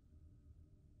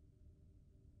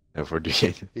 And for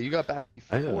Duquesne. Yeah, you got back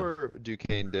I, before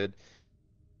Duquesne did.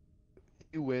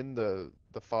 You win the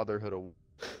fatherhood award.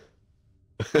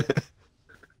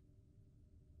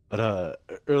 But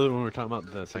earlier when we were talking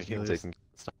about the St. You've Helios taken-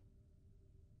 stuff.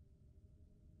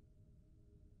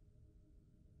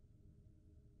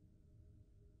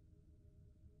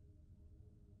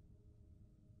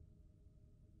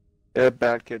 Yeah,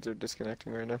 bad kids are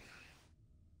disconnecting right now.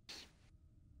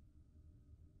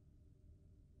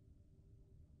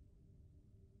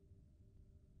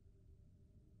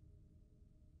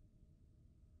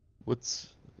 What's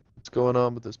going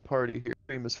on with this party here?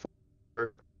 Famous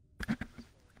for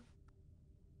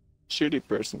Shooty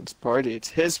person's party. It's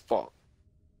his fault.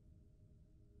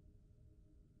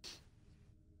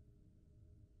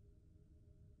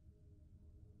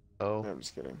 oh, No, I'm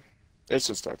just kidding. It's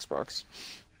just Xbox.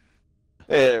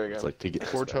 Hey, there we go. It's like to get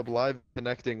ForgeHub Live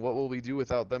connecting. What will we do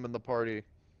without them in the party?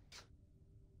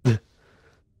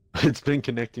 It's been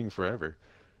connecting forever.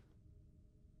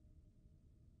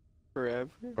 Forever.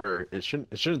 Or it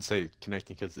shouldn't say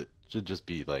connecting because it should just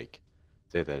be like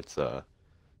say that it's it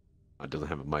doesn't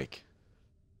have a mic.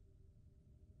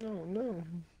 Oh no.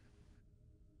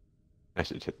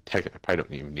 Actually, I probably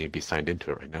don't even need to be signed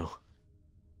into it right now.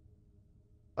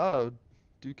 Oh,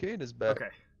 Duquesne is back. Okay,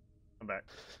 I'm back.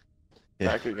 Yeah.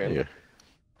 Back again. Yeah.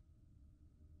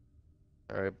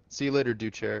 All right. See you later,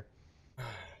 Duchair.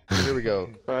 Here we go.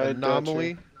 Bye,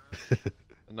 Anomaly.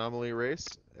 Anomaly race.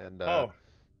 And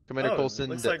Commander Oh, Coulson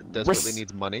looks like desperately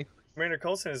needs money. Commander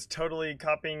Coulson is totally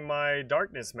copying my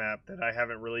darkness map that I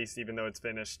haven't released, even though it's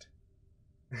finished.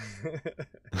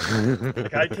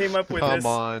 Like, I came up with this. Come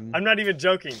on. I'm not even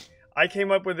joking. I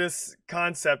came up with this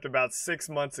concept about 6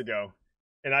 months ago,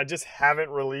 and I just haven't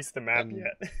released the map And-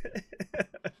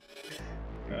 yet.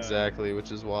 Exactly,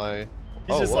 which is why.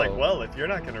 He's just like, whoa. well, if you're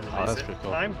not going to release that's it, pretty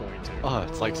cool. I'm going to. Oh,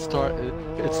 it's like it's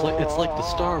like the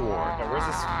Star War. Yeah, where's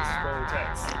this scrolling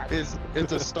text?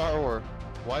 It's a Star War.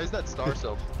 Why is that star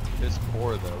so piss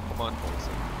poor though? Come on,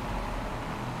 Coulson.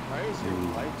 Why is your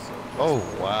Ooh. life so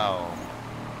Oh wow.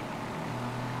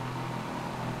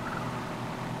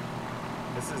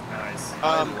 This is nice.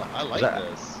 I like that-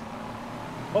 this.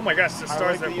 Oh my gosh, the I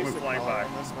stars like that the use flew of flying color by.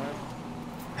 on this map.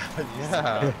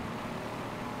 Yeah.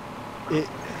 It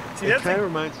See, it that's kind a of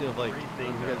reminds me of like great have thing,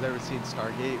 you guys though. ever seen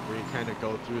Stargate where you kind of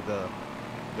go through the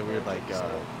weird like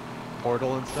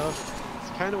portal and stuff.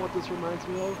 It's kind of what this reminds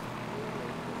me of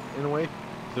in a way.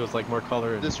 There was like more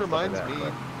color. And This stuff like reminds that,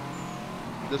 me.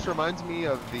 but- This reminds me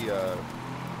of the I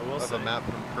will of say, a map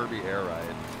from Kirby Air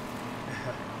Ride.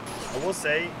 I will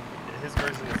say, his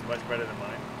version is much better than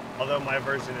mine. Although my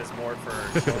version is more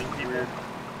for killing people.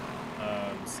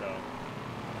 So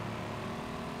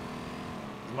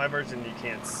my version you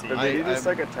can't see. But did you just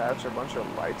I'm- like attach a bunch of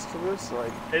lights to this?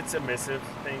 Like, It's emissive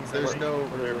things. I There's think. no-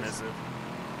 They're what is emissive.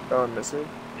 oh, emissive?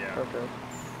 Yeah. Okay.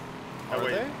 That Are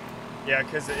way- they? Yeah,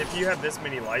 because if you have this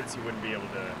many lights, you wouldn't be able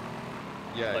to.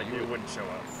 Yeah, Like you it would wouldn't show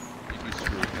up. you'd be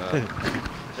screwing up.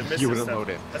 The emissive You wouldn't stuff, load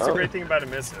in. That's the Oh. great thing about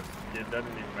emissive. It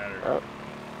doesn't even matter. Oh.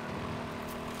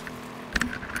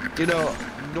 You know,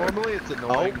 normally it's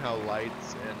annoying how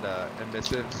lights and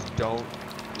emissives don't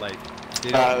like they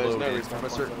don't there's load no in respawn from a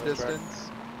points certain on this track. distance.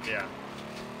 Yeah.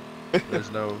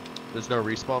 There's no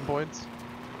respawn points.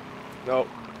 Nope.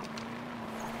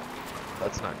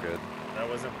 That's not good. That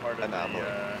wasn't part of Anomaly.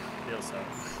 the deal, so.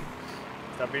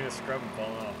 Stop being a scrub and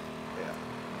falling off.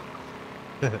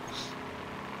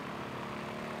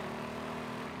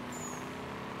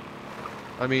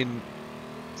 I mean,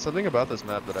 something about this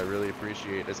map that I really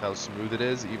appreciate is how smooth it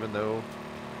is, even though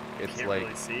it's Can't like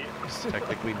really see.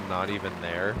 technically not even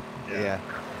there. Yeah.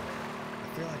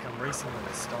 I feel like I'm racing with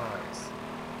the stars.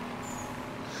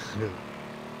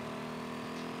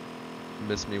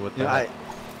 Miss me with Yeah, that.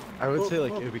 I would say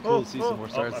like it'd be cool to see some more oh,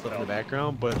 stars I stuff in the fell.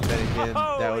 background, but then again,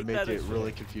 that Oh, would make that it is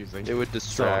really confusing. It would So I'm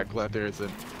distract. glad there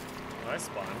isn't. Nice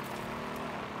spawn.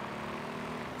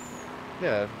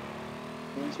 Yeah,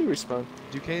 Where did you respawn?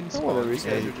 Duquesne Oh, well, spawns.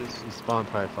 there we Yeah, go. you, you spawn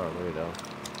probably far away though.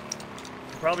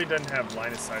 He probably doesn't have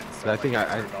line of sight and stuff. I think like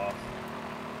I- turned off.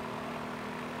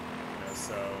 You know,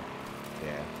 so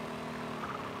Yeah.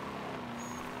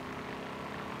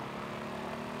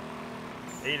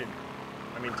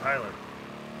 Tyler.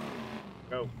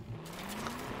 Go.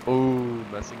 Ooh,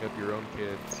 messing up your own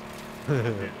kids.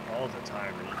 Dude, all the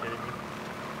time. Are you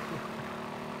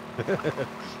kidding me?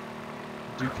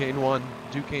 Duquesne 1,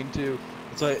 Duquesne 2.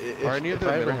 So if, Are any of if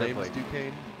I their ever middle have, names like,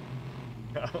 Duquesne?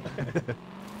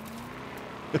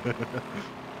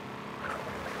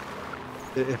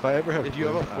 If I ever have, If you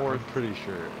have a twins, I'm fourth- pretty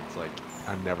sure it's like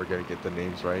I'm never gonna get the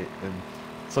names right, and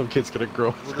some kid's gonna grow.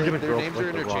 Well, they're gonna their grow names up are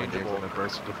with the wrong names interchangeable. on their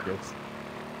birth certificates.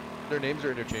 Their names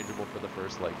are interchangeable for the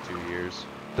first like 2 years.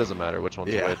 Doesn't matter which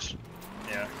one's Yeah. which.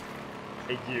 Yeah.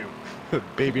 Hey, you.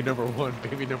 Baby number 1,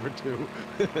 baby number 2.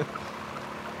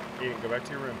 Ian, go back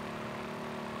to your room.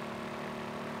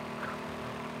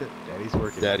 Daddy's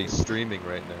working. Daddy's streaming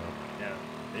right now. Yeah,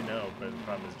 they know, but the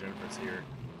problem is Jennifer's here.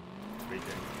 Weekend.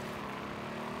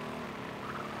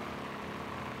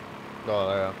 Oh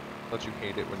yeah. Don't you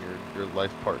hate it when your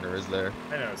life partner is there?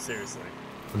 I know, seriously.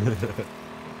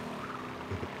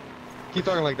 Keep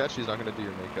talking like that, she's not gonna do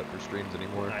your makeup for streams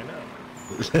anymore. I know.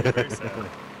 Very sad.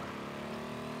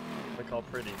 Look all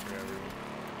pretty for everyone.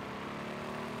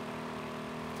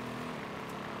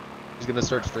 She's gonna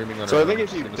start streaming on her So I own. think if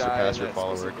She's you gonna die surpass in your that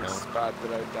follower specific account. spot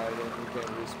that I died in, you can't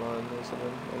respawn or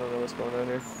something. I don't know what's going on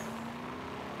here.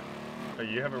 Oh,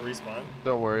 you haven't respawned?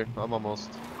 Don't worry, I'm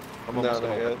almost No, gonna not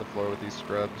wipe yet. the floor with these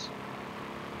scrubs.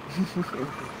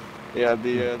 Yeah,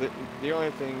 the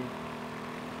only thing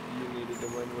you needed to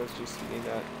win was just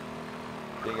not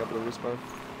being able to respawn.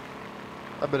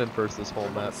 I've been in first this whole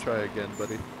map. Try again,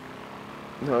 buddy.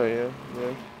 Oh yeah,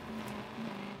 yeah.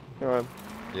 Come on.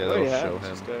 Yeah, Oh, that'll yeah, show it's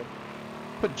him. just,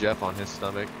 Put Jeff on his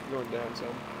stomach. going down some.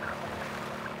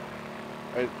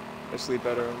 I sleep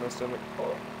better on my stomach.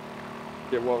 Oh.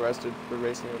 Get well rested for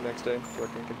racing the next day, so I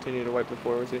can continue to wipe the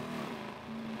floor with you.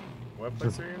 What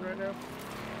place are you in right now?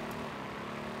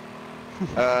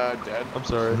 Dead. I'm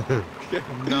sorry.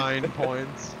 9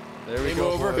 points. There we Game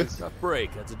go, over. boys. Tough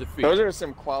break. That's a defeat. Those are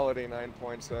some quality 9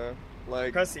 points, though.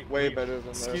 Like, Krusty, way better than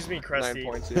excuse the me, Krusty. 9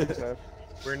 points you just have.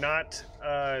 We're not,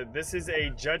 this is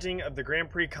a judging of the Grand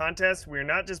Prix Contest. We're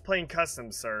not just playing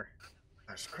customs, sir.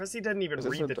 Gosh, Krusty doesn't even Is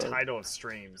this read the so dark? title of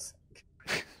streams.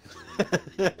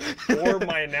 Or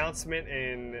my announcement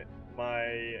in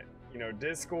my,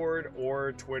 Discord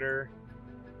or Twitter.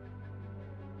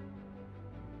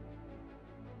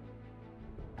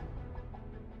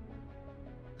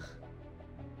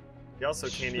 You also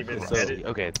can't even So, edit.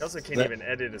 okay. You also can't even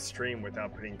edit a stream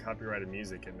without putting copyrighted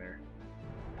music in there.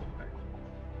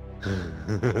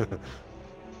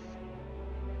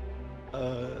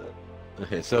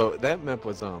 Okay, so that map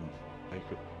was like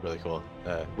really cool.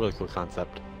 Really cool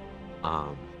concept.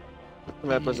 With The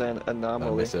map the, was an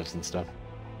anomaly. missives and stuff.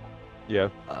 Yeah.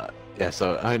 Yeah,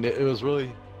 so I mean, it was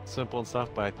really simple and stuff,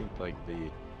 but I think like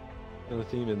the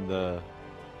theme and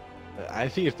I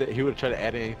think if he would have tried to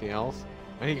add anything else,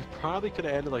 I think he probably could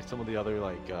have added like some of the other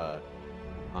like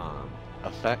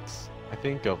effects. I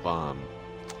think of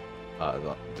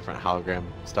the different hologram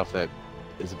stuff that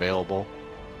is available.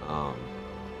 I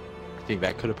think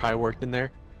that could have probably worked in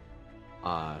there.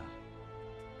 But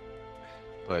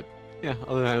yeah,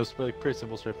 other than that, it was really pretty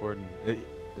simple, straightforward, and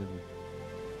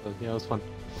yeah, it was fun.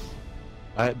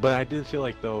 But I did feel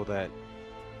like though that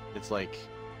it's like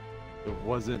there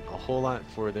wasn't a whole lot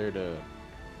for there to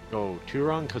go too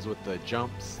wrong, because with the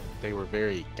jumps they were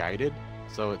very guided,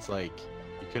 so it's like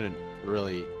you couldn't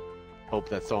really hope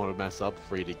that someone would mess up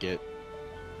for you to get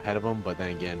ahead of them. But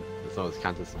then again, that's not what this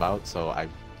contest is about, so I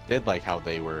did like how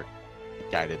they were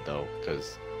guided though,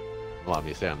 because it allowed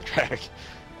me to stay on the track.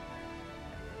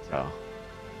 So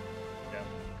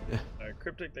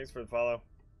Cryptic, thanks for the follow.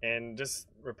 And just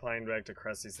replying back to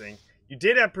Krusty's thing, you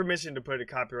did have permission to put a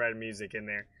copyrighted music in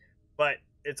there, but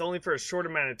it's only for a short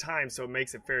amount of time, so it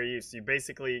makes it fair use. You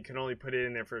basically can only put it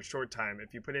in there for a short time.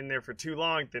 If you put it in there for too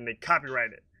long, then they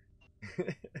copyright it.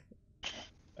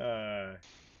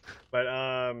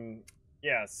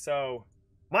 Yeah, so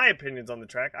my opinions on the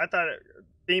track, I thought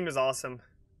theme is awesome.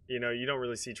 You don't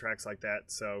really see tracks like that,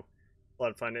 so a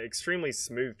lot of fun. Extremely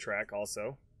smooth track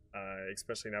also,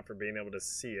 especially now for being able to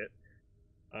see it.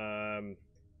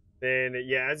 Then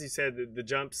yeah, as you said, the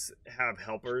jumps have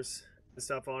helpers and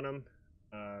stuff on them.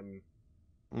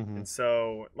 And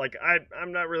so like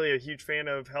I'm not really a huge fan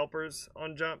of helpers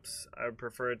on jumps. I would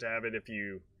prefer to have it if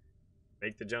you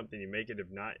make the jump, then you make it. If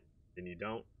not, then you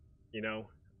don't.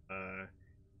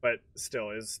 But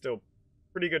still, it's still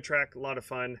pretty good track. A lot of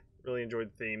fun. Really enjoyed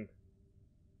the theme.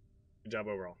 Good job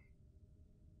overall.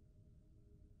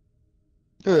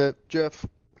 Alright, Jeff.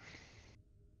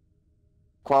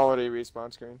 Quality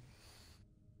respawn screen.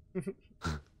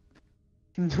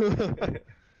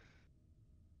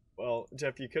 Well,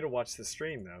 Jeff, you could have watched the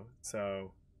stream though.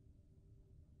 So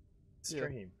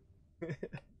stream.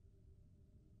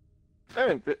 I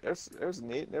mean, it was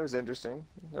neat. It was interesting.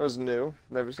 It was new.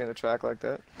 Never seen a track like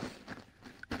that.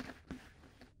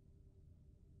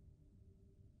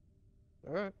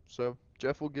 Alright, so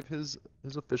Jeff will give his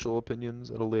official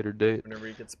opinions at a later date. Whenever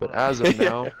you get But spawned. as of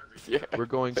now, Yeah, we're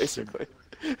going to, basically.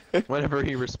 whenever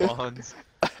he responds,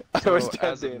 I was so dead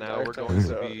as the of now, entire we're time, going to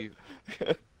so- be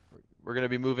we're going to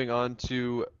be moving on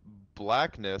to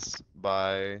Blackness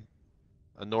by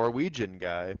a Norwegian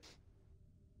guy.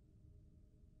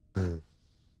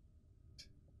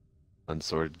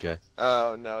 unsorted guy.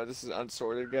 Oh no, this is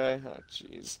unsorted guy. Oh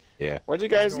jeez. Yeah. Why'd you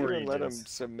guys Norwegians. even let him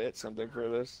submit something for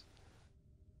this?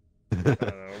 I don't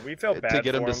know. We felt bad To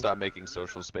get him for to stop making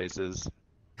social spaces.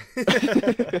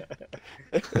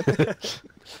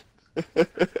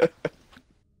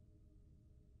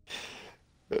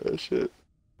 shit.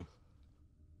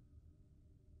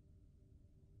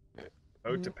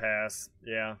 Vote to pass.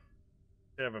 Yeah.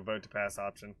 Should have a vote to pass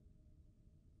option.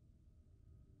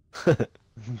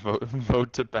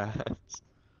 Vote to pass.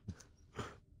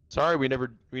 Sorry, we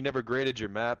never graded your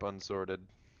map unsorted.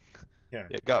 Yeah.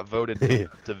 It got voted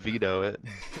to veto it.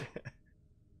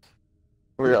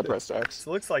 We got press X.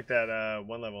 So it looks like that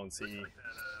one level in CE.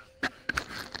 I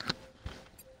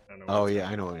don't know Oh what it's yeah,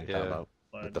 I know what you're talking about.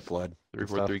 called. With the flood.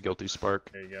 343 Guilty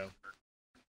Spark. There you go.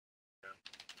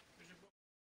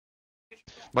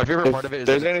 My favorite If part of it is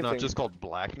there's that it's not anything- just called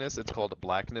blackness, it's called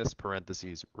blackness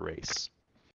parentheses race.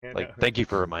 Yeah, Like, no. thank you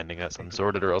for reminding us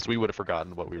unsorted, or else we would have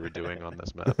forgotten what we were doing on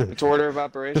this map. It's order of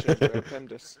operations, bro.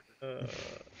 PEMDAS.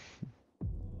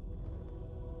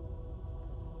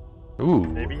 Ooh.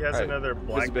 Maybe he has Alright, another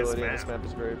blackness Visibility on map. this map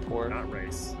is very poor. Not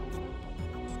race.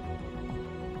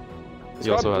 It's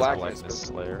He also called has blackness, blackness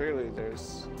but slayer. clearly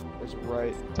there's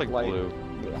right. It's like light. blue.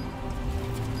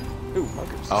 Yeah. Ooh,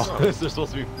 bunkers. Oh, is there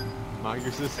supposed to be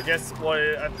mongooses? I guess, well,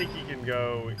 I think he can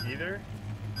go either.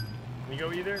 Can you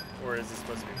go either? Or is it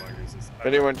supposed to be mongooses? If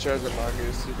anyone chose a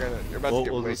mongoose, you're about to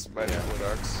get We'll wasted by just- the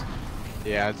wood ox.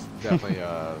 Yeah, it's definitely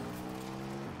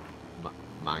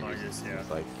mongoose. Mongoose, yeah. It's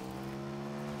like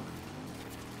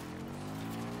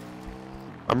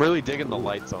I'm really digging the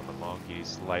lights on the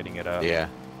monkeys, lighting it up. yeah,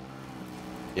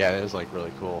 yeah, it is like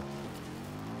really cool.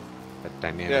 That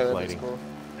dynamic Yeah, that's lighting. cool.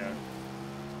 Yeah.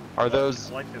 Are those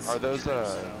I like this are those trench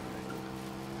style.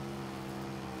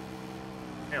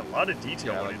 Yeah, a lot of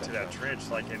detail Yeah, I went like into that that trench,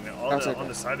 like in all That's the okay. on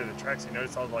the side of the tracks. You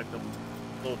notice all like the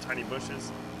little tiny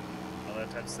bushes, all that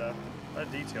type of stuff. A lot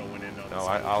of detail went in on the No,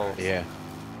 side I'll- of the tracks.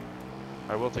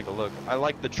 Yeah, I will take a look. I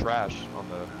like the trash on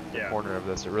the Yeah. corner of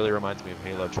this. It really reminds me of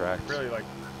Halo tracks. Really, like,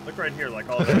 look right here, like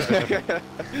all the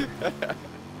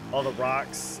all the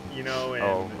rocks, you know, and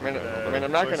Oh, I mean, the I mean,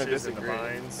 I'm not gonna bushes and the disagree.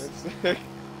 vines. It's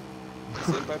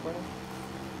Seen by Bunny?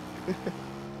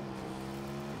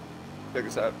 Check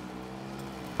this out.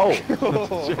 Oh,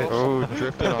 Oh,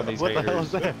 drifting on these what the hell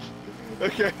is haters. that?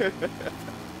 Okay.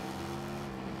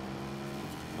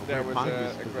 No That was mongoose,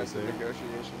 as they aggressive say.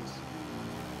 negotiations.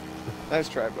 Nice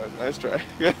try, bud. Nice try.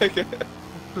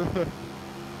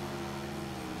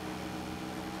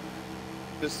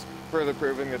 Just further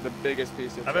proving that the biggest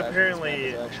piece of I've trash in this apparently map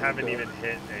is actually haven't built. even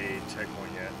hit a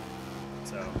checkpoint yet,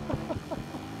 so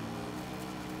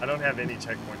I don't have any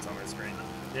checkpoints on my screen.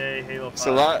 Yay, Halo 5. It's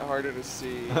a lot harder to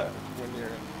see when you're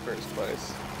in first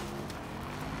place.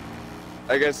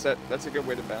 I guess that's a good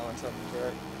way to balance out the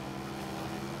track.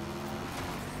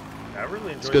 I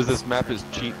really It's enjoy because this map is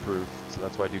cheat proof, so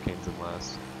that's why Duquesne's in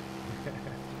last.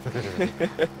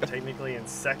 Technically in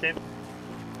second.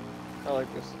 I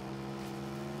like this.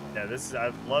 Yeah, this is,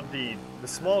 I love the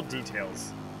small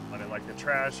details on it, like the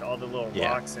trash, all the little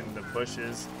Yeah. rocks and the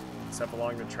bushes, stuff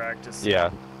along the track. Just Yeah.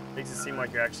 makes it seem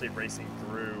like you're actually racing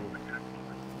through,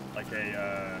 like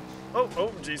a. Oh,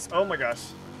 jeez, oh my gosh,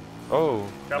 Oh,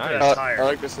 Jump nice. in I, tire. I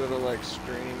like this little like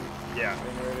stream yeah,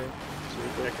 thing already. It's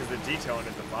really cool. because the detail in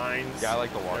it, the vines, Yeah, I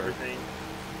like the and water. everything.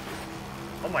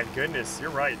 Oh my goodness, you're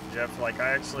right, Jeff. Like I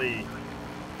actually,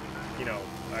 you know,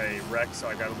 I wrecked, so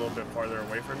I got a little bit farther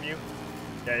away from you.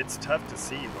 Yeah, it's tough to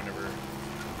see whenever.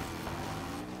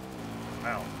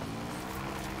 Wow.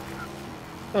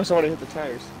 Oh, somebody hit the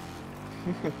tires.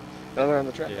 Now they're on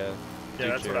the track. Yeah. Yeah,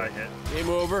 that's what I hit. Game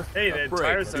over. Hey, A the break.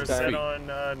 tires are Good set time.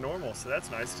 on normal, so that's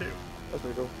nice too. That's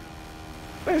pretty cool.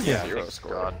 There's Yeah, zero thanks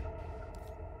score. God.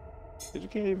 Dude, you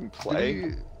can't even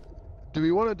play. Do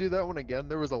we want to do that one again?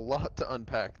 There was a lot to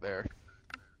unpack there.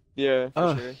 Yeah,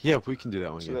 for sure. Yeah, we can do that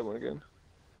one Let's do again. that one again.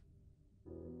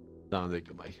 Sounds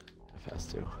like my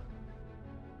fast too.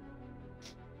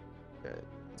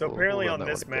 So We'll apparently run on that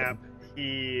this one again. map,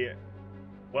 he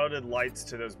welded lights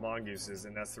to those mongooses,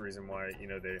 and that's the reason why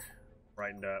they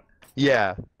brightened up.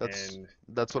 Yeah, And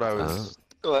that's what I was.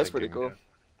 Oh, that's pretty thinking. cool.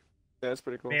 Yeah, that's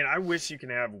pretty cool. man, I wish you can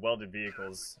have welded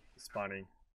vehicles spawning,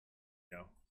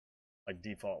 like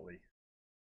defaultly.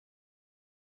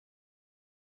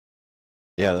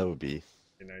 Yeah, that would be.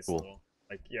 A nice Cool. little,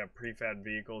 like prefab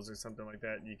vehicles or something like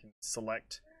that. You can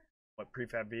select what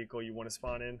prefab vehicle you want to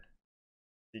spawn in.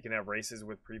 You can have races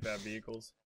with prefab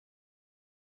vehicles.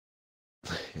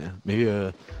 Yeah, maybe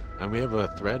and we have a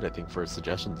thread I think for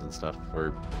suggestions and stuff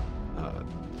for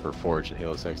Forge and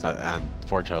Halo 6 and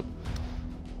ForgeHub.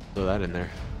 Throw that in there.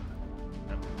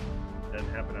 Doesn't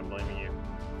happen. I'm blaming you.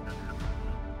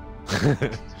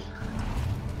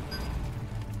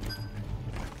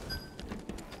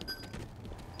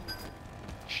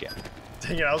 Shit.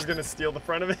 Dang it! I was gonna steal the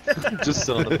front of it. Just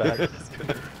sit on the back.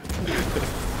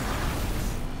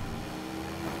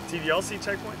 See, do y'all see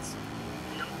checkpoints?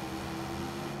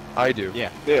 I do. Yeah.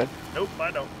 Yeah. Nope,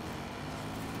 I don't.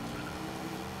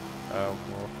 Oh,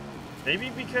 well. Maybe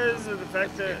because of the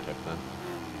fact That's a that good tip then.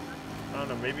 I don't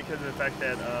know. Maybe because of the fact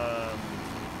that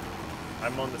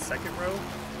I'm on the second row,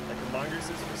 like a Mongoose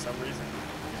is for some reason.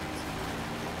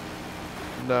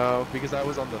 No, because I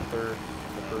was on the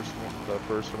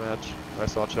first match. I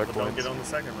saw Well, checkpoints. don't get on the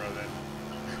second row then.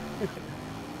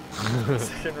 The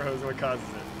second row is what causes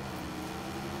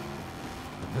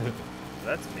it.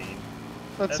 That's mean.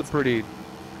 That's a pretty,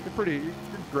 you're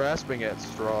grasping at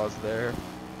straws there.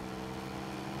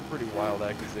 Pretty wild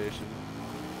accusation.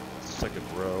 Second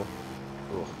row.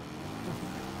 Ugh.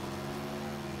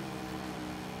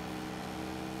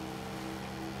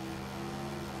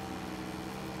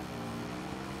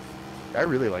 I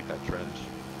really like that trench.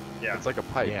 Yeah. It's like a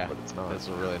pipe, Yeah, but it's not. That's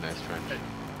a really nice trench.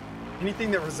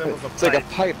 Anything that resembles a It's pipe, like a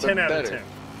pipe, but 10 out of better.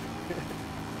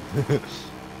 10.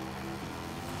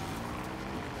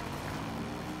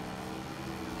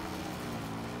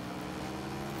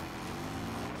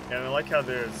 Yeah, and I like how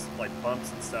there's like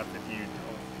bumps and stuff if you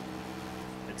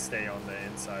don't like stay on the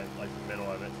inside, like the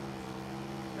middle of it.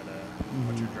 Kind of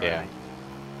what you're driving. Yeah.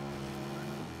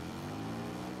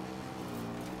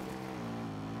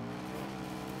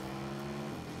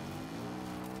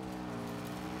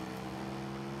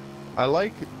 I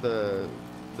like the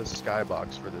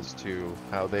skybox for this too.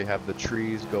 How they have the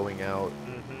trees going out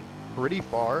Mm-hmm. pretty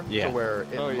far Yeah. to where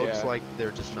it Oh, looks yeah. like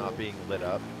they're just not being lit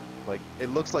up. Like it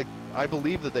looks like I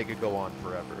believe that they could go on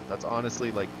forever. That's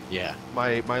honestly like Yeah.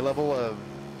 my level of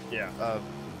Yeah.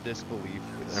 disbelief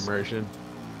is Immersion.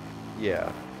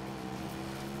 yeah.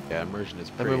 Yeah, immersion is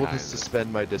I'm pretty able high to in this.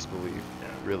 suspend my disbelief Yeah.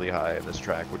 really high in this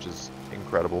track, which is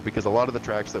incredible because a lot of the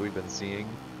tracks that we've been seeing,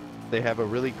 they have a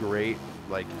really great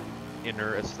like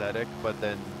inner aesthetic, but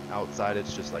then outside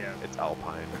it's just like Yeah. it's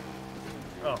alpine.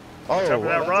 Oh, Oh, Watch out for well,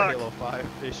 that that's rock. a Halo 5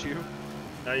 issue.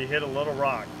 now you hit a little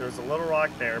rock. There's a little rock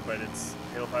there, but it's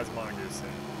Halo 5's Mongoose.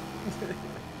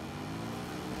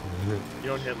 You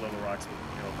don't hit little rocks with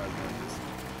Halo 5 Mongoose.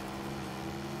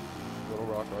 Little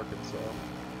Rock, Arkansas.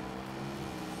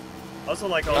 I also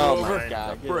like all Oh the my grime,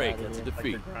 God. Break Get out to of like the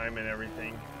defeat. grime and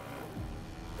everything.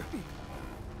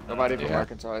 Nobody from Yeah.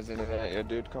 Arkansas is into that yet,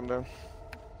 dude. Calm down.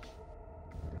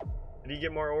 Did you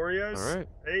get more Oreos? All right.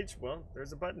 Paige? Well,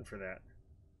 there's a button for that.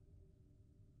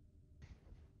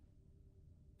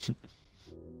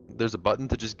 There's a button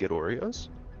to just get Oreos?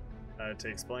 To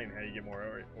explain how you get more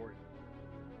Oreos.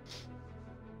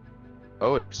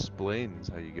 Oh, it explains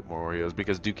how you get more Oreos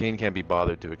because Duquesne can't be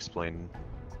bothered to explain.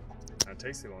 It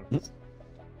takes too long.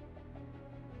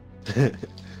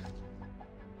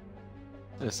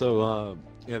 So,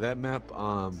 yeah, that map,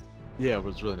 yeah, it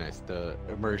was really nice. The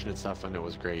immersion and stuff on it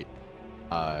was great.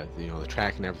 You know, the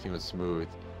track and everything was smooth.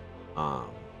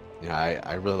 Yeah,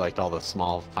 I really liked all the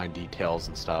small, fine details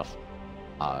and stuff.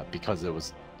 Because it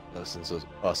was, since it was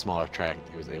a smaller track,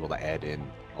 it was able to add in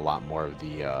a lot more of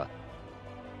the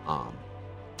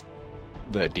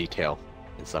detail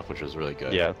and stuff, which was really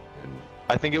good. Yeah. And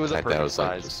I think it was a fact that perfect was, like,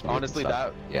 size. just smooth and Honestly,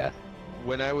 stuff. that Yeah.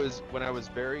 when I was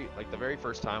very like the very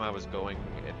first time I was going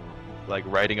and like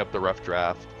writing up the rough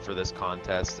draft for this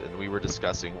contest and we were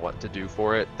discussing what to do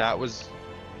for it, that was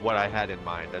what I had in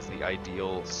mind as the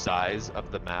ideal size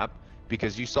of the map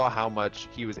because you saw how much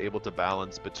he was able to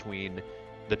balance between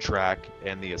the track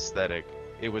and the aesthetic.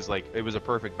 It was a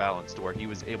perfect balance to where he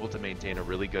was able to maintain a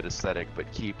really good aesthetic but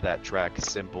keep that track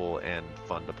simple and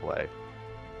fun to play.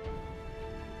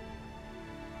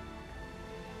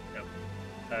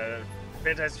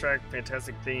 Fantastic track,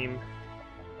 fantastic theme.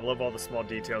 I love all the small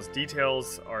details.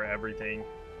 Details are everything.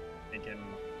 I think in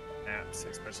maps,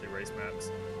 especially race maps,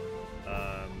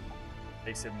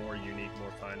 makes it more unique,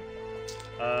 more fun.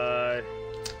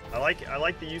 I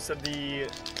like the use of the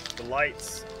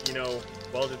lights, you know,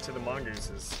 welded to the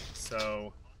mongooses.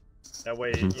 So that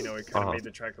way, you know, it kind of made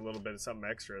the track a little bit of something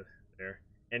extra there.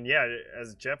 And yeah,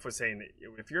 as Jeff was saying,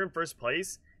 if you're in first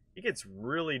place, it gets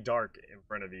really dark in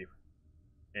front of you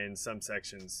in some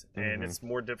sections, and it's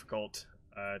more difficult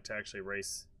to actually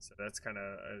race. So that's kind of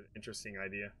an interesting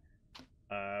idea.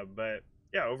 But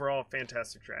yeah, overall,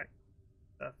 fantastic track.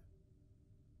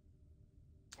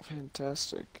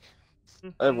 Fantastic.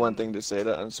 I have one thing to say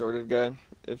to Unsorted guy,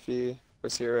 if he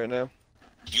was here right now.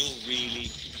 You're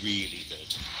really, really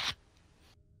good.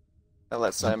 I'll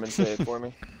let Simon say it for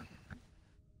me.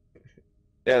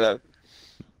 Yeah, that.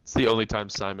 It's the only time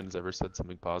Simon's ever said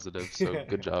something positive, so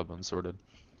good job, Unsorted.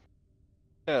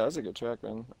 Yeah, that was a good track,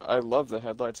 man. I love the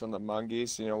headlights on the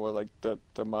mongoose, you know, where like the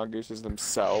mongooses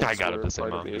themselves I got it were to say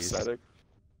part of the mongoose. aesthetic.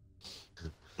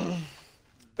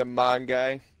 The mon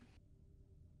guy.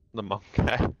 The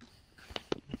manga.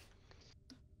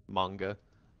 Manga.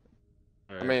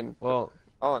 I mean, well,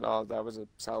 all in all, that was a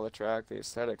solid track. The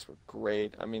aesthetics were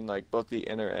great. I mean, like both the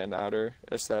inner and outer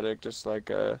aesthetic, just like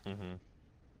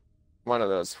one of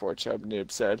those ForgeHub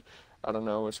noobs said. I don't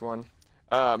know which one.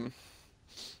 I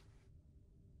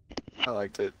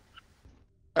liked it.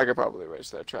 I could probably race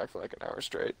that track for like an hour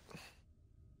straight.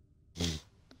 Good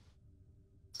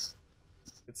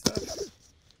stuff.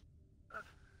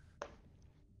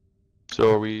 so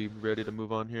are we ready to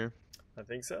move on here? I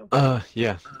think so.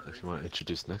 Yeah. If you want to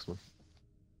introduce the next one.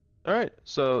 All right,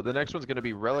 so the next one's going to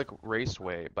be Relic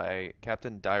Raceway by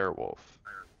Captain Direwolf.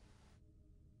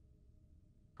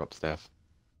 Corrupt staff.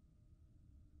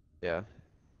 Yeah.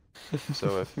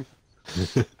 So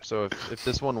if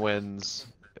this one wins,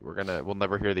 we'll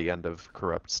never hear the end of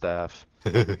Corrupt Staff.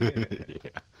 Yeah.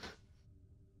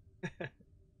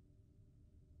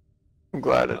 I'm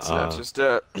glad it's not just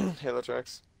Halo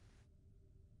tracks.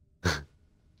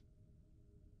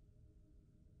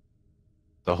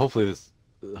 So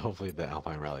hopefully the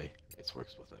Alpine Rally race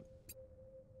works with it.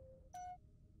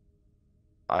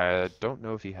 I don't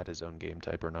know if he had his own game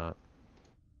type or not.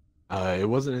 It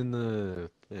wasn't in the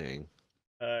thing.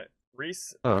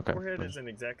 Reese, Oh, okay. forehead isn't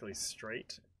exactly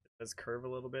straight. It does curve a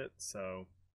little bit, so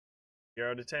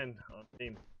 0 to 10 on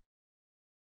team.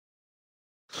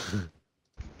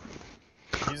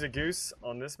 Use a goose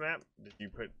on this map. Did you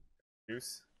put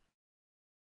goose?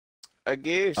 A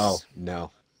goose. Oh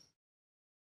no.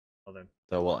 Well then.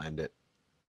 So we'll end it.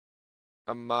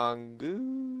 A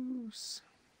mongoose.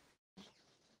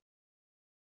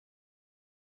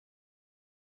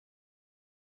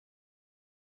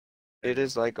 It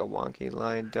is like a wonky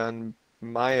line done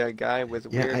by a guy with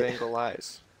Yeah, weird angle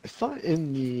eyes. I thought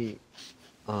in the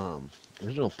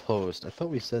original post, I thought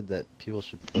we said that people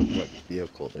should put what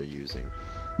vehicle they're using.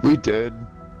 We did.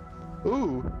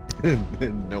 Ooh.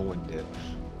 And no one did.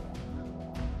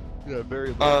 Yeah,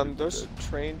 very. Those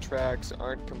train tracks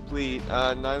aren't complete.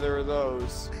 Neither are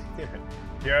those.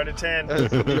 0 out of 10.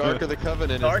 The Ark of the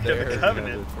Covenant Ark is of there. the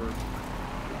Covenant.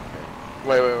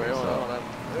 Wait, hold on.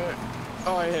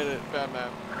 Oh, I hit it. Bad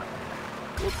map.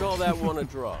 We'll call that one a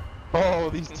draw. Oh,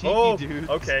 these tiki Oh, dudes.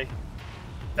 okay.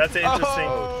 That's interesting.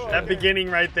 Oh, that shit. beginning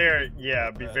right there.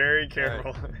 Yeah, be very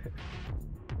careful.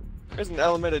 There's an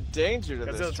element of danger to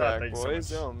That's this on top, track, thanks so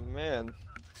boys. much. Oh, man.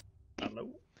 Hello.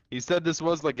 He said this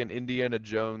was like an Indiana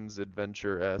Jones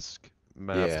adventure-esque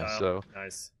map, Yeah. so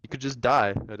Nice. you could just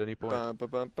die at any point. Bum, bum,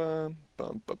 bum,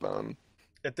 bum, bum, bum.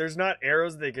 If there's not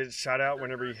arrows that get shot out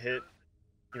whenever you hit,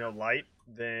 light,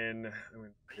 then I'm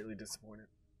really disappointed.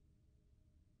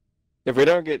 If we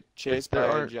don't get chased there by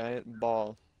a aren't- giant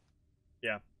ball,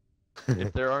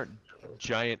 If there aren't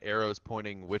giant arrows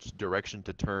pointing which direction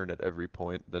to turn at every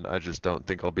point, then I just don't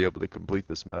think I'll be able to complete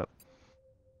this map.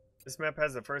 This map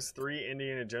has the first 3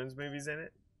 Indiana Jones movies in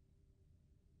it.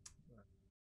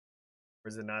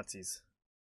 Where's the Nazis?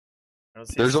 I don't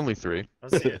see. There's only 3. I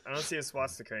don't see it. I don't see a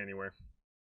swastika anywhere.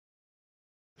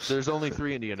 There's only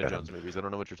 3 Indiana Jones movies. I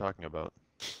don't know what you're talking about.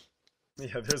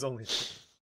 Yeah, there's only.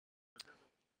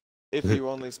 if you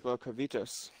only spoke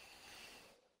Havitos.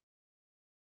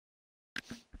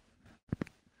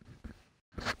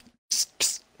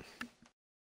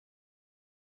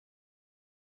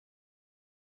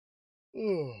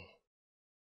 Oh.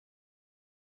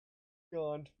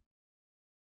 Gone.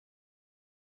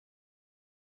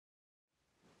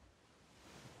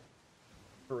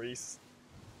 Grease.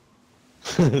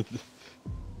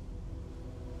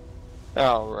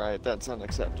 Alright, that's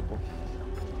unacceptable.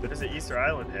 There's the Easter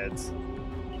Island heads.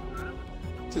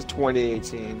 This is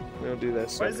 2018. We don't do that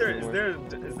stuff Why is there?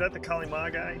 anymore. Is that the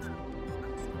Kalima guy?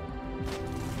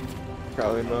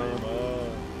 Probably not.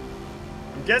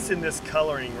 I'm guessing this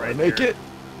coloring right Make there. it?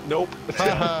 Nope.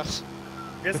 I'm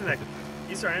guessing that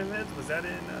Easter Island heads, was that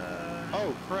in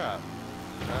Oh crap.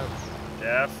 That's...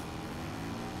 Jeff?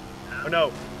 Oh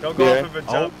no, don't go Yeah. off of a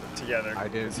jump together. I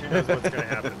did. 'cause Who knows what's gonna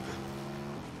happen?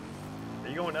 Are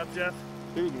you going up, Jeff?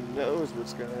 Who knows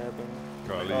what's gonna happen?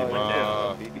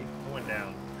 Kalima. Baby. Going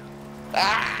down.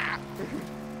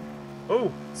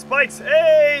 Oh, spikes!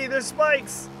 Hey, there's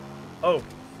spikes! Oh, you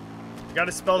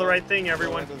gotta spell the right thing,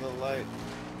 everyone. Go into the light.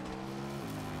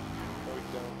 No, we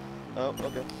don't. Oh,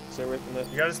 okay. Stay away from that.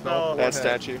 You gotta spell. That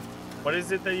statue. What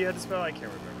is it that you had to spell? I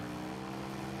can't remember.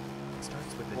 It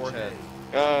starts with a Forehead.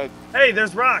 J. Hey,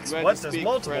 there's rocks! you had What? to There's speak,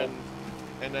 multiple. friend,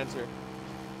 and enter.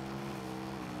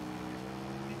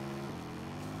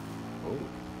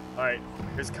 Alright,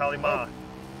 here's Kalima.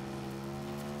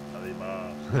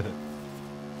 Kalima.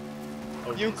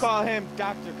 Oh, You jeez. call him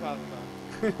Dr. Kalima.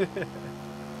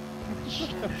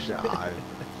 God.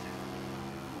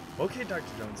 Okay, Dr.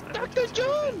 Jones. Dr.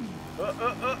 Jones!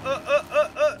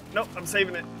 Nope, I'm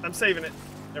saving it. I'm saving it.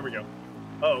 There we go.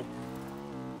 Uh-oh.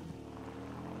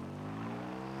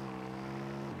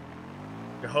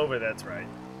 Jehovah, that's right.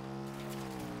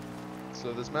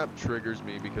 So this map triggers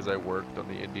me because I worked on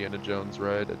the Indiana Jones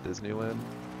ride at Disneyland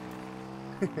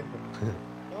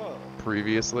Oh,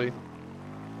 previously.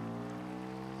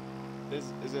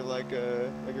 is it like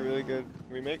a really good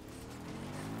remake?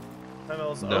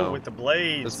 Tunnels. No. Oh, with the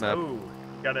blades. This map- Oh,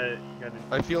 gotta.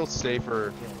 I feel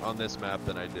safer on this map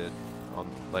than I did on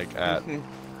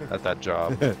at that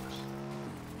job.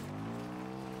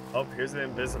 Oh, here's the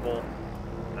invisible.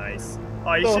 Nice.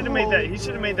 Oh, he should have made that. He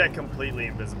should have made that completely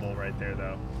invisible right there,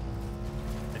 though.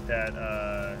 Like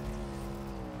that.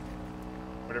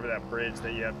 Whatever that bridge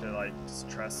that you have to like just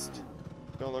trust.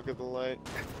 Don't look at the light.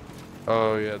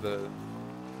 Oh yeah, the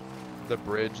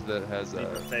bridge that has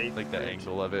Faith like the bridge.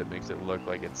 angle of it makes it look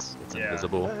like it's Yeah.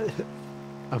 invisible.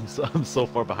 I'm so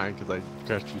far behind because I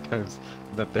crashed a few times.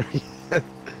 Not there yet.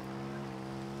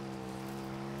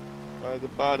 The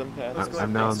bottom path.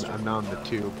 I'm now on the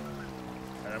tube.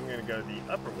 And I'm gonna go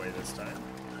the upper way this time.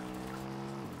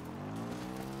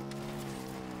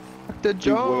 The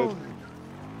Jones.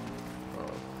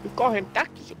 We call him Dr.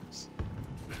 Jones.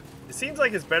 It seems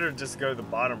like it's better to just go the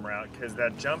bottom route because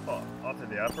that jump off of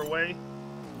the upper way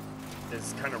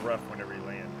is kind of rough whenever you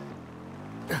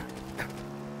land.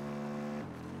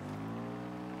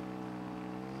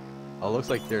 Oh, looks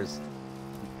like there's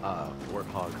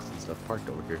warthogs and stuff parked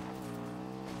over here.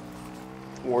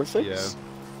 Warthog? Yeah.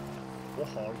 Well,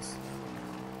 hogs.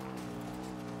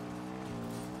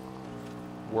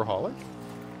 Warholic?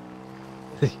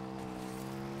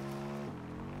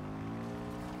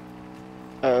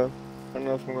 I don't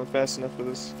know if I'm going fast enough for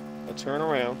this. I'll turn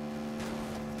around.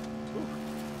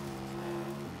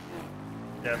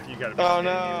 Jeff, you gotta be Oh, kidding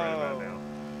me no. right about now.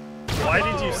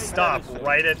 Why did you stop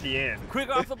right at the end? Quick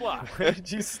off the block. Why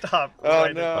did you stop Oh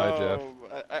right no! Bye,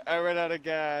 Jeff. I ran out of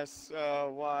gas.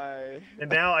 Why? And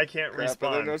now I can't Crap,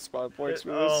 are there respawn. no spawn points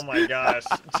for Oh this? my gosh.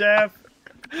 Jeff,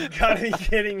 you gotta be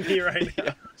kidding me right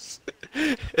now.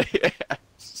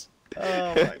 Yes.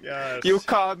 Oh my gosh. You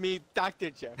called me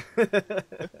Dr. Jeff.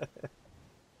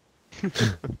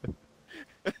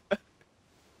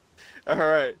 All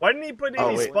right. Why didn't he put Oh,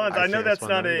 any wait, spawns? I I know can't that's respawn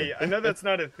not now a. either. I know that's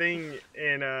not a thing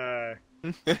in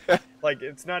like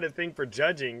it's not a thing for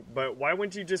judging. But why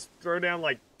wouldn't you just throw down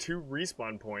like 2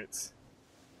 respawn points?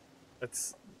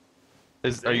 That's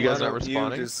Are you guys Why not don't you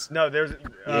responding? just- no. There's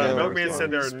Yeah, Milkman respawn.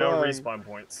 said there are no Respawn. respawn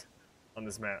points on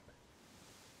this map.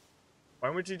 Why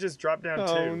wouldn't you just drop down 2?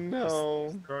 Oh no.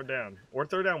 Just throw it down, or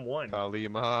throw down 1.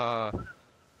 Kalima.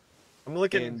 I'm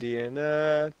looking.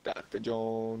 Indiana, Dr.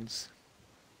 Jones.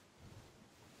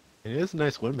 It is a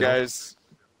nice windmill. Guys,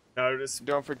 No, just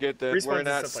don't forget that respawns we're and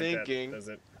not stuff like that, sinking. does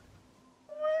it?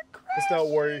 Let's not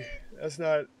worry. That's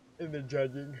not in the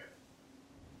judging.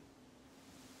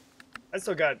 I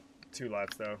still got 2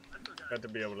 laps though. Got to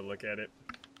be able to look at it.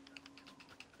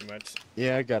 Too much.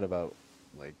 Yeah, I got about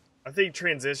like. I think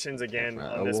transitions again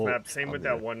on this Well, map. Same with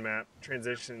I'll that do it. one map.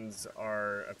 Transitions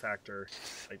are a factor.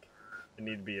 Like, they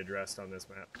need to be addressed on this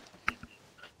map.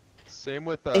 Same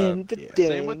with In the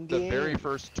same with the dang very game.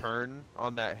 first turn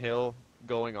on that hill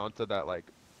going onto that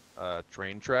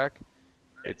train track.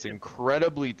 It's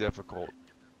incredibly difficult.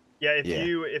 Yeah, if Yeah.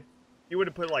 you would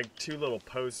have put like 2 little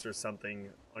posts or something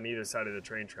on either side of the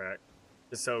train track,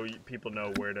 just so people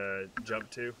know where to jump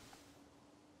to.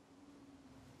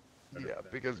 Yeah,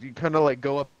 because you kind of like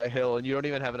go up a hill and you don't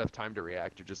even have enough time to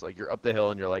react. You're just like you're up the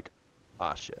hill and you're like,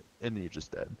 ah shit, and then you're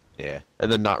just dead. Yeah. And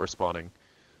then not responding.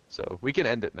 So we can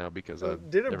end it now because Did a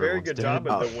very everyone's good dead. job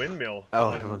of Oh. the windmill Oh,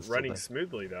 on everyone's still running dead.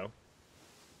 smoothly though.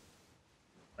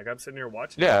 Like I'm sitting here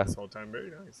watching Yeah. it this whole time. Very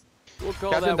nice. We'll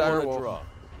call Captain that one a Direwolf. draw.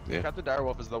 Yeah. Captain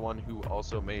Direwolf is the one who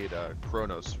also made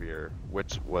Chronosphere,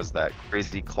 which was that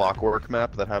crazy clockwork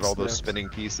map that had all those Snaps. spinning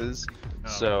pieces. Oh.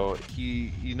 So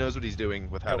he knows what he's doing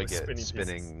with how Oh, to with get spinning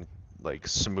spinning like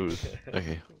smooth.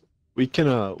 Okay. We can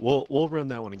we'll run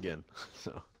that one again.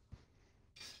 So.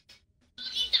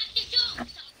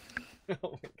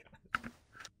 Oh my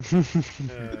god.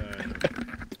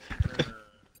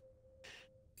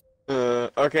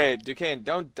 Okay, Duquesne,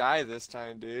 don't die this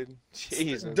time, dude.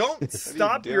 Jesus. Don't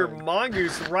stop your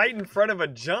mongoose right in front of a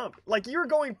jump. Like you're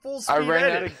going full speed I ran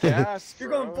at out it. of gas. You're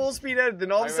bro. going full speed at it,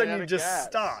 then all of I a ran sudden out you of just gas.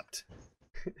 stopped.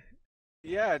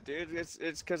 Yeah, dude, it's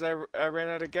because I ran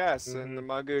out of gas Mm-hmm. and the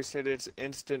mongoose hit its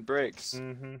instant brakes.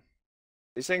 Mm-hmm.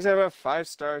 These things have a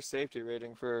 5-star safety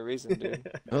rating for a reason,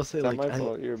 dude. I'll say It's not like my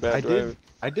fault. You're a bad I driver.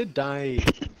 did die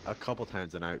a couple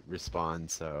times and I respawned,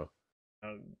 so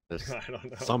there's I don't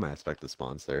know. some aspect of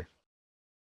spawns there.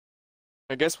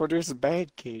 I guess we're just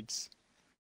bad kids.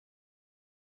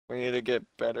 We need to get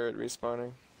better at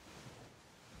respawning.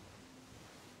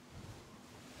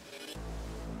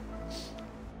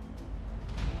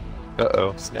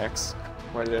 Uh-oh. Snacks.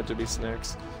 Why did it have to be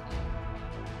snacks?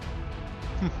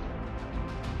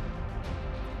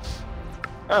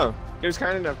 Oh, he was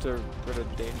kind enough to put a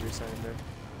danger sign there.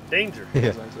 Danger.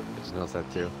 Yeah. Just noticed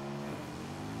that too.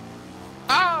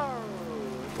 Oh!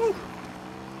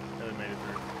 Really made it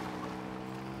through.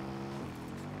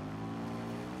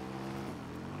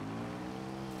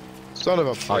 Son of a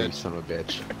Oh, you bitch. son of a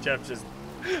bitch. Jeff just.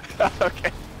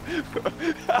 Okay.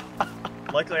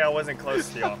 Luckily, I wasn't close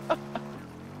to y'all.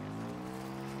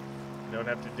 Don't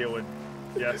have to deal with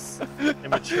Jeff's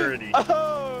immaturity.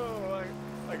 Oh!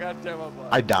 I got demo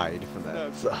blocked. I died from that.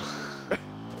 No, So.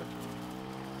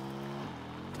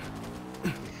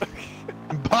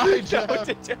 Bye, Jeff.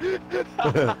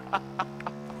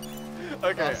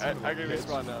 Okay, Awesome, I can bitch.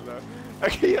 respawn now though.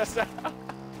 Okay, yes.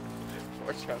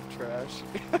 ForgeHub trash.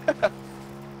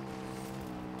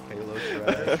 Halo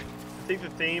trash. I think the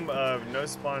theme of no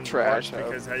spawn Trash works hub.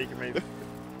 because how you can make.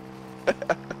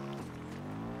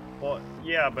 Well,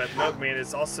 yeah, but look, man,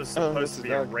 it's also supposed this to is be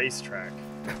a dark. racetrack.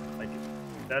 Like,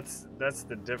 that's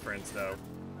the difference, though.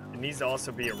 It needs to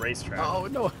also be a racetrack. Oh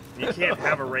no. You can't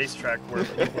have a racetrack where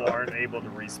people aren't able to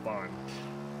respawn.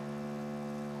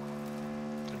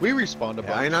 We respawned a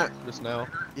Yeah, I bunch not- just now.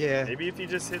 Yeah. Maybe if you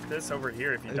just hit this over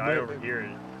here, if you It die might- over here,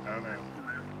 I don't know.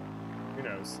 Who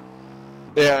knows?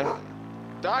 Yeah.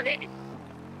 Doggy!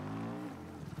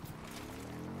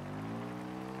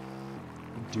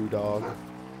 Dog.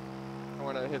 I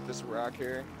want to hit this rock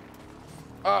here.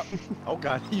 Oh! Oh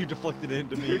god, you deflected it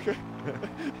into me.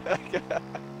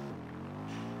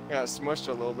 Got smushed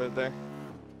a little bit there.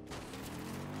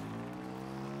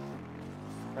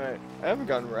 Alright, I haven't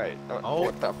gone right. Oh,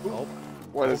 what the? oh,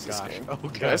 What oh is this gosh. game? Oh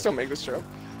Can I god. still make this show?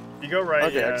 You go right,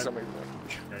 Okay, I yeah. can still make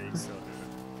this. Yeah, you can still do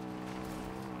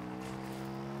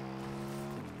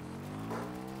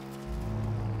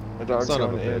The dog's Son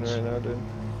of going a in bitch. right now,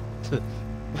 dude.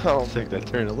 Oh, I think that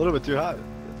turned a little bit too hot. it.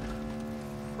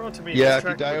 Bro, to me, Yeah, this if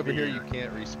you track die would over be- here, you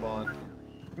can't respawn.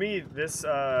 To me, this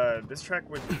track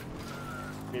would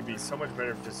maybe so much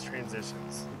better if just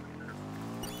transitions.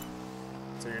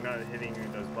 So you're not hitting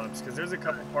those bumps. Because there's a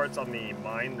couple parts on the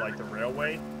mine, like the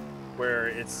railway, where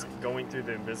it's going through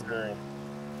the invisible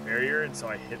barrier, and so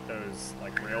I hit those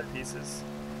like rail pieces,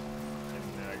 and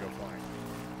then I go flying.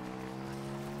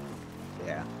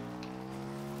 Yeah.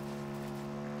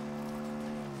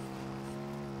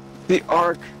 the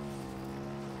arc.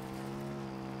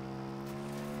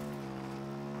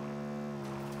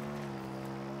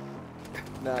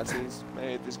 Nazis. I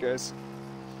hate these guys.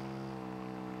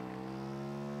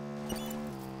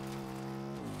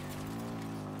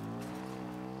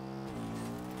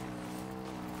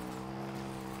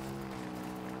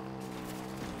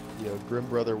 Yeah, Grim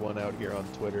Brother one out here on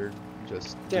Twitter,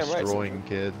 just Damn right, destroying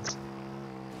kids.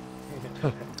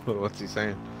 What's he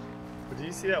saying? But do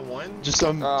you see that one? Just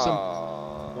some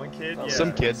One kid? Oh, Yeah.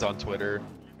 some kids on Twitter.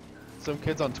 Some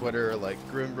kids on Twitter are like,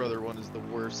 Grim Brother 1 is the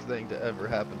worst thing to ever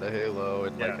happen to Halo,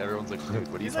 and like Yeah. everyone's like, dude,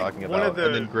 what are He's you like talking one about? of the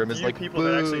And then Grim is few like, people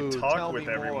that actually "Boo, talk tell with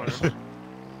me more." everyone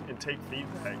and take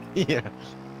feedback. Yeah.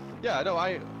 Yeah,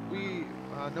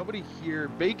 no, nobody here.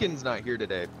 Bacon's not here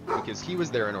today because he was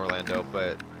there in Orlando,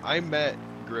 but I met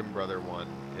Grim Brother 1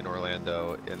 in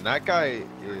Orlando, and that guy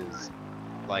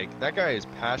is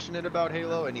passionate about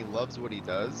Halo, and he loves what he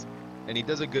does, and he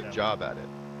does a good Yeah. job at it.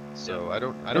 So I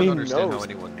don't He understand how knows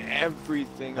anyone.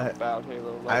 everything I- about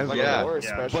Halo. I've- Like yeah, lore yeah.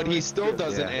 especially. But he still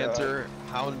doesn't Yeah. answer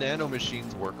how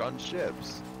nanomachines work on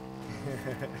ships.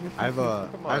 I've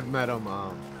Come on. I've met him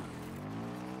a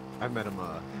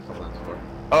couple times before.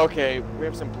 Okay, we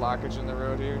have some blockage in the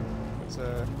road here. It's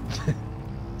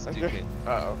Stupid.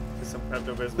 Uh Just some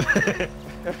Pepto-Bismol.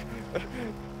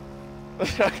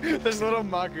 oh. There's little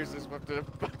muggers just went to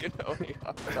fucking Oni.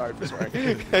 Sorry for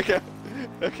swearing. Okay.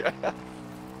 Okay.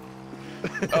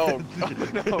 Oh, no.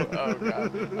 Oh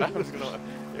god. I was gonna.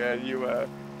 Yeah, you go ahead.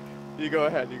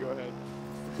 You go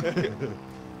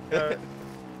ahead.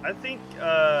 I think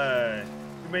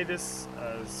who made this?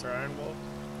 Sir Iron Wolf?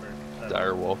 Or,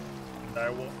 Direwolf.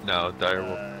 Direwolf? No,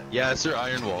 Direwolf. Yeah, Sir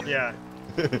Ironwolf. Yeah.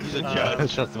 He's a Uh, judge.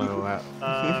 Shuts my mouth.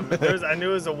 I knew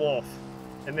it was a wolf,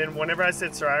 and then whenever I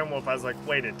said Sir Iron Wolf, I was like,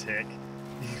 wait a tick.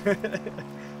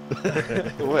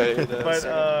 Wait.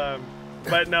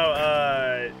 But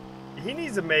no, he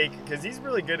needs to make, because he's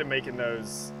really good at making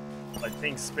those like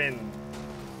things spin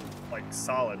like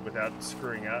solid without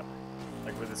screwing up,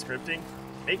 like with the scripting.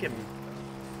 Make him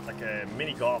like a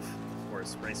mini golf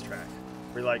course racetrack.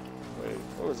 Where like Wait,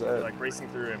 what was you're that? like racing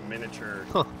through a miniature,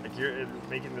 Huh. like you're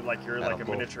making it like you're like a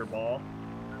Edible. miniature ball,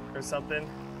 or something,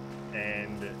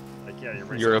 and like yeah, you're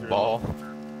racing You're a through ball.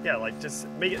 Yeah, like just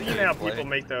make it. You know how people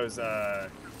make those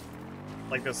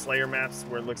like those Slayer maps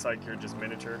where it looks like you're just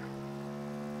miniature,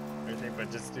 everything,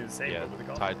 but just do the same. Yeah, but with the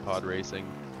golf Tide course. Pod Racing.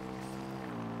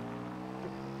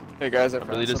 Hey guys, I I'm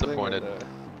found really something, disappointed. and,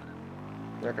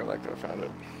 you're not gonna like that I found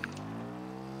it.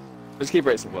 Just keep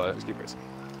racing. What? Just keep racing.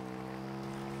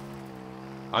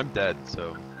 I'm dead,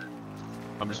 so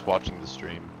I'm just watching the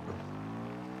stream.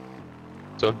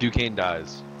 So if Duquesne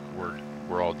dies,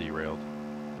 we're all derailed.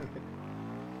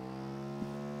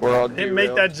 We're all Didn't make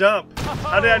derailed. that jump.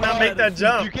 How did I not make that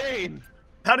jump? Duquesne!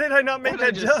 How did I not make What did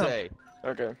I that just jump? say?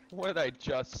 Okay. What did I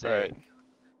just say? Alright.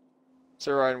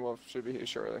 Sir Ryan Wolf should be here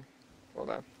shortly.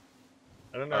 Hold on.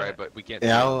 I don't know. Alright, but we can't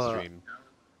Yeah, see it I'll, on stream.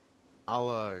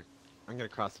 I'm gonna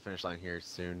cross the finish line here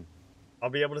soon. I'll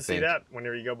be able to see Thanks. that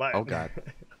whenever you go by. Oh, God.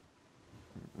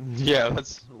 Yeah,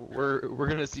 we're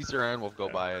gonna see Sir Iron Wolf go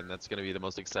by, and that's gonna be the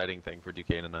most exciting thing for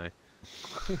Duquesne and I.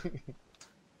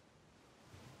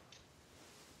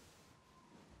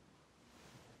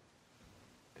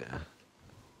 Yeah.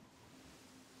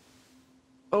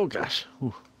 Oh gosh.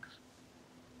 Whew.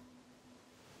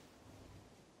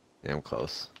 Yeah, I'm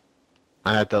close.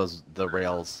 I'm at the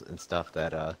rails and stuff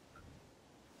that are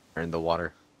in the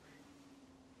water.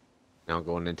 Now I'm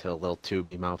going into a little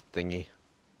tubey mouth thingy.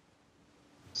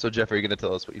 So Jeff, are you gonna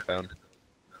tell us what you found?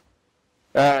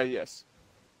 Yes.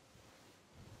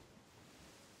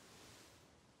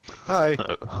 Hi.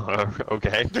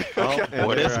 Okay. Well, and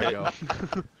What there is I it?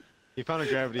 go. He found a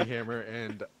gravity hammer,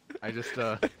 and I just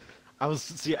I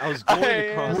was going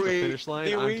across the finish line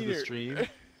the onto the wiener. stream.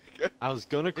 I was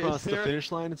gonna cross the there-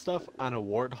 finish line and stuff on a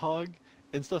warthog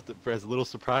and stuff that as a little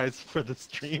surprise for the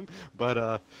stream,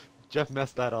 but Jeff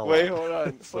messed that all Wait, up. hold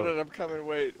on. So- Hold on, I'm coming.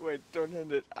 Wait, don't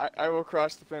end it. I will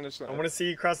cross the finish line. I want to see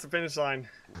you cross the finish line.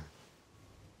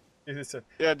 Do this.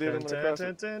 Yeah, dude, I'm Dun, gonna dun, cross dun,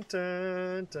 it. dun,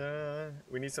 dun, dun.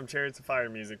 We need some Chariots of Fire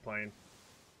music playing.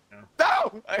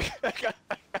 No!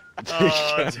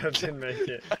 Oh, Jeff didn't make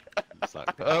it.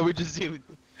 Suck. We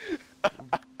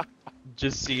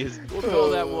just see his We'll call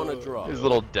that one a draw. his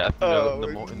little death note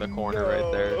Oh, in the corner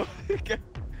right there.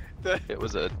 the, It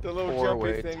was a the little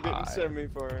four-way jumpy thing tie. didn't send me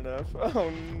far enough. Oh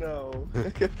no.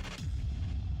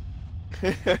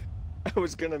 I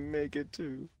was gonna make it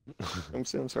too. I'm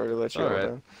sorry to let you all Alright.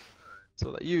 down.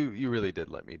 So that you really did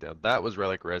let me down. That was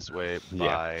Relic Raceway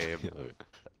by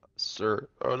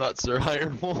not Sir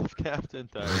Iron Wolf, Captain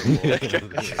Dire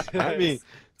Wolf. Not me,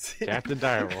 Captain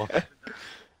Direwolf.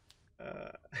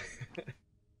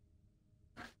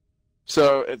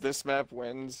 So if this map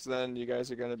wins, then you guys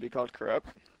are gonna be called corrupt.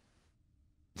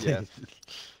 Yeah.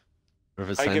 Or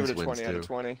if I give Sens it a 20 wins out of too.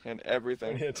 20 and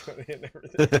everything. 20 and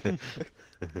everything.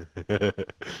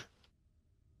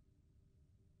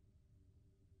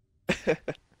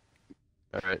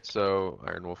 Alright, so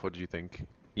Iron Wolf, what did you think?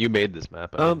 You made this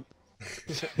map.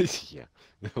 Yeah.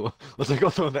 Let's go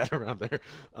throw that around there.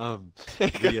 I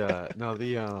thought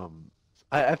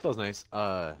it was nice.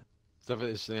 Stuff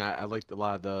interesting. I liked a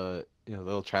lot of the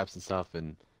little traps and stuff,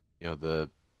 and the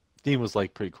theme was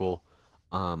like pretty cool.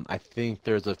 I think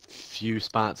there's a few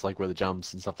spots like where the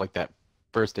jumps and stuff like that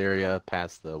first area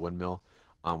past the windmill,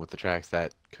 with the tracks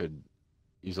that could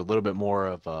use a little bit more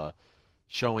of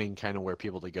showing kind of where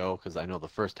people to go, because I know the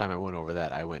first time I went over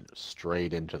that I went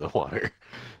straight into the water.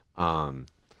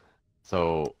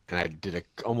 So, and I did it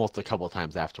almost a couple of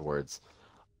times afterwards.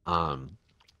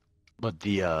 But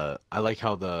I like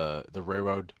how the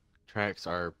railroad tracks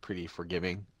are pretty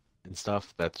forgiving and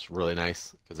stuff. That's really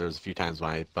nice, because there's a few times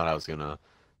when I thought I was gonna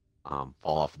fall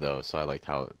off of those. So I liked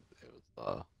how it was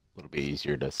a little bit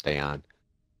easier to stay on.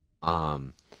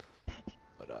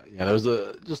 Yeah, there was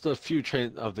just a few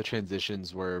of the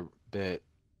transitions were a bit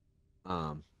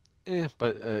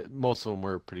but most of them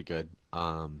were pretty good.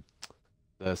 Some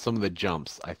of the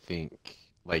jumps, I think,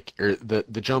 like the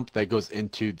jump that goes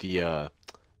into the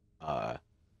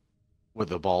where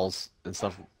the balls and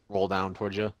stuff roll down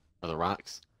towards you, or the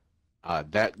rocks.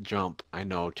 That jump, I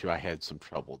know too. I had some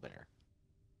trouble there.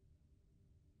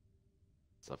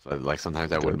 Stuff like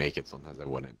sometimes I would make it, sometimes I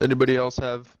wouldn't. Anybody else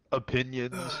have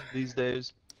opinions these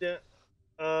days? Yeah.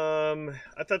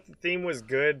 I thought the theme was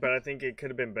good, but I think it could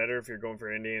have been better if you're going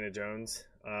for Indiana Jones.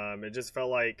 It just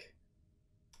felt like,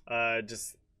 I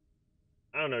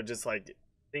don't know, just like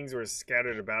things were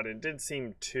scattered about. It did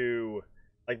seem too,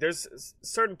 like there's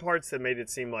certain parts that made it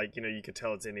seem like, you could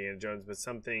tell it's Indiana Jones, but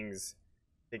some things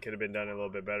it could have been done a little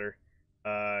bit better.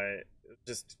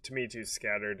 Just to me, too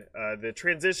scattered. The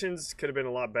transitions could have been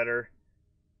a lot better.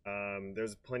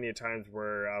 There's plenty of times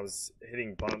where I was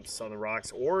hitting bumps on the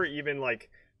rocks, or even like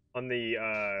on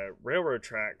the railroad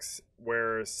tracks,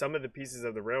 where some of the pieces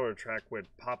of the railroad track would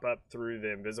pop up through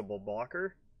the invisible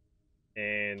blocker,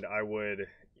 and I would,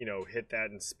 you know, hit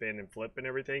that and spin and flip and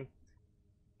everything.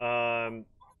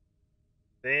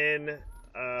 Then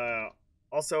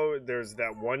also there's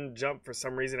that one jump for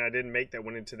some reason I didn't make that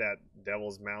went into that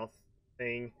devil's mouth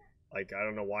thing. Like, I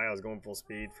don't know why I was going full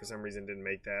speed. For some reason didn't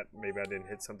make that. Maybe I didn't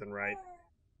hit something right.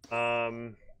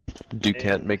 You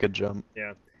can't make a jump.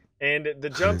 Yeah. And the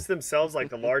jumps themselves, like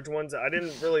the large ones, I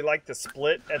didn't really like the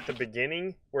split at the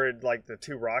beginning where, like, the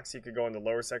two rocks, you could go in the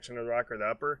lower section of the rock or the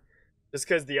upper. Just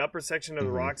because the upper section of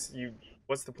the rocks,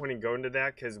 what's the point in going to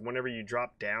that? Because whenever you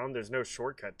drop down, there's no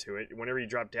shortcut to it. Whenever you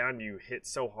drop down, you hit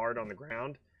so hard on the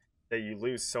ground that you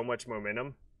lose so much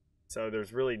momentum. So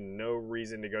there's really no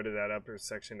reason to go to that upper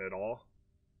section at all.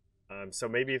 So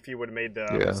maybe if you would have made the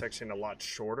upper section a lot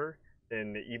shorter,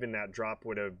 then even that drop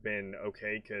would have been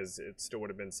okay, because it still would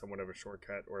have been somewhat of a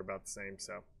shortcut or about the same.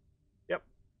 So, yep.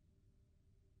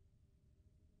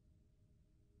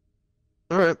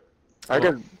 All right.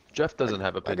 Jeff doesn't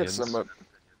have I could opinions. sum up.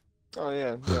 Oh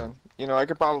yeah, yeah. You know, I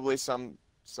could probably sum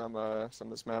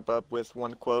this map up with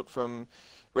one quote from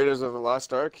Raiders of the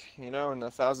Lost Ark. You know, in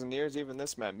 1,000 years, even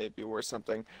this map may be worth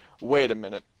something. Wait a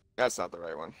minute, that's not the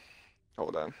right one.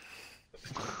 Hold on.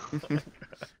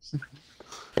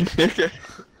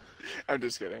 I'm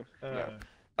just kidding. No.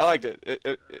 I liked it.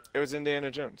 It was Indiana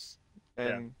Jones,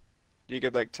 and you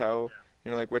could like tell,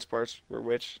 you know, like which parts were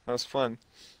which. That was fun.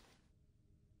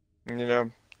 And, you know,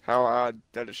 how odd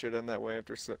that it should end that way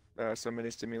after so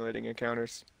many stimulating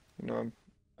encounters. You know,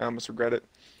 I almost regret it.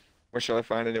 Where shall I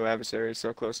find a new adversary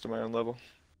so close to my own level?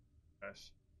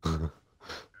 Gosh.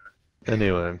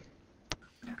 Anyway.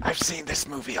 I've seen this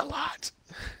movie a lot.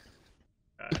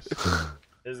 Gosh.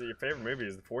 Is it your favorite movie?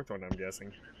 Is the fourth one, I'm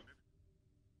guessing.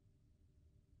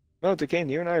 No, Duquesne,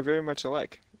 you and I are very much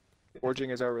alike. Forging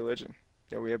is our religion.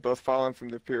 Yeah, we have both fallen from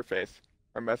the pure faith.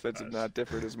 Our methods have not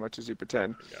differed as much as you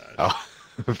pretend. Oh,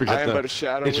 I am but a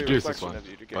shadowy introduce this reflection one, of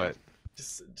you, Duquesne. but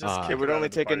Just It would only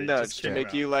take a nudge to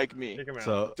make you like me, Kick him out.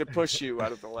 so to push you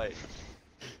out of the light.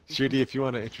 Shooty, if you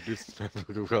want to introduce this map,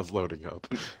 Google's loading up.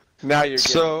 Now you're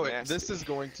getting So nasty. this is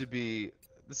going to be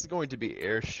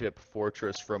Airship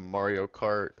Fortress from Mario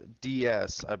Kart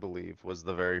DS, I believe, was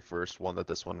the very first one that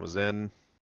this one was in.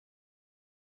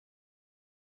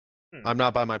 I'm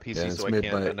not by my PC, Yeah, it's so I made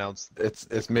can't by- announce.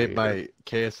 It's made by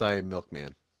KSI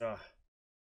Milkman. Ugh,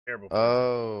 terrible.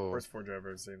 Oh Worst Forge I've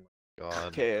ever seen.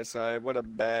 God. KSI, what a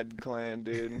bad clan,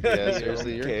 dude. Yeah,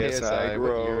 seriously, you're KSI.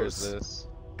 What year is gross. this?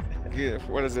 Yeah,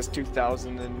 what is this,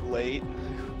 2000 and late?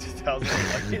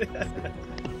 2000. You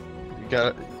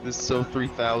got this. So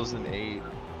 3008.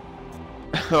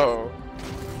 Oh.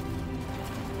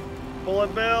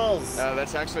 Bullet bills.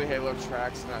 That's actually Halo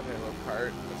Tracks, not Halo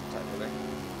Kart. That's a type of thing.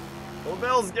 Bullet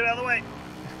bills. Get out of the way.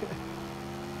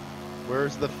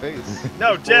 Where's the face?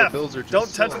 No, Jeff. Bills are just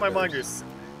Don't touch my cylinders. mongoose.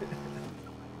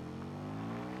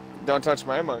 Don't touch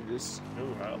my mongoose.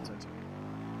 Ooh, I'll touch it.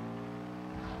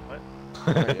 What?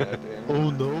 Oh, yeah, damn. Oh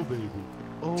no, baby.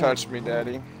 Oh, Touch me,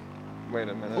 daddy. Wait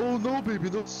a minute. Oh no, baby!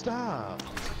 No, stop!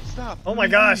 Stop! Oh my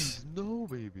gosh. please. No,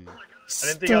 baby. I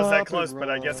didn't think I was that Stop it, close, but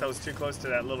I Rob. guess I was too close to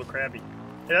that little crabby.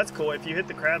 Yeah, that's cool. If you hit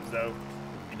the crabs, though,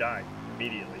 you die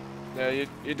immediately. Yeah,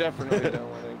 you definitely don't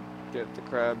want to get the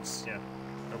crabs Yeah.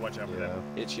 So watch out for that.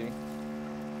 itchy.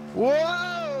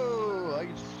 Whoa!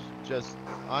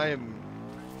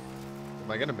 Am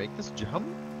I gonna make this jump?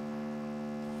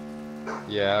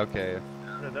 Yeah. Okay.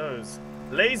 What are those?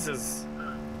 Lasers.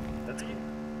 That's cool.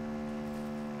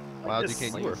 I Wow, like this.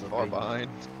 Duquesne, you were far behind.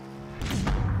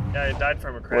 Yeah, I died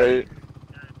from a crab. Wait.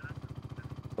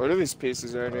 What are these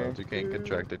pieces right here? Duquesne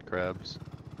contracted crabs.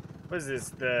 What is this?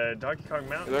 The Donkey Kong It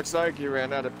Mountain? looks like you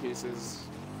ran out of pieces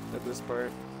at this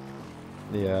part.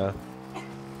 Yeah.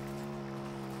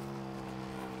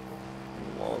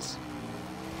 Walls.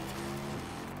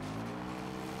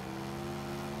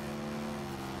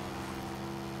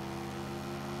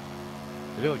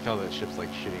 I feel like how that ship's like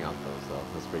shitting out those though.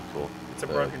 That's pretty cool. It's a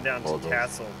The broken down bullet bills.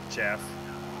 castle, Jeff.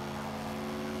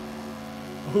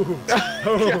 Ooh.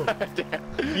 Ooh.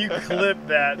 You clipped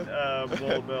that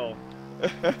bullet bill.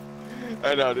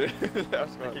 I know, dude. That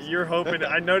was close. You're hoping.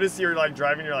 I noticed you're like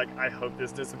driving. You're like, I hope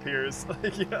this disappears.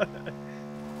 Like, yeah.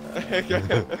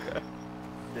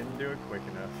 Didn't do it quick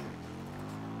enough.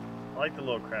 I like the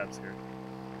little crabs here.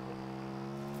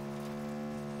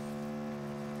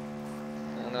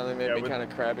 I don't know, they made Yeah, me with- kind of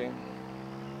crabby.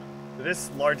 This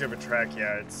large of a track,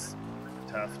 yeah, it's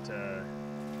tough to.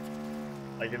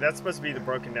 Like, that's supposed to be the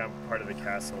broken down part of the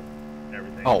castle and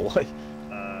everything. Oh, what?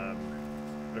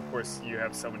 But of course, you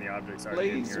have so many objects already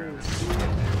in here.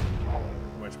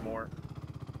 Lasers. much more.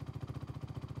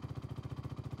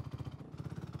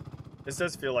 This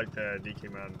does feel like the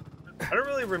DK Mountain. I don't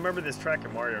really remember this track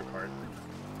in Mario Kart.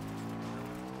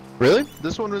 Really?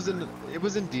 This one was in. It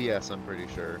was in DS. I'm pretty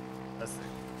sure. That's the,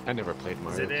 I never played is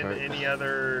Mario it in Kart. any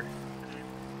other?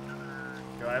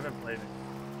 No, I haven't played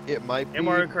it. It might be. In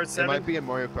Mario Kart 7? It might be in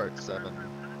Mario Kart 7.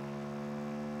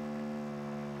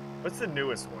 What's the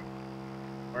newest one?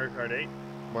 Mario Kart 8?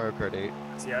 Mario Kart 8.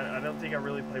 See, I don't think I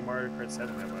really play Mario Kart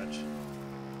 7 that much.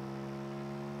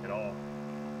 At all.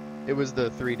 It was the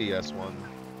 3DS one.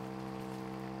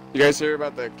 You guys hear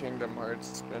about the Kingdom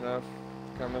Hearts spin-off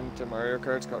coming to Mario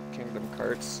Kart? It's called Kingdom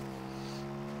Karts.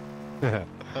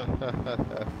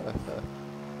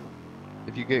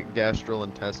 If you get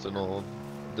gastrointestinal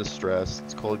distress,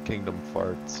 it's called Kingdom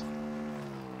Farts.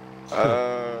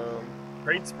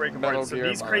 Crates break apart. Metal So Gear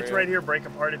these crates Mario. right here break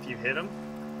apart if you hit them.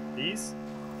 These?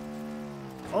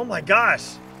 Oh my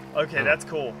gosh! Okay, Oh. that's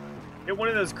cool. Hit one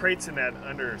of those crates in that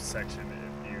under section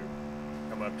if you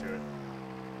come up to it.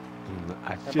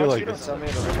 I How feel about like you don't this. tell me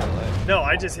to play? No,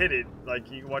 I just hit it. Like,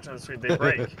 you can watch on the stream. They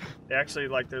break. They actually,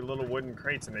 like, they're little wooden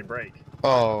crates and they break.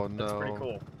 Oh no. That's pretty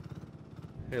cool.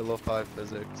 Halo 5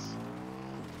 physics.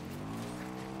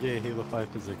 Yeah, Halo 5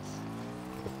 physics.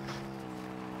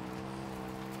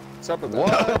 What's up with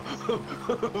that?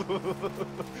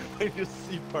 I just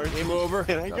see parts. Game over.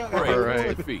 And I got Right.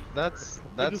 Alright. Defeat. That's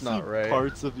I just not see right.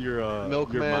 Parts of your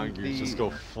Milkman, mongoose just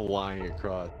go flying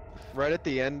across. Right at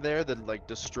the end there, the like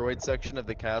destroyed section of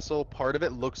the castle, part of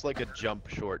it looks like a jump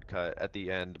shortcut at the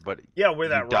end, but Yeah, where you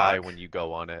that die rock. when you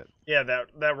go on it. Yeah,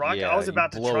 that rock. Yeah, I was you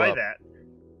about to blow try up. that.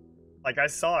 Like, I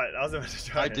saw it. I was about to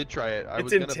try I it. did try it. I It's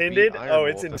was gonna intended? beat Iron Oh,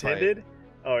 it's Wolf if I- intended?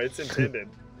 Oh, it's intended.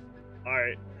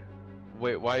 Alright.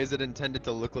 Wait, why is it intended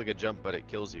to look like a jump but it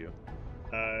kills you?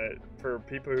 For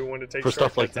people who want to take For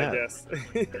stuff like shortcuts,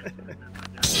 I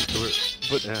guess.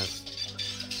 But yeah.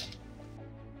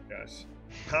 Gosh.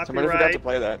 Somebody forgot to Copyright.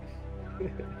 play that.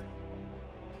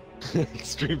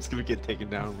 Extreme's gonna get taken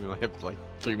down. We only have like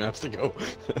 3 maps to go.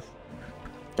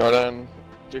 Hold on.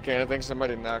 Duquesne, I think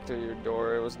somebody knocked at your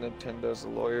door. It was Nintendo's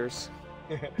lawyers.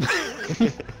 Yeah.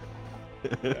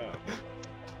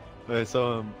 Alright,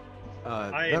 so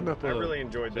I that map, really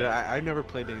enjoyed that. Yeah, I never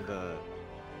played any of the.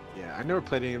 Yeah, I never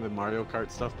played any of the Mario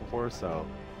Kart stuff before, so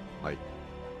like,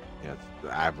 yeah,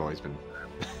 I've always been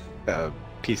a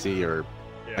PC or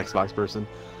Yeah. Xbox person.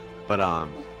 But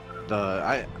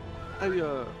I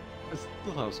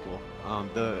still thought it was cool.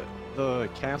 The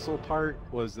castle part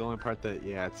was the only part that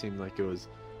it seemed like it was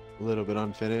a little bit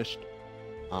unfinished.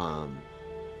 And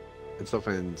stuff,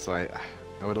 and so I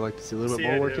would have liked to see a little bit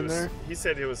more work in there. He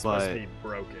said it was supposed to but- be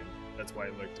broken. That's why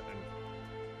it looked.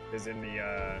 Because in the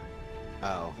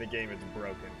Oh. game, it's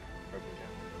broken. Broken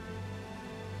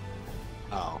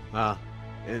down. Oh.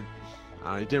 It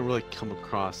didn't really come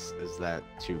across as that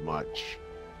too much.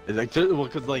 It's like, well,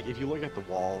 because like if you look at the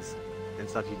walls and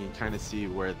stuff, you can kind of see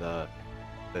where the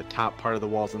top part of the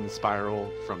walls in the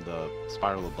spiral from the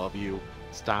spiral above you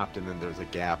stopped, and then there's a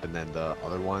gap, and then the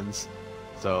other ones.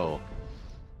 So,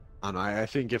 I don't know. I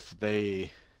think if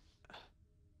they,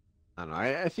 I don't know.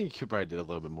 I think you probably did a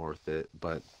little bit more with it,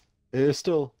 but it is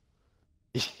still,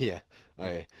 yeah.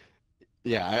 I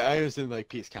understand like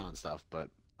piece count and stuff, but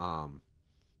oh,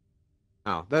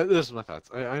 those are my thoughts.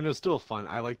 I know it's still fun.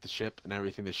 I like the ship and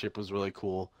everything. The ship was really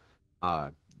cool.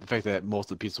 The fact that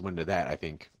most of the pieces went into that, I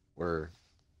think, were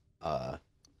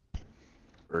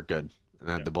good. And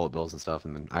then Yeah. the bullet bills and stuff.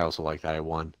 And then I also like that I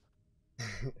won.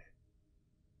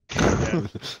 Yeah.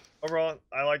 Overall,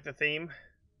 I like the theme.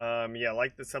 I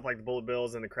like the stuff like the bullet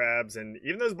bills and the crabs and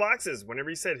even those boxes. Whenever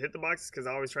you said hit the boxes, because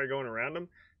I always try going around them,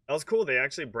 that was cool. They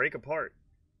actually break apart,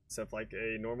 stuff like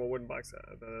a normal wooden box.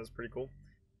 I thought that was pretty cool.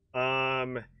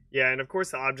 And of course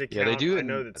the object Yeah, count. they do. I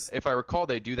know that's If I recall,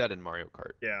 they do that in Mario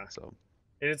Kart. yeah, So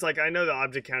and it's like I know the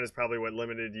object count is probably what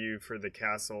limited you for the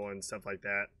castle and stuff like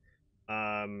that.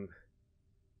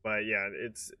 But yeah,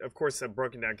 it's of course a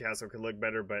broken down castle could look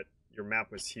better, but your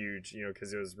map was huge,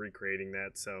 because it was recreating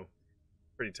that, so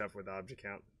pretty tough with the object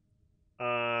count.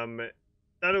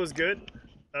 Thought it was good.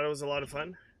 Thought it was a lot of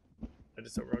fun. I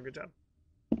just overall good job.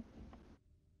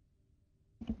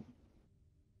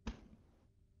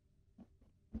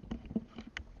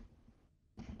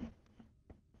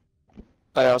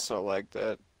 I also like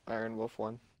that Iron Wolf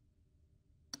one.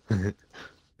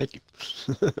 Thank you.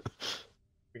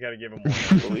 We gotta give him one.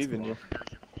 I believe in you.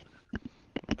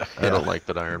 I don't like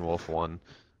that Iron Wolf one.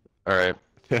 All right.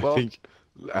 Well-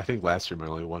 I think last year I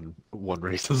only won one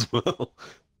race as well.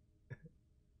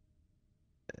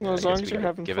 Well, as I long guess as we you're gotta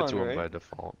having give fun, it to him right? by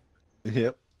default.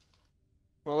 Yep.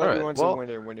 Well, Alright, everyone's well- a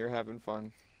winner when you're having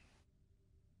fun.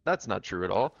 That's not true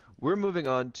at all. We're moving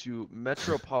on to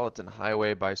Metropolitan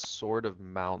Highway by Sword of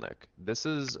Malnik. This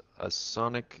is a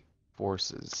Sonic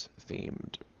Forces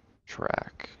themed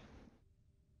track.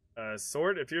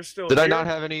 Sword, if you're still Did here... I not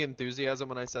have any enthusiasm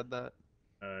when I said that?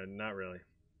 Not really.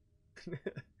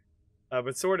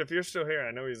 But Sword, if you're still here,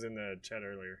 I know he's in the chat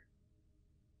earlier.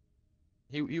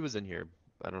 He was in here.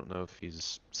 I don't know if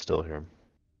he's still here.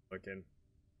 Looking.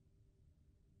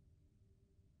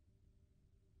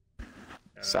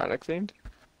 Sonic themed?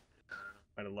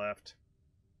 Might have left.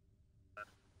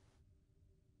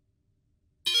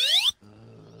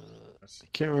 I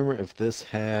can't remember if this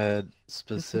had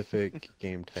specific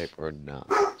game type or not.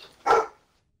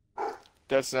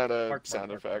 That's not a Bark, sound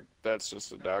bark, effect. That's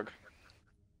just a dog.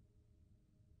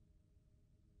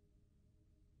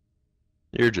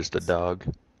 You're just a dog.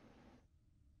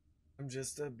 I'm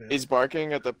just a bit. He's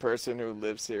barking at the person who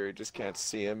lives here. He just can't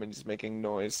see him, and he's making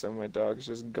noise. So my dog's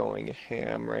just going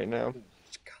ham right now.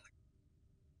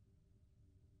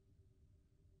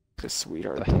 The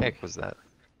sweetheart. What the heck was that?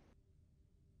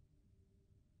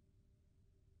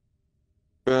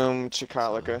 Boom,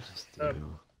 Chicalica.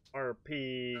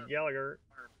 RP Gallagher.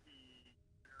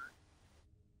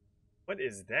 What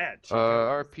is that?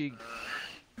 RP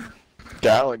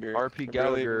Gallagher. RP I barely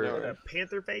Gallagher know What, a it.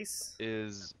 panther face?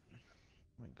 is.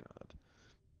 Oh my god.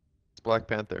 It's Black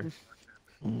Panther.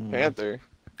 Panther.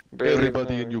 Barely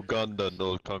Everybody know in it. Uganda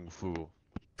knows Kung Fu.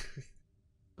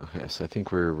 Okay, so I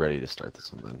think we're ready to start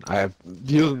this one then. I have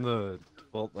using the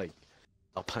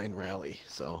Alpine Rally,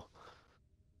 so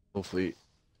hopefully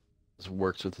this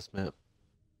works with this map.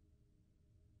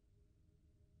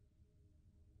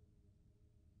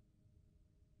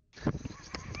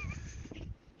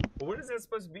 Well, what is that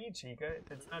supposed to be, Chica?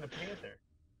 If it's not a panther.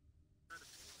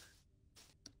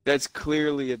 That's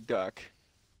clearly a duck.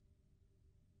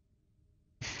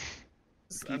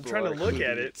 I'm People trying to are look at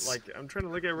it. idiots. Like, I'm trying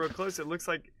to look at it real close. It looks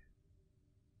like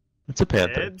It's a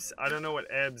panther. Ebbs. I don't know what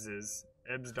Ebbs is.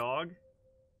 Ebbs dog?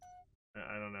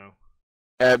 I don't know.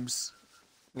 Ebbs.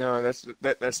 No,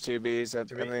 that's two B's. I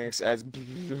Two think B's? it's as.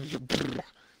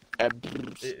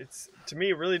 Ebbs. It's to me,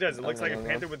 it really does. It looks like a know.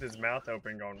 panther with his mouth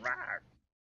open, going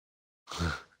rah,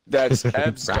 That's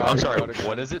Ebbs. I'm I'm dog sorry, autograph.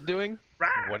 what is it doing?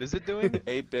 rah. What is it doing?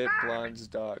 8-bit blonde's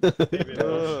dog.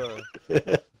 Ugh.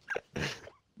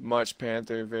 Much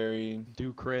panther, very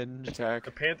Do cringe. attack.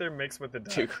 A panther mixed with the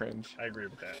Too duck. cringe. I agree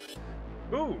with that.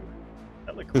 Ooh,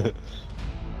 that looked cool.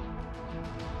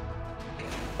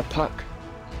 A puck.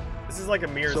 This is like a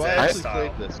Mirror's So I Edge actually style.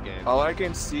 played this game. All I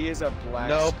can see is a black.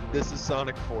 Nope, screen. this is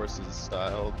Sonic Forces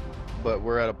style, but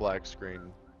we're at a black screen.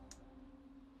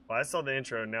 Well, I saw the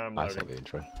intro. Now I'm I saw loading. the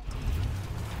intro.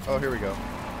 Oh, here we go.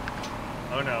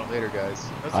 Oh no. Later, guys.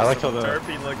 Those I are like how some the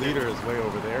derpy looking. leader is way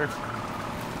over there.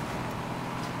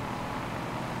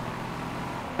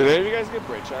 Did any of you guys get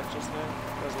brake check just now?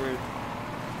 That was weird.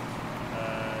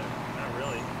 Not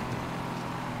really.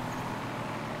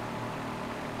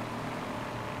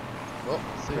 Well,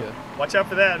 see ya. Watch out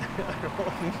for that.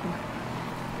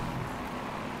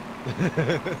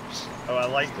 Oh, I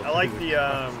like the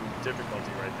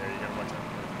difficulty right there. You gotta watch out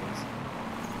for those,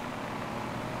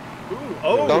 please. Ooh,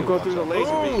 oh! Don't go through the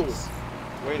laser Ooh. beams.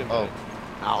 Wait a minute.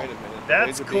 Oh. Wait a minute.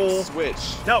 That's Laser cool. beams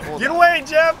switch. No, Hold get on. away,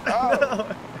 Jeff! Oh.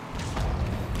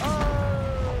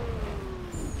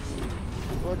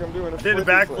 Look, I'm doing a Did a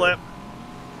flippy backflip.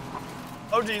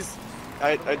 Oh, jeez.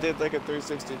 I did like a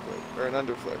 360 flip or an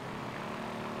underflip.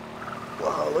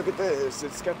 Whoa, look at this.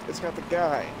 It's got the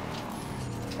guy.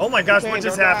 Oh my gosh, Okay, what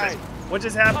just don't happened? die. What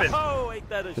just happened? Oh, ain't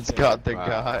that a It's shame? got the Wow.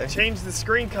 guy. Change the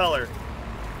screen color.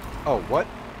 Oh, what?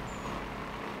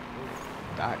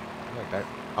 Die. Die.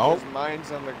 Oh, His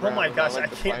mind's on the ground. my and gosh, like I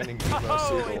the can't- Finding Nemo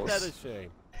Oh, ain't that a sequels.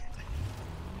 shame?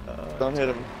 Don't hit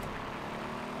him.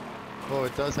 Oh,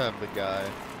 it does have the guy.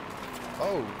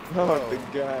 Oh, Oh, no. the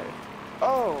guy.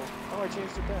 Oh, I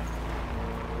changed it back.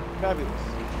 Fabulous.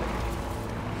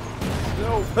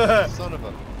 No, son of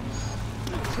a.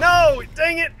 No!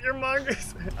 Dang it! Your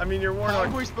mongoose. I mean, your How are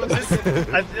warthog. we supposed to?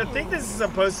 I think this is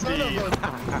supposed to Son be. of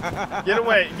a. Get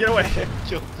away! Get away!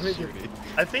 kill shooting.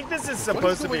 I think this is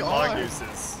supposed to be going on?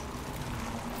 mongooses.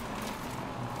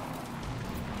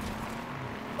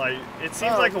 Like, it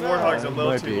seems Oh, like a no. warthog's a It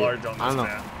little might too be. large on I this don't know.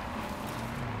 map.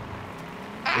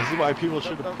 This is why people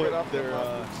should have Don't put get off the their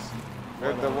mongoose.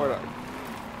 Or the warthog.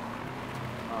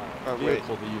 Oh, wait.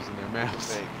 vehicle to use in their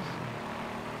maps. Make.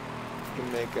 You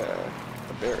can make a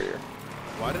barrier.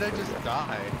 Why did I just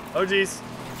die? Oh jeez.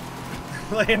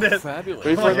 Landed. Fabulous.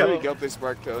 Wait Oh for my the God. guilty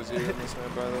spark tells you in this one,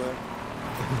 by the way.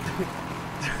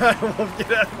 I won't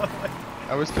get out of my way.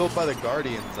 I was killed by the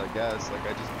Guardians, I guess. Like,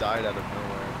 I just died out of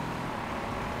nowhere.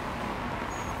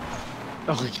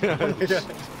 Oh my god. Oh my god.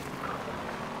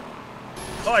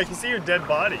 Oh, I can see your dead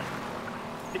body.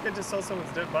 I think I just saw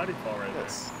someone's dead body fall right there.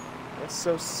 That's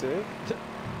so sick.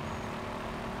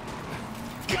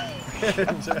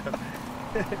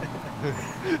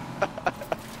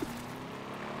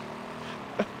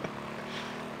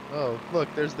 Oh, look,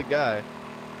 there's the guy.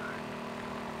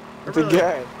 The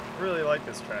guy. I really like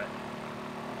this track.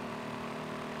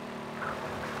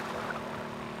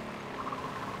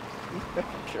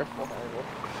 Careful, Hagel.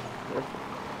 Careful.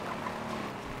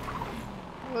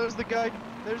 Oh, there's the guy.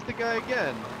 There's the guy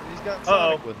again. He's got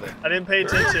Uh-oh. Sonic with it. I didn't pay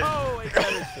attention. Oh, it's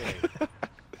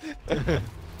anything.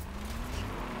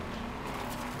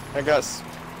 I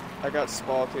got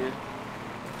spotted.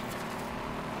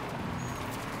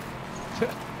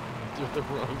 You're the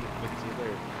wrong laser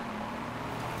there.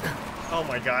 Oh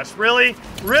my gosh, really?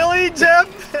 Really,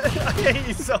 Jeff? I hate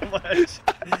you so much.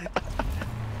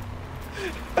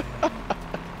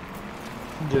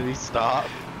 Did he stop?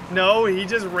 No, he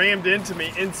just rammed into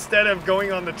me instead of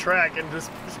going on the track and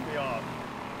just pushed me off.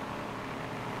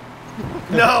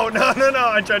 No, no, no, no.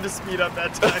 I tried to speed up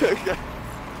that time.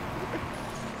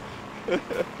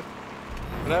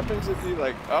 What happens if you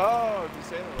like, oh, if you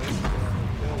say the laser,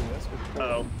 that's pretty cool.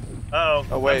 Uh-oh. Uh-oh.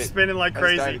 Oh, wait. I'm spinning like I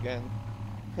just died crazy. again.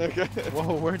 Okay.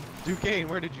 Whoa, where, Duquesne,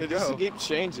 where did you It just go? keep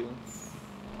changing.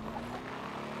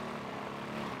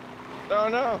 Oh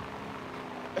no!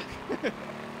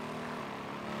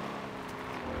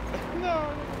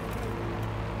 No.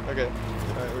 Okay.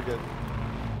 Alright, we're good.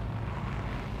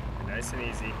 Nice and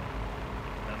easy.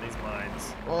 On these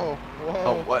mines. Whoa, whoa.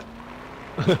 Oh, what?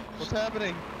 What's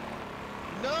happening?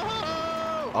 No!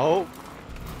 Oh,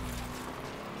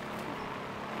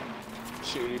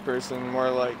 Shooty person, more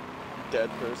like dead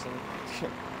person.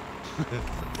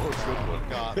 Oh, good one.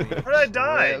 Got me. How did I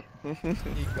die?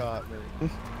 He got me.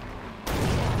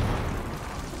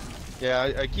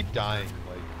 Yeah, I keep dying,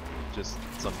 like, just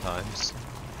sometimes.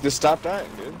 Just stop dying,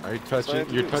 dude. are you what I touching?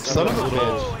 do. You're touching Son those of a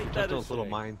little, bitch. you're touching those little Anything.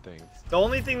 mine things. The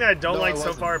only thing that I don't No, I like so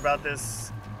wasn't. far about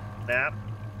this map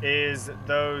is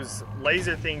those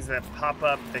laser things that pop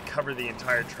up that cover the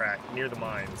entire track near the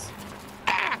mines.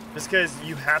 Just because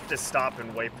you have to stop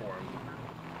and wait for them.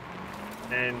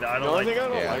 And I The don't only like. thing I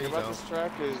don't Yeah, like you about don't. this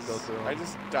track is Go through 'em. I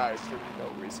just died for no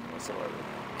reason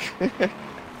whatsoever.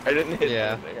 I didn't hit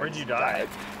Yeah. anything. I Where'd you just die? died.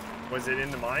 Was it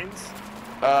in the mines?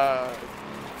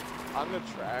 On the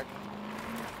track.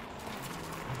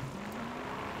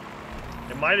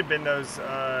 It might have been those.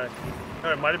 No,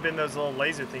 it might have been those little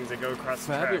laser things that go across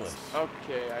the Fabulous. tracks.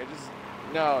 Okay, I just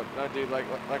no, dude. Like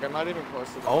I'm not even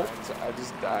close to the Oh. mines. I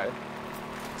just died.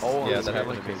 Oh, Yeah, I'm that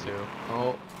happened scared. to me too.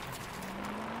 Oh,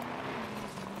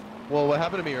 Well, what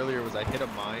happened to me earlier was I hit a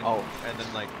mine Oh. and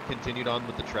then like continued on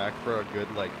with the track for a good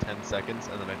like 10 seconds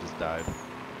and then I just died.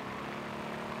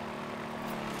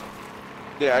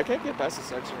 Yeah, I can't get past this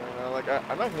section right now. Like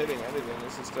I'm not hitting anything.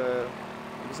 It's just I'm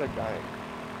just like dying.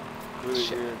 Really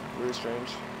Shit. weird, really strange.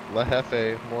 La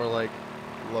Jefe, more like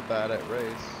La Bad at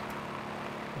Race.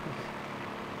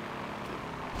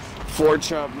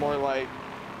 ForgeHub, more like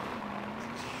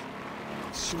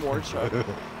Schmorchub.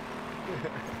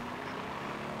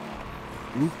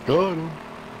 got him.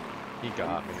 He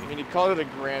got me. I mean, he called it a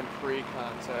Grand Prix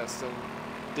contest and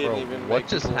didn't Bro, even what make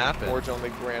just people happened? Forge only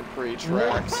Grand Prix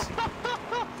tracks.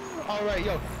 Alright,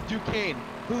 yo, Duquesne,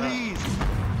 please,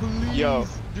 Yo.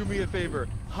 do me a favor.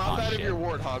 Hop Oh, out of shit. your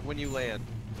Warthog when you land.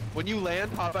 When you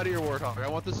land, hop out of your Warthog. I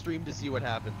want the stream to see what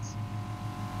happens.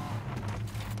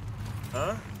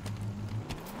 Huh?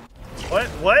 What?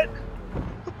 What?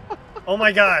 Oh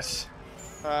my gosh!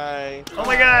 Hi. Oh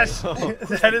my gosh!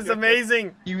 That is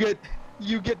amazing. You get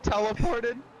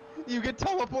teleported. You get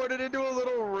teleported into a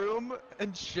little room,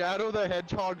 and Shadow the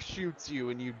Hedgehog shoots you,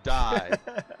 and you die.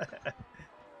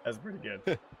 That's pretty good.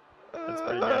 That's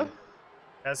pretty good.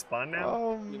 Has spawn now?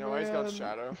 Oh, You know why he's called man.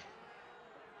 Shadow?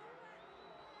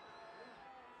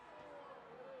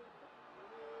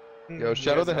 Yo, You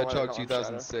Shadow guys the know why they Hedgehog call him Shadow?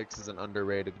 2006 is an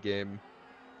underrated game.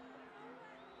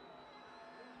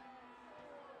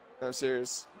 No,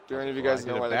 serious. Do any of you guys I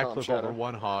did know a why they call him backflip over Shadow?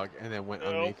 one hog and then went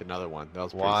Nope. underneath another one. That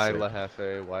was pretty Why sick. La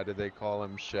Jefe? Why did they call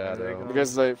him they Shadow? call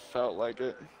Because they felt like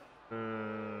it.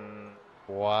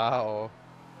 Wow.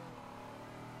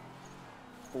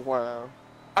 Wow.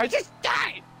 I just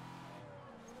died!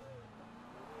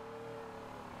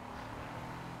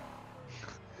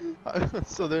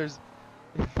 So there's.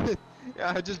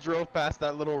 Yeah, I just drove past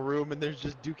that little room and there's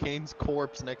just Duquesne's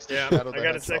corpse next to Yeah, Shadow the I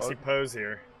got a Hedgehog. sexy pose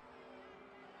here.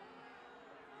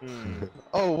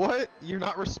 Oh, what? You're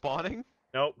not respawning?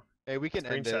 Nope. Hey, we can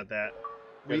end Screenshot it. that.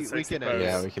 Got a We sexy can end pose. it.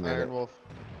 Yeah, we can end Iron it. Wolf.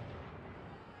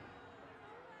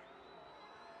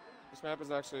 This map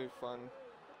is actually fun.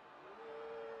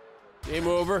 Game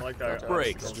over. I like that.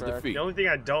 Breaks That's for right. defeat. The only thing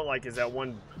I don't like is that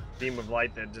one beam of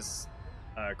light that just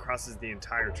crosses the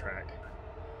entire track,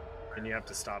 and you have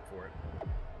to stop for it.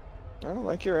 I don't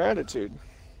like your attitude.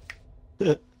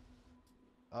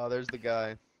 Oh, there's the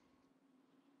guy.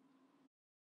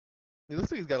 He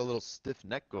looks like he's got a little stiff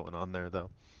neck going on there, though.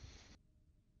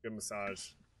 Good massage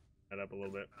that up a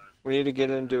little bit. We need to get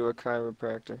into a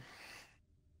chiropractor.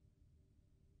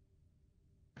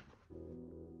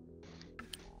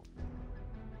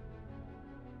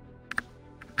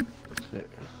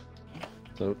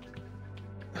 So,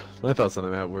 my thoughts on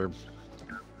the map were,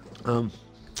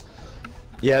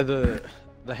 yeah, the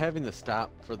having to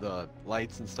stop for the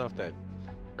lights and stuff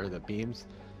or the beams,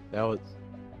 that was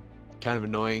kind of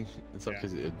annoying and stuff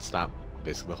because it stopped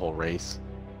basically the whole race.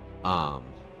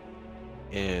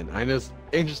 And I know it's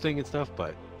interesting and stuff,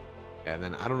 but yeah,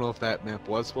 then I don't know if that map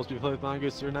was supposed to be played with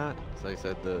mongoose or not. Because like I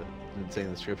said, didn't say in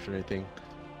the description or anything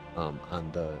on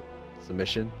the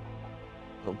submission.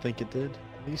 I don't think it did,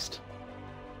 at least.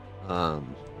 Well,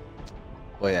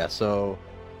 yeah, so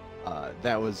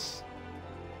that was.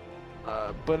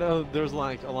 But there was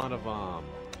like a lot of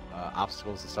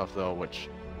obstacles and stuff though, which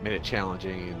made it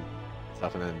challenging and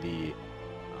stuff. And then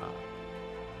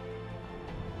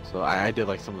so I did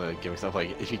like some of the gimmick stuff,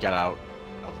 like if you got out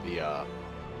of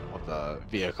the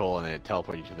vehicle and it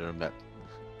teleported you to the room,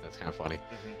 that's kind of funny.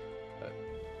 But,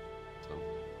 so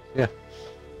yeah.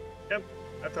 Yep,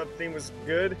 I thought the theme was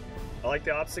good. I like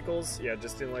the obstacles. Yeah,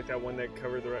 just didn't like that one that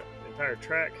covered the entire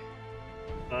track.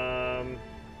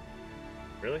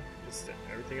 Really, just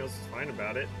everything else was fine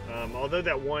about it. Although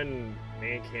that one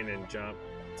man cannon jump,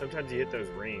 sometimes you hit those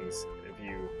rings if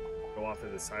you go off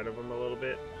of the side of them a little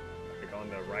bit, like on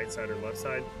the right side or left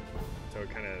side, so it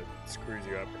kind of screws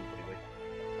you up completely.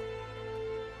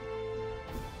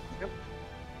 Yep.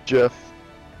 Jeff.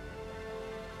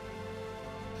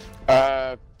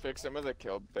 Fix some of the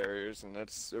kill barriers, and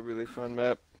that's a really fun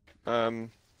map. Oh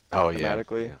yeah.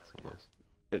 Thematically, Yeah,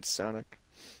 it's Sonic.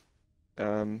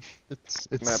 It's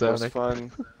Map was Sonic.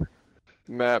 fun.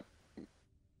 Map.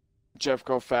 Jeff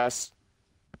go fast.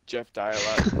 Jeff die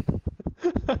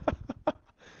a lot.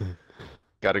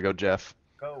 Gotta go, Jeff.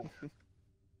 Go.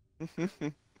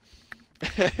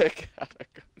 Gotta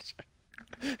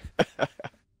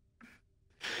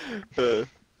go.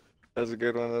 That was a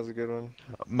good one. That was a good one.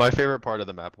 My favorite part of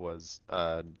the map was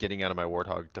getting out of my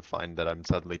Warthog to find that I'm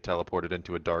suddenly teleported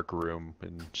into a dark room,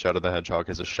 and Shadow the Hedgehog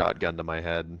has a shotgun to my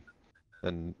head,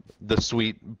 and the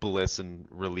sweet bliss and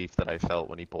relief that I felt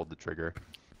when he pulled the trigger.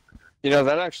 You know,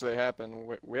 that actually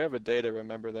happened. We have a day to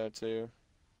remember that, too.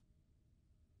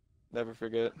 Never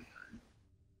forget.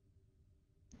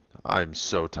 I'm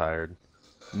so tired.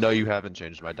 No, you haven't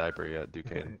changed my diaper yet,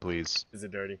 Duquesne. Please. Is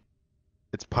it dirty?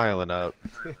 It's piling up.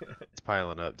 It's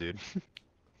piling up, dude.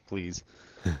 Please.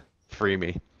 Free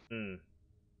me.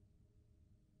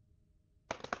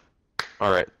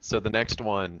 Alright, so the next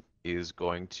one is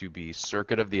going to be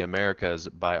Circuit of the Americas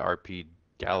by RP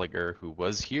Gallagher, who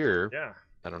was here. Yeah.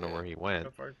 I don't know where he went.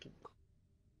 So far,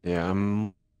 Yeah,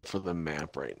 I'm for the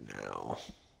map right now.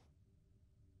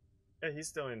 yeah, he's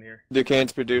still in here.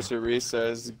 Duquesne's producer Reese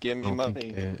says, "Give me Don't money."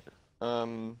 think it- How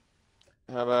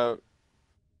about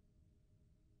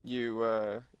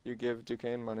you give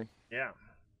Duquesne money? Yeah.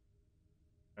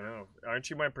 I know. Aren't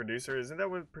you my producer? Isn't that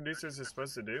what producers are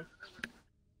supposed to do?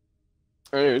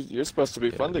 Hey, you're supposed to be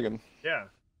Yeah. funding him. Yeah.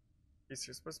 You're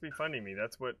supposed to be funding me.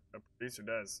 That's what a producer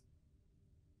does.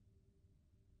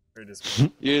 Very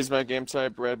disappointing. Use my game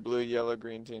type: red, blue, yellow,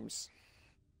 green teams.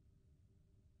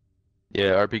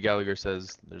 Yeah, RP Gallagher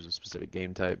says there's a specific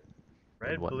game type.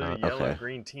 Red, blue, whatnot. yellow, Okay.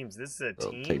 green teams. This is a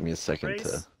It'll team. take me a second race?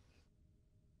 to.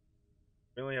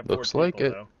 We only have Looks 4 like people,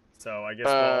 it. though. So I guess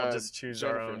we'll all Uh, just choose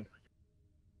our Jennifer. own.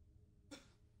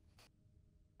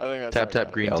 I think that's Tap how I tap got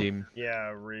it. green Yep. team. Yeah,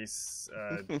 Reese.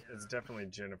 It's definitely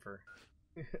Jennifer.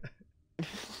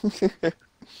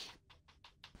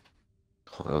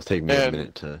 It'll take me a And-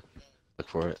 minute to look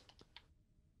for it.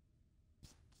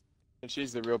 And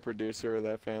she's the real producer of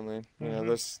that family. You know,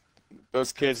 Mhm.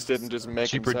 those kids didn't just make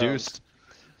She them sound. produced.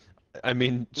 I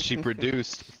mean, she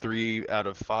produced 3 out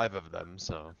of 5 of them,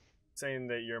 so. Saying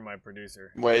that you're my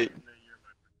producer. Wait,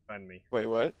 Fund me. wait,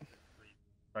 what?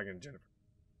 Talking to Jennifer.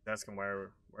 Ask him why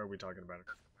are we talking about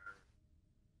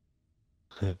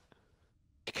her?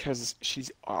 Because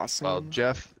she's awesome. Well,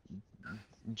 Jeff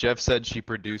said she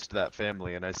produced that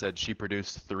family, and I said she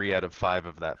produced 3 out of 5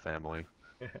 of that family.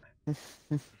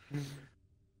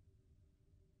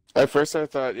 At first, I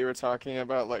thought you were talking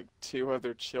about like 2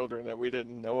 other children that we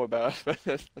didn't know about, but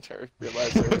then I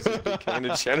realized it was just Duquesne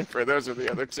and Jennifer. Those are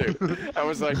the other two. I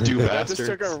was like, Two that just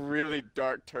took a bastards. really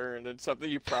dark turn and something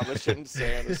you probably shouldn't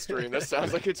say on the stream. That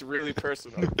sounds like it's really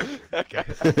personal.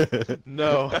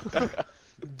 No.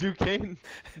 Duquesne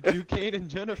and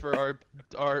Jennifer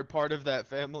are part of that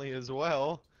family as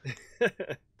well.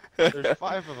 There's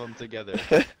 5 of them together.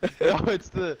 No, it's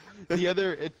the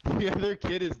other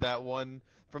kid is that one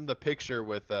from the picture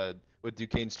with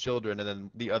Duquesne's children, and then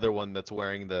the other one that's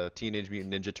wearing the Teenage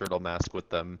Mutant Ninja Turtle mask with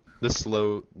them. The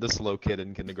slow kid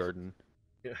in kindergarten.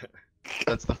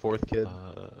 That's the 4th kid.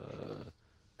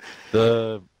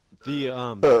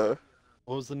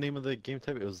 What was the name of the game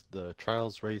type? It was the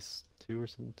Trials Race 2 or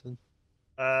something.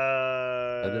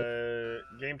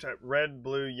 Game type: red,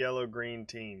 blue, yellow, green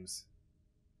teams.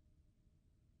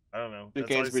 I don't know. That's all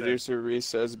Duquesne's he said. producer Reese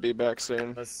says, "Be back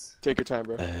soon." Let's... Take your time,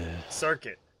 bro.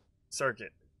 Circuit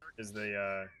is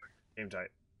the game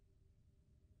type.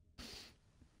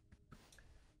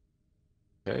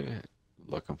 Okay,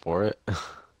 looking for it.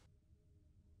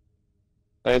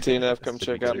 19F, come That's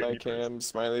check pretty out good. my cam.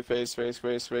 Smiley face, face,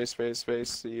 face, face, face, face.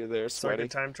 See you there, sweaty.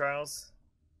 Circuit time trials.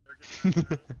 Try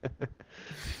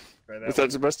that Is one.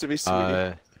 that supposed to be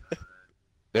sweetie?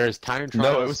 There's time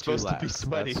trials. No, it was 2 supposed to be laps.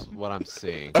 sweaty. That's what I'm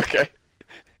seeing. Okay.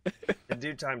 And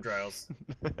do time trials.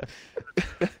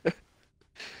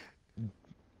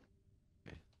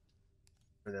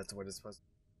 Or that's what it's supposed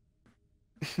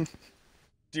to.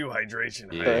 Do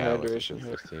hydration. Yeah, hydration.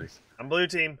 let's do 16s. I'm blue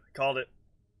team. Called it.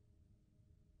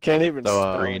 Can't even So,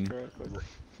 spell green. correctly.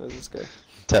 That's this guy.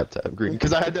 Tap green.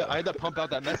 Because I had to pump out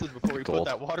that message before we put Gold.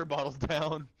 that water bottle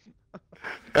down.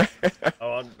 Oh,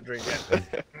 I'll drink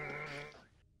it.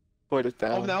 Point it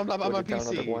down. Oh, now I'm not on my Point it down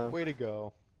on the PC. ground. Way to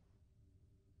go.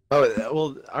 Oh,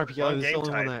 well, RPI Wrong is the game only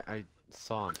one type. that I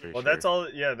saw, I'm pretty Well, sure. that's all.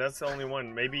 Yeah, that's the only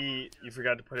one. Maybe you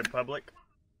forgot to put it public.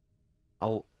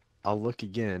 I'll look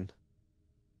again.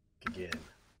 Again.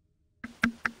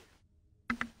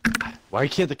 Why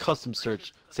can't the custom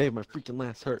search save my freaking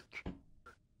last search?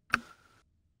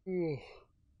 Hey,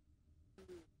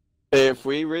 if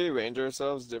we rearrange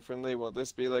ourselves differently, will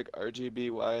this be like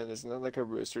RGBY, and isn't that like a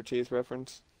Rooster Teeth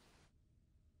reference?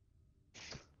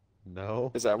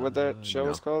 No. Is that what that show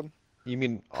no. is called? You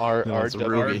mean R No, R it's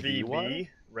W Ruby. RVB,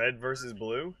 red versus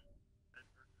blue.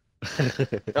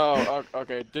 Oh,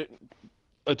 okay.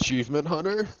 Achievement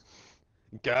Hunter?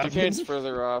 Duquesne's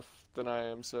further off than I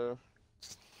am, so.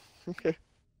 I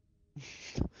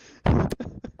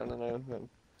don't know. Then.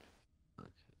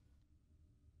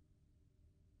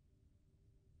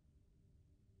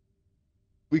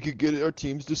 We could get our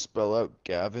teams to spell out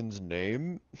Gavin's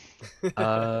name.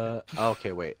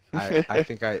 Okay, wait. I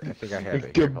think I have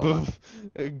it here. Hold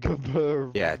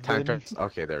on. Yeah, time trials.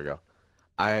 Okay, there we go.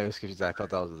 I was confused. I thought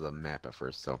that was a map at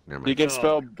first, so never You mind. can Oh,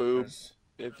 spell my boob gosh.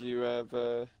 if you have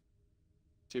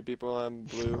 2 people on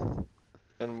blue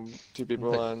and 2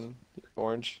 people on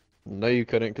orange. No, you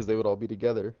couldn't, because they would all be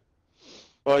together.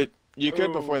 Well, you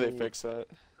could before they Ooh. fix that.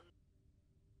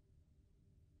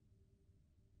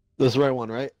 This is the right one,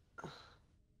 right?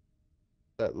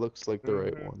 That looks like the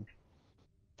right Mhm. one.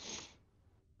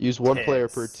 Use 1 player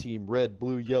per Tits. team. Red,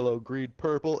 blue, yellow, green,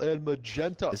 purple, and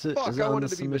magenta. Is it- Fuck, is it I on wanted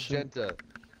the to be submission? magenta.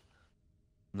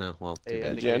 No, well, too Hey,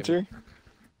 bad. Magenta?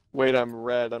 Wait, I'm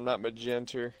red. I'm not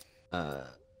magenta. Oh,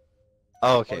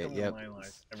 okay, Welcome to yep. my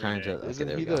life every Trying day. to. Okay, Isn't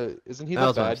there he we go. isn't he That the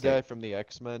was my bad mistake. guy from the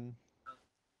X-Men?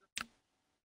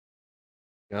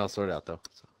 Yeah, I'll sort it out though.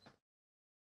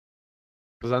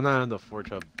 Because I'm not on the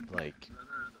ForgeHub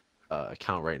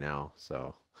account right now,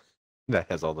 so that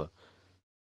has all the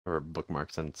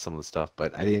bookmarks and some of the stuff.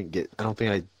 But I don't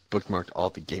think I bookmarked all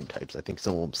the game types. I think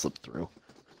some of them slipped through.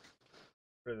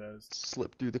 For those.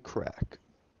 Slip through the crack.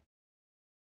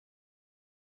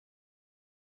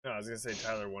 No, I was gonna say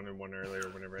Tyler wanted one earlier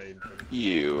whenever I put it.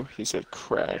 You. He said Yeah,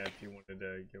 crack. if you wanted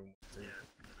to give him one.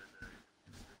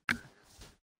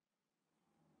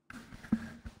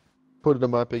 Put it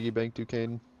in my piggy bank,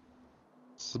 Duquesne.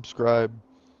 Subscribe.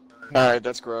 Alright,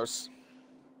 that's gross.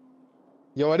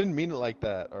 Yo, I didn't mean it like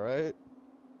that, alright?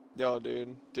 Yo,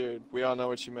 dude. Dude, we all know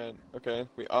what you meant, okay?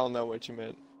 We all know what you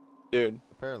meant. Dude,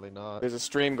 Apparently not. there's a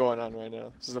stream going on right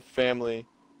now. This is a family.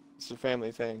 It's a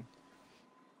family thing.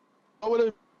 Oh,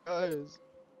 whatever, guys.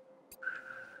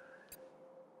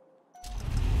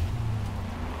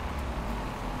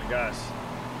 Oh my gosh.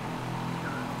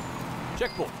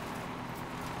 Checkpoint.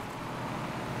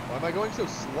 Why am I going so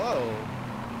slow?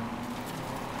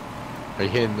 Are you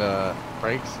hitting the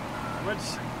brakes? How much?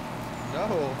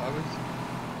 No,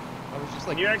 I was just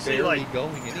like Can you actually barely like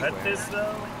going cut anywhere. this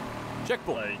though?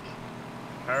 Checkpoint.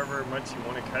 Like, however much you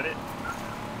want to cut it.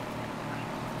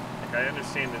 Like, I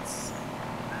understand it's...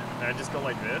 Can I just go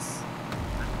like this?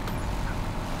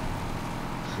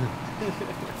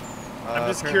 I'm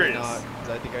just curious. Not, 'cause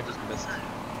I think I just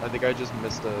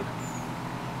missed a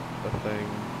thing.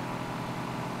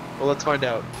 Well, let's find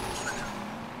out.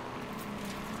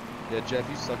 Yeah, Jeff,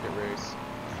 you suck at race.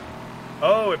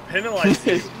 Oh, it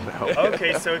penalizes you. No.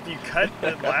 Okay, so if you cut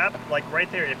the lap, like right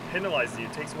there, it penalizes you.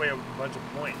 It takes away a bunch of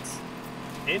points.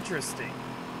 Interesting.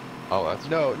 Oh, that's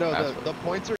No, that's the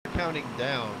points are counting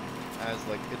down as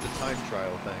like it's a time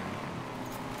trial thing.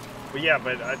 Well, yeah,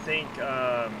 but I think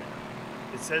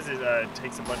it says it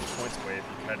takes a bunch of points away if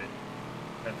you cut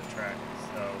the track.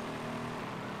 So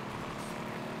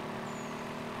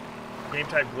game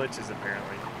type glitches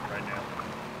apparently right now.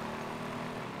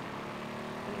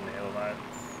 In the Halo Live.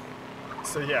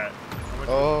 So yeah.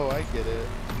 Oh, I get it.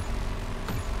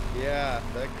 Yeah,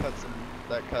 that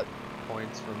cut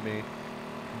points from me.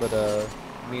 But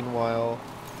meanwhile,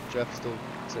 Jeff still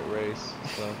gets at race.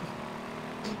 So.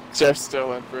 Jeff's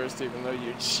still in first, even though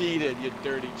you cheated, you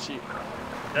dirty cheat.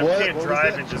 Jeff What? can't What was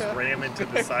drive that, and just Jeff? ram into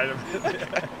the side of it.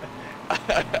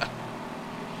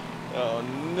 Oh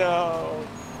no!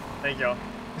 Thank y'all.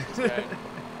 This guy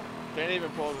can't even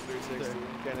pull the 360.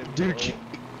 Can't even Dude, pull it.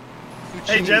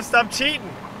 Hey Jeff, stop cheating!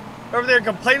 Over there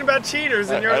complaining about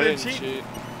cheaters and you're I over there didn't cheating. cheat.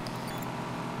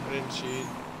 I didn't cheat.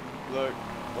 Look,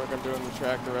 I'm doing the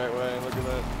track the right way. Look at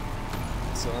that.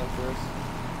 Still on first.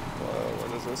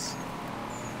 What is this?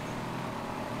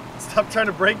 Stop trying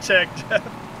to brake check, Jeff.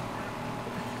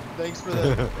 thanks for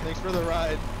the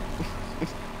ride.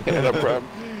 Yeah, no problem.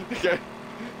 Okay.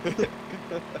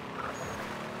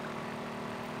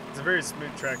 It's a very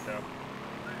smooth track though.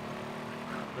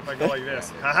 If I go like this.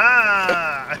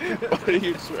 Haha! What are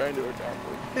you trying to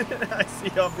accomplish? I see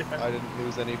y'all behind. I didn't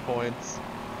lose any points.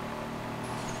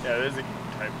 Yeah, there's a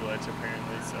type glitch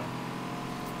apparently, so.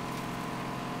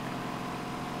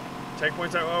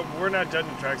 Checkpoints are, oh, we're not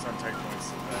judging tracks on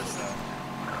checkpoints, so.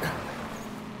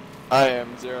 I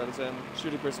am 0 out of 10.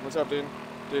 Shooting person, what's up, dude?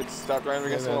 Dude, stop driving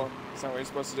against the man. wall. That's not what you're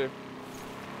supposed to do.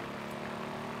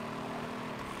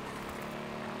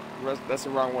 That's the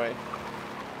wrong way.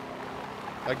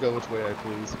 I go which way I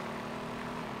please.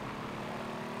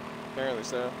 Apparently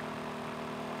so.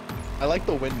 I like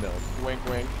the windmill. Wink,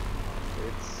 wink.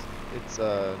 It's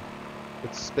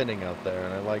spinning out there,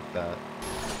 and I like that.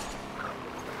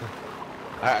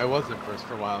 I was in first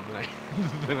for a while, and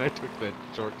then I took the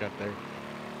shortcut there.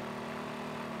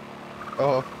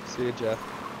 Oh, see you, Jeff.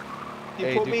 He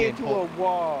Hey, put me Duquesne, into pull- a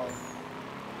wall.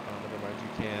 Oh, never mind, you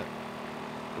can't.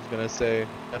 I was gonna say,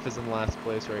 F is in last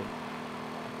place right.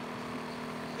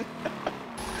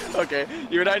 Okay,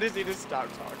 you and I just need to stop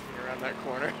talking around that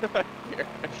corner. Here.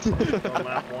 On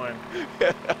lap one.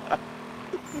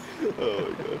 Oh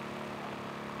my god.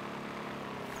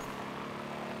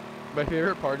 My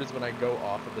favorite part is when I go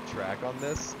off of the track on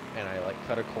this, and I like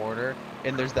cut a corner,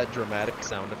 and there's that dramatic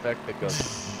sound effect that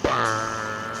goes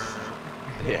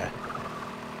Yeah.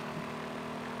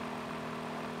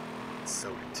 It's so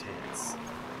intense.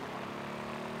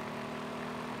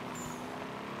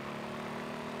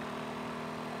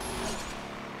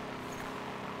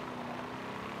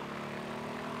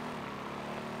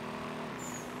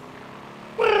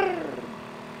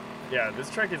 Yeah, this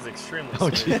track is extremely Oh,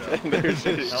 smooth, though. There's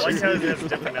I like how it has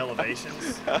different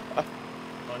elevations on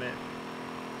it.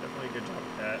 Definitely a good job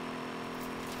with that.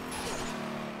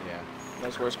 Yeah.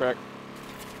 Nice voice crack.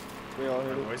 We all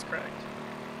heard My it. voice cracked.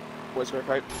 Voice crack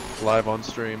hype. live on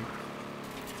stream.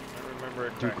 I don't remember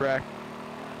it Do cracking. crack.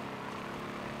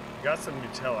 You got some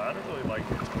Nutella. I don't really like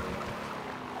Nutella.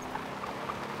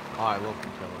 Oh, I love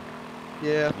Nutella.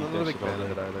 Yeah, Eat I'm that not a big shit all fan of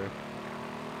day. it either.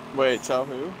 Wait, tell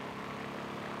who?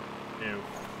 Ew.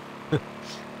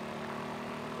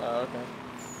 Oh, okay.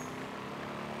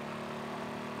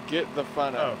 Get the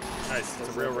fun Oh, out. nice. It's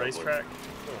a real racetrack.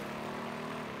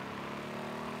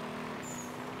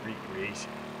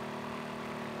 Recreation.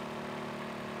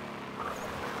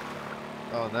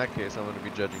 Oh, in that case, I'm going to be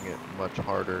judging it much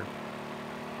harder.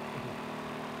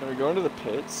 Can we go into the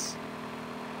pits?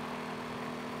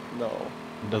 No.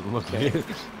 It doesn't look like it.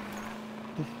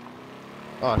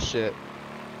 Oh shit.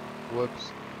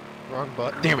 Whoops. Wrong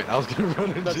button. Damn it, I was gonna run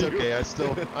into That's you. okay. I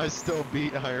still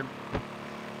beat Iron.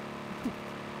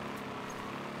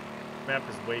 Map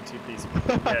is way too peaceful.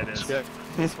 Yeah, it is. Shit.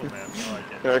 Peaceful map. I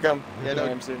like it. Here I come. Yeah, no,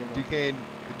 I'm sitting here.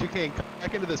 Duquesne, come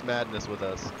back into this madness with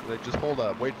us. Like, just hold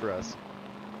up, wait for us.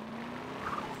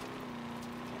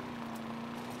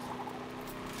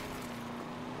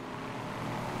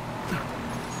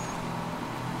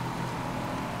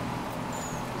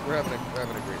 We're having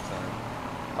a great time.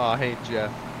 Oh, hey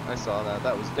Jeff, I saw that.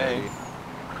 That was Dang. dirty.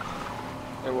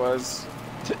 It was.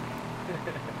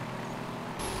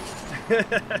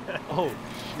 Oh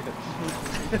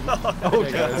shit. Oh,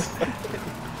 Hey guys.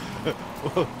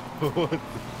 What?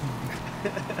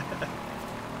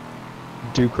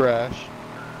 Do crash.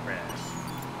 Crash.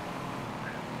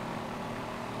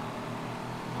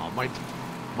 Oh,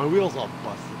 my wheels all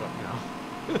busted up now.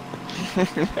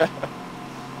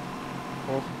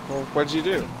 Well, what'd you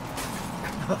do?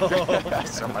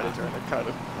 Somebody trying to cut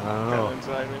it. I don't know.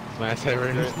 Inside me. Smash that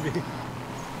right into me.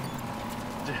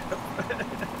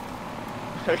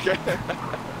 Okay.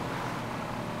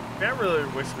 Man, I really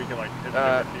wish we could like hit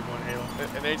different people in Halo.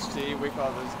 In HT, we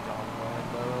call this Dom Line,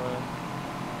 by the way.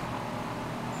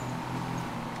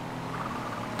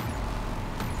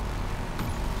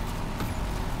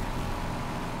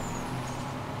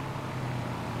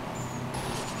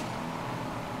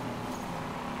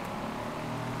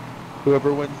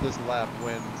 Whoever wins this lap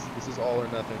wins. This is all or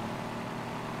nothing.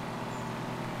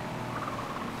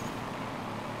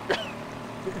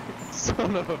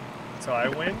 Son of a... So I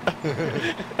win?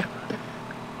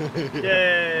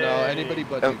 Yay! No, anybody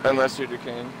but you. Unless you're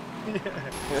Duquesne.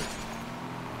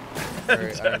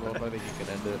 Alright, I don't know if I think you can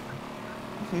end it.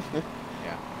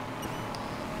 Yeah.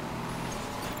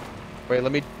 Wait,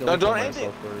 let me No, don't end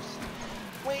myself first.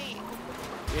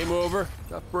 Game over.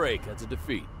 Tough break. That's a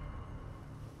defeat.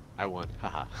 I won.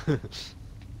 Haha. Guys,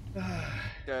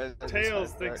 I just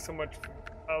Tails, had thanks so much.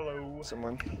 Hello.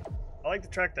 someone. I like the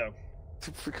track though.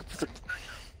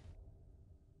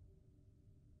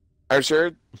 I'm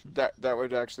sure that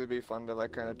would actually be fun to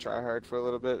like kind of try hard for a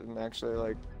little bit and actually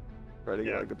like try to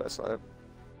get Yeah. like the best lap.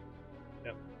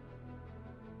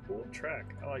 Cool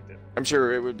track. I liked it. I'm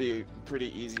sure it would be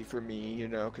pretty easy for me, you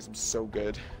know, because I'm so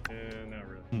good. Not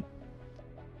really.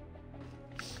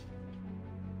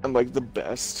 I'm like the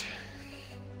best.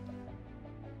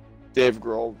 Dave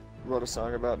Grohl wrote a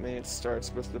song about me. It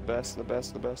starts with the best, the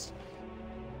best, the best.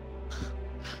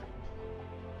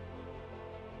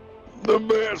 The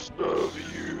best of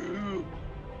you.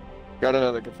 Got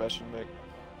another confession, Mick.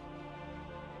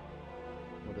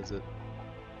 What is it?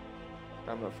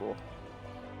 I'm a fool.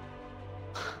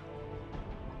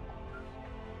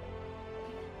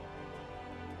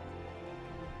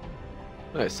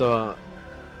 Alright, so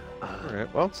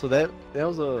Alright, well, so that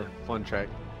was a fun track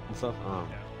and stuff.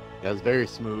 Yeah, it was very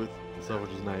smooth and stuff,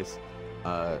 which was nice.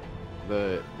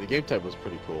 The game type was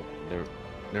pretty cool.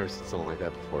 Never seen something like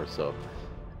that before, so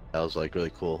that was like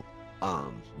really cool.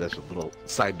 That's a little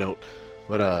side note,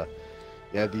 but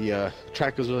yeah, the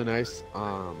track was really nice.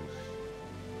 I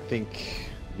think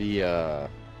the it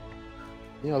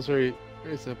was very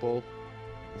simple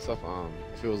and stuff.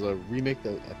 If it was a remake,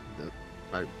 that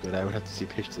good, I would have to see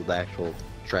pictures of the actual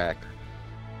track.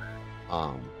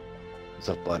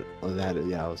 Stuff, but other than that,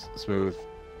 yeah, it was smooth.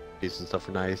 Pieces and stuff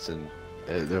were nice, and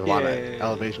there were a lot of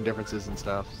elevation differences and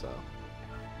stuff, so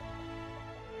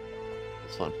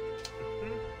it's fun.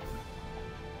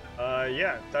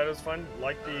 Yeah, thought it was fun.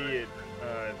 Like the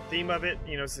theme of it,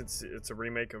 you know, since it's a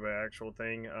remake of an actual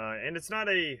thing, and it's not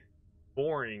a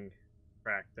boring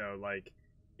track though. Like,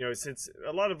 you know, since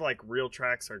a lot of like real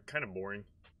tracks are kind of boring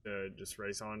to just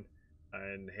race on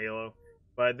in Halo,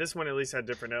 but this one at least had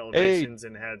different elevations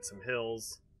and had some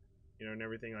hills, you know, and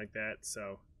everything like that.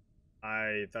 So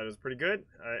I thought it was pretty good.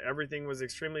 Everything was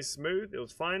extremely smooth. It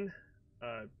was fun.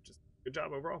 Just good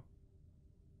job overall.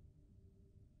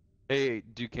 Hey,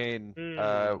 Duquesne,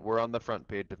 we're on the front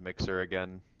page of Mixer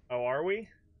again. Oh, are we?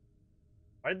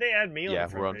 Why did they add me on Yeah,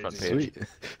 the front we're on page? front again?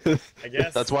 page. I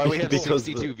guess. That's why we have Because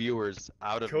 62 viewers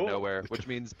out of Cool. nowhere, which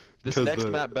means this Because next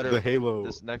map better. The Halo,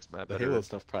 This next map the better. Halo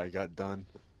stuff probably got done.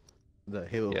 The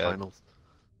Halo Yeah. finals.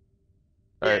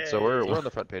 All right, so we're Yay. on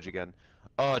the front page again.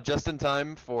 Just in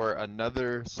time for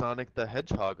another Sonic the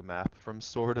Hedgehog map from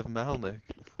Sword of Malnik.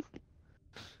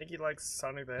 I think he likes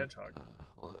Sonic the Hedgehog.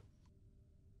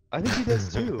 I think he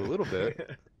does too, a little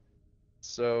bit.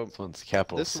 So This one's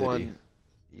Capital this City. one,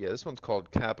 yeah, this one's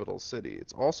called Capital City.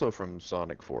 It's also from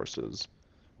Sonic Forces,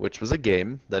 which was a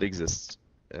game that exists,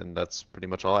 and that's pretty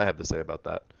much all I have to say about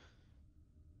that.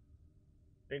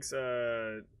 Thanks,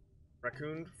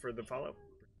 Raccoon, for the follow.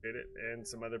 Appreciate it, and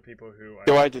some other people who.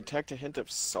 Do I detect a hint of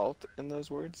salt in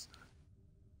those words?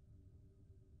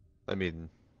 I mean,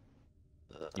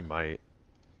 you might.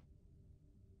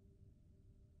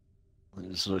 Let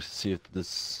me just look to see if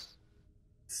this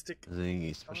Stick, is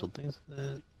any special things.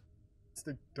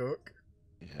 stick duck.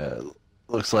 Yeah,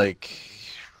 looks like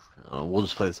we'll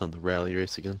just play this on the rally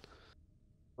race again.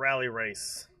 Rally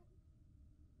race.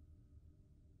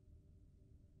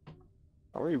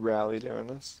 Are we rally doing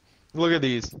this? Look at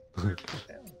these.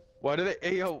 Why do they?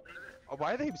 Hey, yo,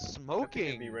 why are they I think they'd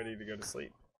smoking? be ready to go to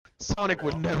sleep. Sonic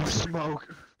would never smoke.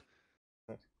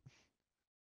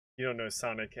 You don't know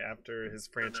Sonic after his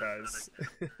franchise.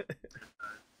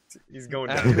 He's going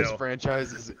After his downhill.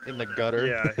 franchise is in the gutter.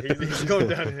 Yeah, he's going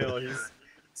downhill. He's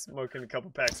smoking a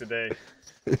couple packs a day.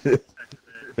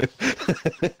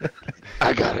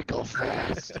 I gotta go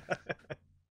fast.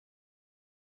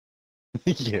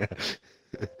 Yeah.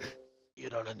 You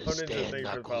don't Ninja, understand, thank you for the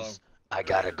follow. Knuckles. I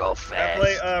gotta go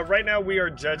Play, fast. right now we are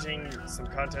judging some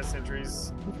contest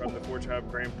entries from the ForgeHub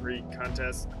Grand Prix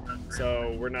Contest,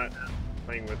 so we're not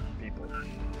playing with people.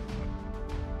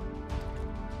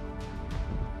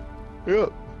 Yeah.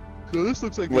 So this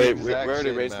looks like the Wait, we exact already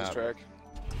same raced map. this track.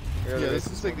 Yeah, this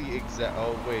looks like the exact.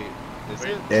 Oh wait, is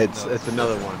it? It's No, it's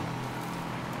another one.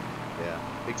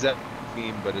 Yeah. exact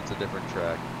theme, but it's a different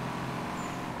track.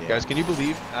 Yeah. Guys, can you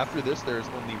believe after this there's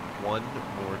only one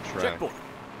more track? Checkpoint.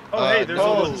 Oh, hey, there's no,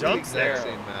 little this is the jumps exact there.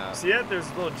 same map. See it? There's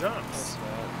little jumps.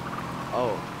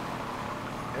 Oh.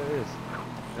 It is.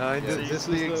 No, Yeah, this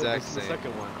the is exact this is the same.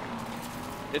 second one.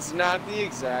 It's not the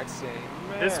exact same.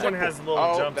 This one has little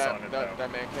oh, jumps that, on it, that, though.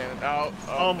 that man cannon.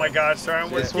 Oh my gosh,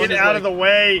 Ryan, This one get is out like- of the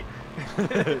way!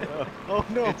 Oh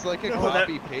no. It's like a no,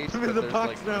 copy paste, I'm in but the there's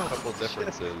box like now. a couple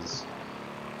differences.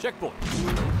 Checkpoint.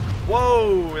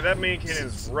 Whoa, that main cannon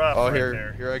is rough Oh, right here,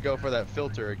 there. here I go for that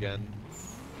filter again.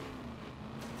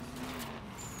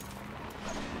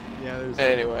 Yeah, there's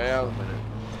Anyway, a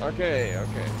minute. okay.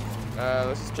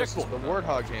 Let's just Check The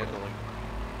warthog handling.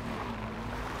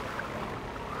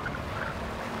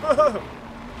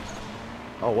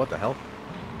 Oh, what the hell?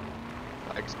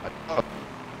 Oh,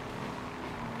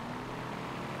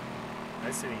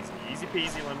 Nice and easy. Easy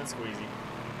peasy, lemon squeezy.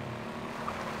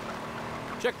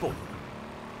 Checkpoint.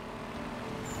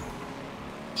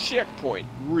 Checkpoint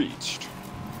reached.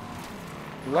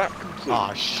 Lap complete.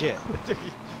 Aw, shit.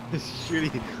 This is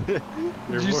shooting. They're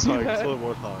Did you see warthogs, that? little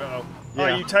warthog. Uh-oh. Yeah. Oh,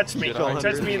 you touched me. Did You I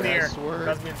touched me in the air. swear?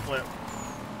 Caused me to flip.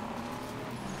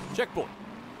 Checkpoint.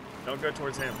 Don't go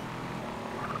towards him.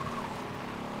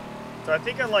 So I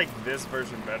think I like this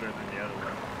version better than the other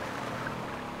one.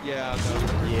 yeah,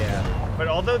 no. Yeah. But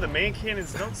although the main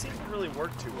cannons don't seem to really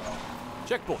work too well.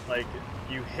 Checkpoint. Like,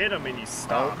 you hit them and you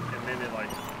stop, and then it like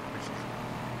pushes.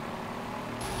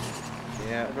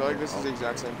 Yeah. I feel like this is the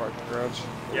exact same parking garage.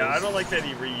 Yeah, I don't like that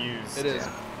he reused. It is.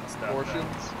 Stuff.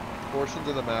 Portions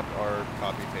of the map are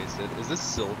copy pasted. Is this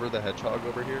Silver the Hedgehog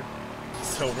over here?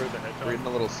 Silver the We're Hedgehog. getting a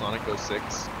little Sonic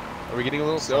 06. Are we getting a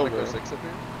little Silver. Sonic 06 up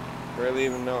here? Barely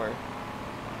even know her.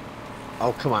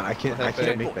 Oh, come on! I can't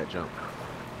Hefe. make that jump.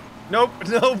 Nope,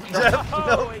 Jeff, Oh,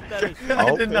 nope. wait, that is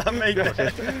I did not make that.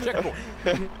 checkpoint.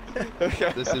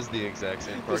 This is the exact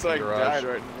same parking Just like garage. died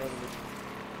right in front of me.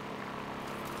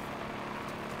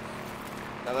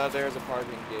 Now that there's a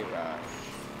parking garage.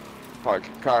 Park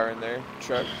car in there.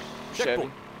 Truck. Chevy.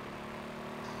 Checkpoint.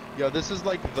 Yo, this is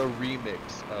like the remix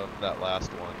of that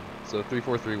last one. So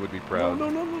 343 would be proud. No.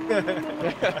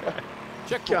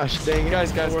 Checkpoint. Gosh dang it!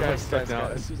 Guys, Where am I guys, stuck guys, now?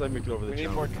 guys. As soon as I make it over the We need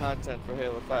jump. more content for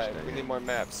Halo 5. We need more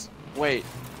maps. Wait,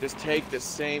 just take the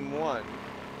same one.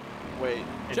 Wait,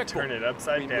 And Checkpoint. turn it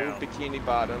upside remove down. Bikini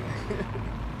Bottom.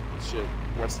 Shit.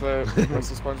 What's the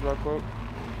SpongeBob quote?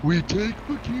 We take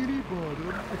Bikini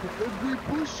Bottom and we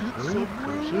push it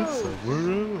somewhere else.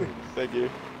 Thank you.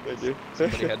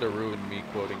 Somebody had to ruin me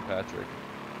quoting Patrick.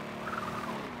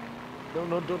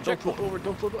 No, don't Checkpoint. flip over,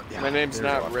 don't flip over. My name's there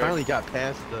we not go. I Rick. finally got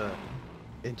past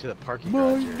into the parking My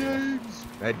garage area. name's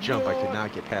That jump I could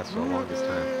not get past for the longest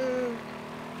time.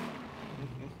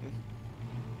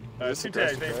 This is Sute,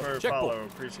 aggressive, thanks for a Checkpoint. follow.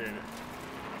 Appreciate it.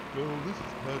 No, this is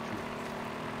Patrick.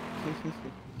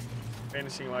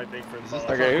 Vanishing Light, thanks for the Is this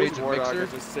follow. the Okay, front who's page of Warthog Mixer?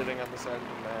 is just sitting on the side of the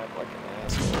map like an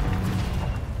asshole.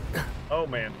 Oh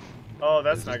man. Oh,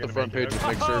 that's Is not this gonna the front make page it. of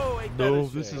Mixer? Oh, wait, that No,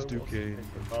 is this shame. is Duquesne.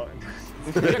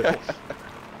 Checkpoint.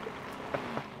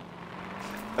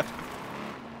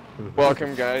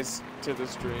 Welcome, guys, to the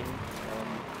stream.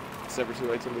 It's never too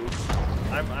late to leave.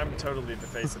 I'm totally the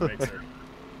face of Mixer.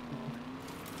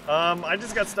 I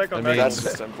just got stuck on I that. mean, That's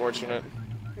just unfortunate.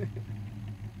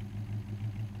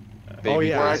 Oh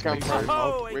yeah, Where I it's come Mixer. from,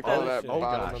 Oh, we wait, call that that is Oh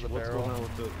bottom gosh, of the what's barrel. going on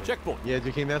with the... Checkpoint. Yeah,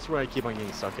 Duquesne, that's where I keep on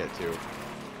getting stuck at too.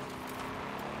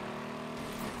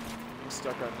 I'm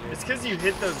stuck on you. It's because you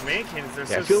hit those main cannons. They're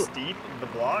Yeah, I so feel- steep, the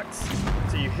blocks.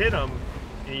 So you hit them,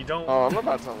 and you don't. Oh, I'm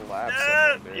about to lap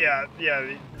Ah, someone, dude. yeah.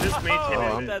 This main Oh,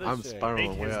 cannon, that is I'm shame. main spiraling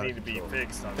way cannons out need of to be control.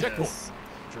 fixed on Checkpoint. this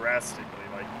drastically.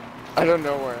 Like, I don't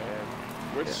know where I am.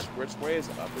 Which way is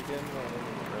up again? I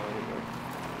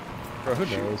don't even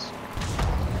know. Who knows?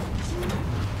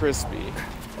 Crispy.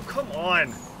 oh come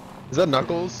on! Is that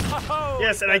Knuckles? Oh,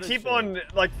 Yes, and I that is keep shame. on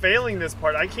like failing this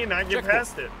part. I cannot get Checkpoint.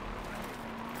 past it.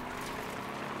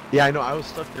 Yeah, I know. I was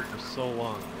stuck there for so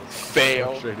long. It was so Fail.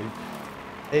 frustrating.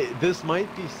 This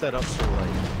might be set up for like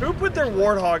Who put their actually,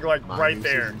 warthog like right mongooses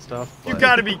there? and stuff. You but-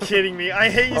 gotta be kidding me. I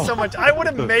hate you so much. I would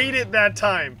have made it that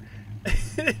time.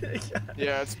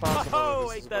 Yeah, it's possible. Oh,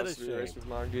 this is ain't that a supposed to be a race shame. with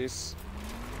mongoose.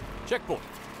 Checkpoint.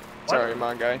 Sorry,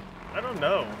 mon guy. I don't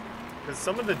know. Because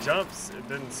some of the jumps, it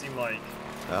didn't seem like,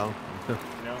 Well, you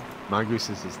know.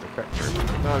 mongooses is the correct term.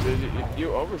 No, dude,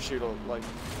 you overshoot like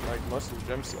most of the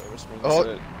jumps though, which means Oh.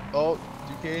 that Oh,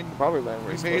 Duquesne. probably land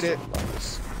where You you're made supposed it. to land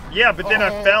this. Yeah, but then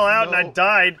I Oh, fell out and I no.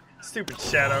 died. Stupid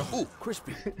Shadow. Ooh,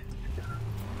 crispy.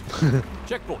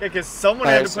 Checkpoint. Yeah, because someone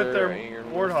Alright, had to put so, their you're-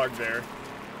 warthog there.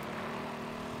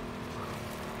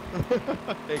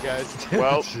 Hey guys.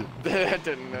 Well, that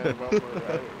didn't end well for Riley,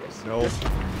 I guess. Nope.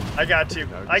 I got you.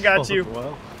 I got you.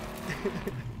 Well,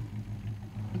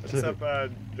 What's up,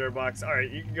 Durbox? Alright,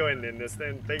 you can go ahead and end this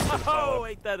then. Thanks for the Oh, follow.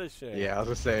 ain't that a shame? yeah, I was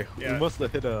gonna say Yeah. we must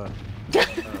have hit a what we call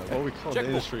in Checkpoint. the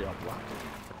industry a block.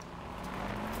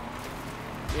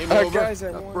 Game Alright, over. guys,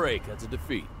 I Tough won. break. That's a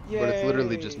defeat. But it's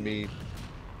literally just Yay. me.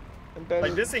 I'm better.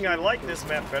 Like this thing, I like this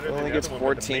map better than Only the gets other one,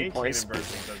 but the 14 main points. cannon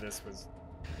versions of this was,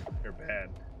 they're bad.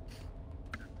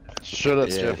 Shut up,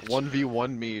 Yeah. Skip.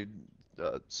 1v1 me,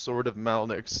 Sword of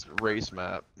Malnix race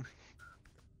map.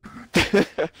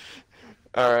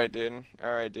 Alright, dude.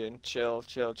 Alright, dude. Chill.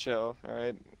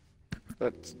 Alright.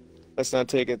 Let's not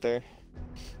take it there.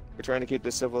 We're trying to keep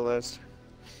this civilized.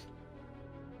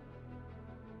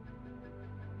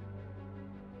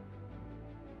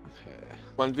 Okay.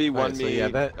 1v1 Alright, so me, yeah,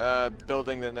 that-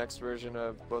 building the next version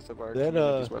of both of our That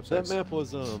communities' that websites. map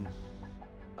was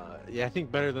yeah, I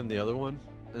think better than the other one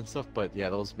and stuff. But yeah,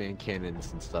 those main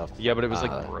cannons and stuff. Yeah, but it was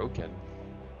like Uh, broken.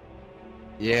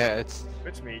 Yeah, it's.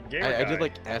 Which me, gamer I guy. did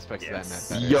like aspects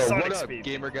Yes. of that map Yo, better. Sonic what up, speed.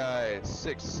 gamer guy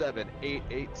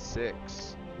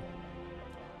 67886?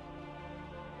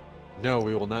 No,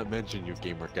 we will not mention you,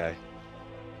 gamer guy.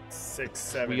 6,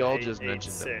 7, We all 8, just 8,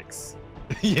 mentioned them. 6.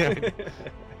 Yeah,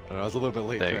 I was a little bit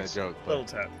late to that Thanks. joke, Little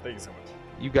but tap. Thank you so much.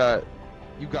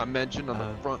 You got mentioned on the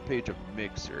Uh-huh. front page of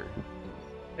Mixer.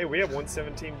 Hey, we have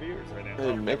 117 viewers right now. Hey, Oh,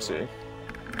 never Mixer. mind.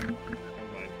 Never mind.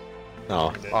 no.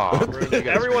 Ruined it. Aw, Ruined you it.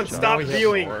 guys Everyone, screenshot. stop we have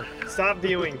viewing. more. Stop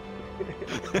viewing.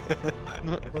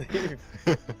 Leave.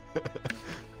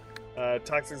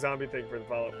 Toxic Zombie, thank you for the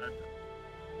follow.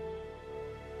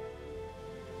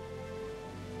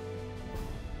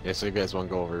 Yeah, so you guys want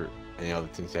to go over any other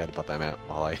things you had about that map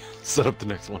while I set up the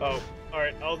next one? Oh, all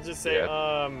right. I'll just say, Yeah.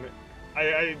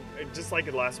 I just like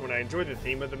the last one. I enjoyed the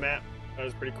theme of the map. That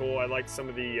was pretty cool. I liked some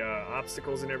of the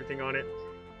obstacles and everything on it.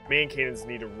 Main cannons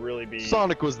need to really be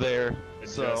Sonic was there,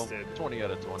 so adjusted 20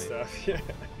 out of 20. stuff. Yeah,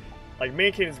 like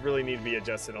main cannons really need to be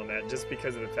adjusted on that, just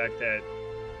because of the fact that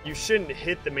you shouldn't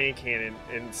hit the main cannon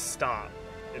and stop,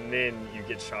 and then you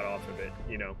get shot off of it.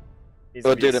 You know. Needs to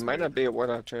Well, be dude, it might smooth. not be a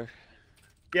warthog track.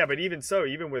 Yeah, but even so,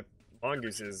 even with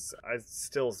mongooses, I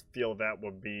still feel that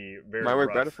would be very Might work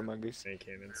rough better for mongoose. main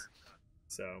cannons.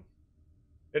 So,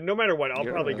 and no matter what, I'll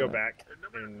Yeah. probably go back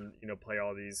and play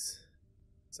all these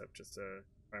stuff just to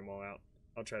try them all out.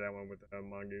 I'll try that one with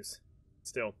mongoose.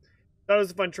 Still, that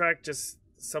was a fun track. Just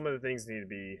some of the things need to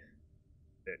be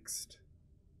fixed.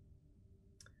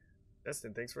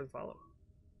 Destin, thanks for the follow.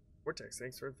 Vortex,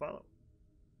 thanks for the follow.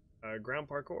 Ground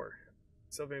Parkour,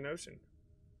 Sylvian Ocean,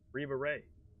 Reba Ray,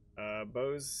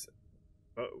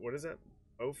 what is that?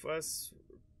 Bofus,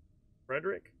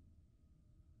 Frederick?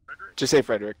 Just say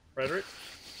Frederick. Frederick?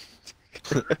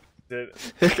 Did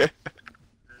Okay.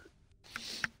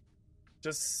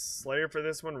 just Slayer for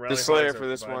this one? Rally Just Slayer Hogs are for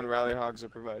this provided. one. Rally hogs are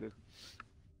provided.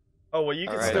 Oh well, you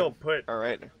can Alright. still put All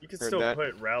right. you can heard still that.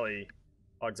 put rally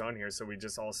hogs on here, so we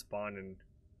just all spawn and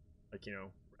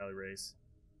rally race.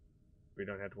 We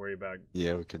don't have to worry about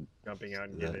Yeah, we could. jumping out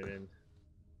and Yeah. getting in.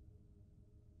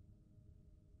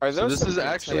 Are So those this some is big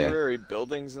actually- temporary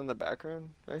buildings in the background?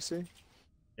 I see.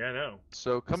 Yeah, I know.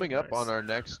 So coming up nice. on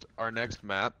our next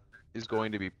map is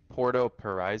going to be Porto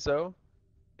Paraiso,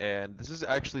 and this is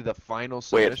actually the final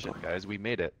Wait. submission, guys. We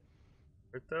made it.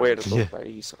 Wait a Yeah.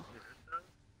 paraíso.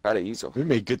 Paraíso. We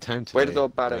made good time today. Where to go,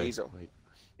 but, Paraíso? like,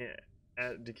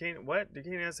 Yeah. Duquesne, what?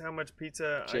 Duquesne asked how much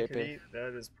pizza I could JP. eat.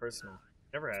 That is personal.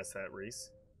 Never asked that,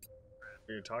 Reese. What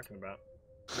you're talking about?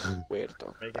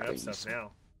 Puerto Making up stuff Paraíso.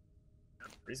 now.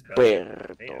 Reese Bell.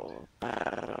 Puerto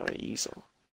Paraíso.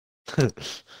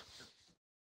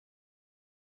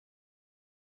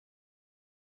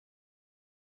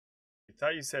 You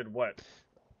thought you said what? Porn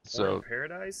So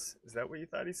paradise? Is that what you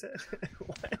thought he said?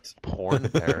 What? porn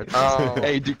paradise. Oh,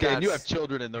 Hey, Duquesne, you have that's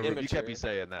children in the room. You can't be immature.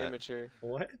 saying that. Immature.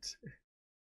 What?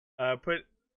 Put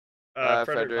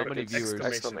Frederick, how many viewers?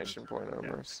 exclamation point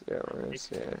numbers. Yeah, where is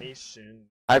it? Exclamation.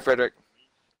 Hi, Frederick.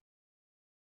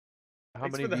 How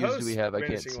Thanks many for the views host, do we have? I can't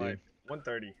Vanishing see. Light.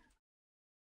 130.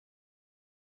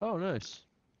 Oh, nice.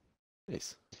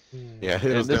 Nice. Yeah,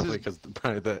 it was this definitely is- because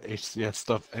probably the HCS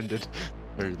stuff ended,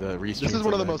 or the restreams. This is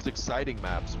one of the ended. most exciting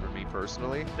maps for me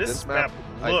personally. This map,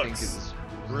 map I think, looks is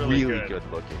really really good.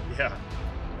 looking. Yeah.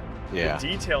 Yeah. The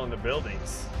detail in the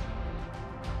buildings.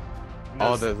 And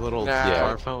Oh, those- the little Nah.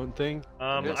 car fountain thing.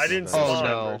 I Yes. didn't Oh, spawn.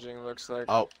 no. Bridging looks like.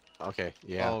 Oh, okay.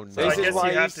 Yeah. Oh, So I This guess is why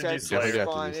you he have to do said Slayer. Definitely have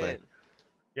to spawn do Slayer. in.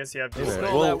 Guess you have to Okay. do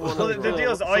Slayer. Well, Well, the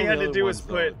deal is all you some had of the to other do was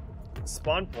ones, put though.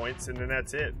 spawn points, and then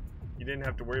that's it. You didn't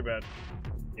have to worry about,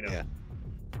 you know. Yeah.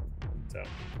 So,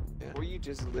 Will you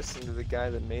just listen to the guy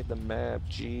that made the map?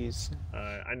 Jeez.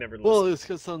 I never listened. Well, it's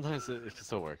because sometimes it can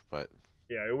still work, but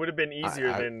Yeah, it would have been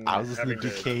easier than I was listening having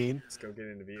to to Duquesne. just go get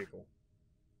in the vehicle.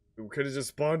 We could have just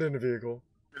spawned in the vehicle.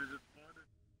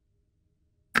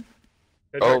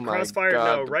 Oh my Crossfire, god.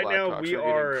 no. the Right now Blackhawks we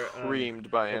are are getting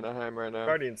creamed by Anaheim right now.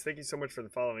 Guardians. Thank you so much for the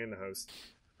following and the host.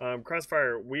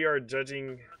 Crossfire, we are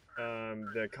judging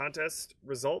the contest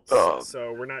results, Oh,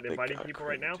 so we're not they inviting got people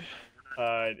right now.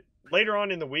 creamed. Later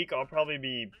on in the week, I'll probably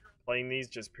be playing these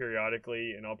just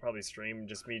periodically, and I'll probably stream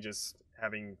just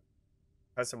having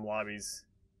custom lobbies,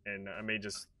 and I may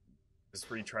just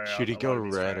retry out. Should he a go lot of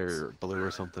these red tracks. or blue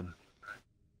or something?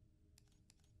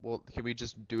 Well, can we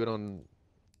just do it on?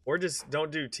 Or just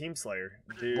don't do Team Slayer.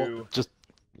 Do Well, just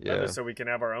Yeah. others so we can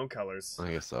have our own colors.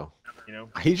 I guess so. You know?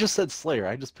 He just said Slayer.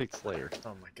 I just picked Slayer.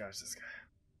 Oh my gosh, this guy.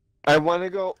 I want to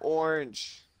go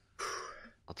orange.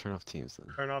 I'll turn off teams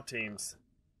then. Turn off teams.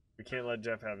 We can't let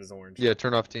Jeff have his orange. Yeah,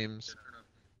 turn off teams.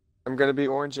 I'm gonna be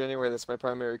orange anyway. That's my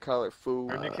primary color.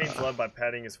 Fool. Earn Duquesne's love by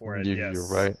patting his forehead. Yes. You're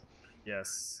right.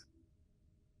 Yes.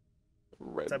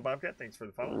 Red. What's that, Bobcat? Thanks for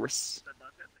the follow. Ris.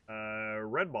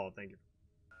 Red Ball, thank you.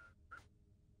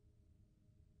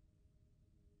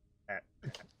 At.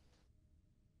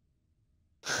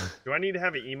 Do I need to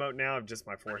have an emote now of just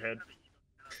my forehead?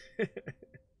 Is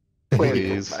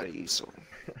Please.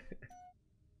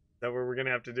 that what we're gonna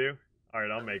have to do? Alright,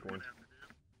 I'll make one.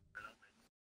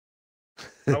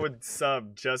 I would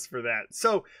sub just for that.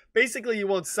 So basically you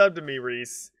won't sub to me,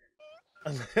 Reese.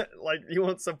 Like you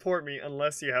won't support me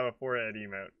unless you have a forehead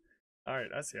emote.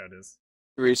 Alright, I see how it is.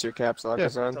 Reese, your caps lock Yeah.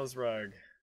 is on. Tells Rug.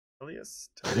 Teliost?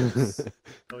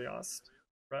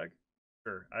 Rug?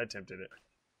 Sure, I attempted it.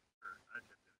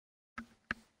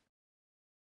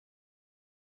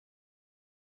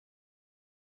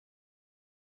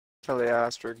 Kelly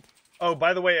Astrid. Oh,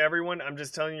 by the way, everyone, I'm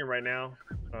just telling you right now.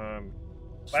 Well,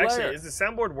 actually, Slayer. is the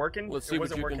soundboard working? Let's It see what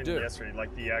wasn't you can working do. yesterday,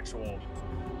 like the actual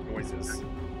noises.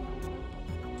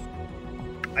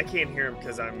 I can't hear him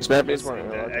because I'm This map is listening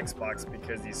to working, I like it. Xbox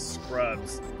because these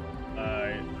scrubs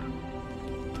can't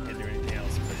do anything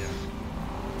else. But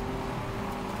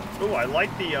yeah. Ooh, I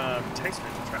like the texture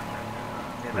in the track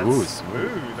right there. Man, Ooh, that's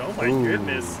smooth. Oh my Ooh.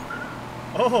 goodness.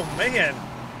 Oh man,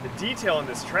 the detail in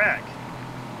this track.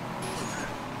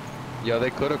 Yeah,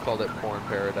 they could have called it Porn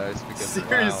Paradise because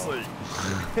Seriously.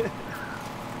 Wow.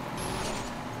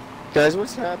 Guys,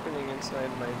 what's happening inside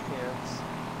my pants?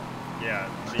 Yeah,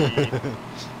 the...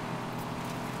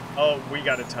 Oh, we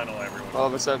got a tunnel, everyone. All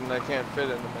of a sudden, I can't fit in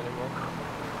them anymore.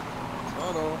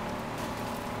 Oh no.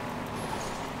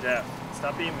 Jeff,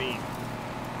 stop being mean.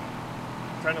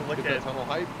 I'm trying to look Get that at tunnel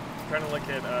hype.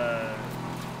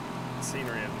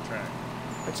 scenery of the track.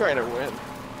 I'm trying to win.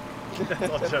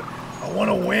 That's all Jeff. I want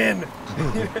to win.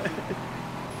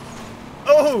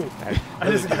 Oh!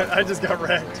 I just got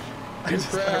wrecked. I You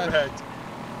just got crashed.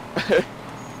 wrecked.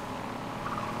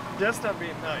 Jeff's not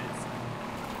being nice.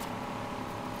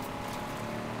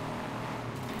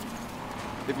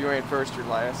 If you ain't first, you're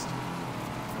last.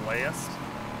 Last?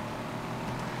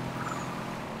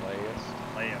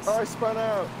 Last. Oh, I spun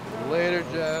out. Later,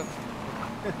 Jeff.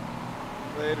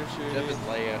 Later, Jeff shooty. is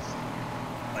last.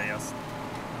 Last.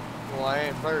 Well, I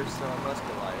ain't first, so I must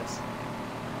be last.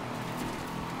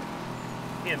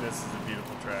 And this is a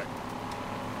beautiful track.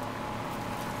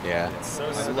 Yeah. It's so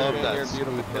I smooth. love You're that a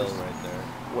beautiful smooth hill person. right there.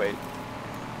 Wait.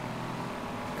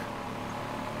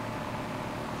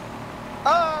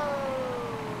 Oh!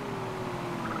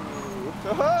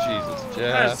 Jesus,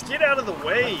 Guys, Jeff. get out of the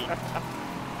way!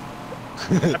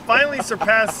 I finally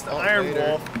surpassed Oh, Iron later.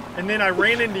 Wolf, and then I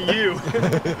ran into you.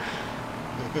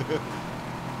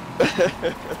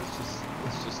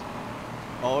 It's just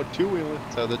Oh, two-wheeler.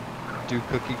 that's how the do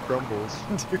cookie crumbles.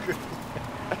 Dude.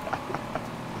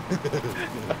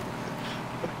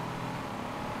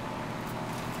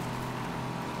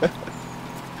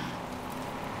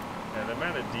 Yeah, the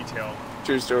amount of detail.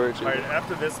 True story. All right,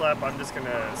 after this lap, I'm just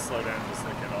gonna slow down and just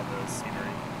look at all the scenery.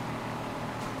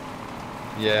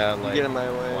 Yeah, You like. get in my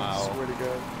way. Wow. Swear to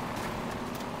God.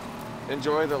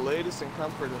 Enjoy the latest in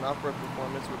comfort and off-road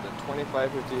performance with the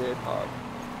 2558 Hog.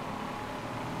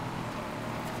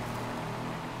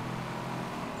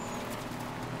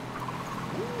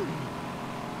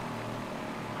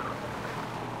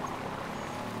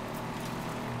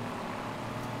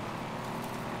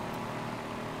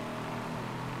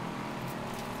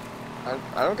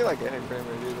 I don't get like any frame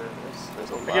rate either. There's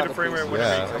a lot I get a of frame rate pieces.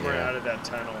 whenever Yeah, you come yeah. out of that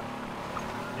tunnel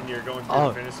and you're going through Oh,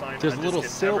 the finish line. there's I a just little get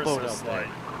sailboat ever so up there.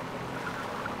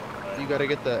 slight. You gotta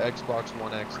get the Xbox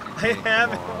One X. I have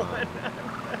Come on. one.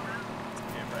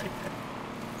 Damn right.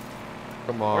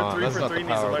 Come Or on. 3 That's for not 3 the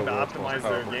needs to power learn of to the world's most optimize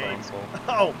their powerful games. console.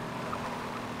 Oh,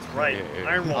 that's right. Yeah.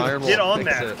 Iron Iron Wolf, get Wolf, on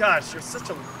fix that. it. Gosh, you're such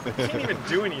a. You can't even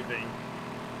do anything.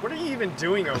 What are you even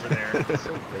doing over there?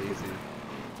 So lazy.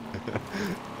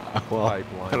 Well,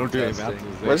 Pipeline I don't do any testing.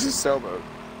 math. Where's the sailboat?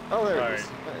 Oh, there it is.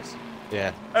 Alright. Nice.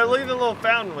 Yeah. Oh, look at the little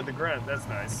fountain with the grunt. That's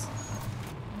nice.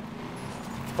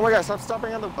 Oh my God! Stop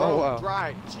stopping on the boat. wow.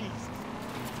 Dry. Jeez.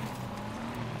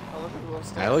 Oh, look at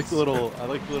the little I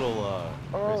like the stats. little, race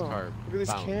Oh, car look at these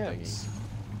fountain cans.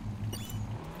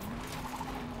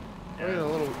 Oh, yeah, a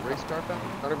little race car fountain.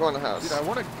 I'm gonna go in the house. Dude, I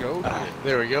want to go thingy. here.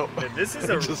 There we go. Yeah, this is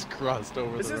I a just crossed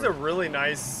over. this the is a road. really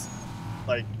nice,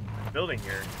 like, building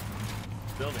here.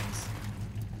 Buildings.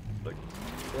 Look,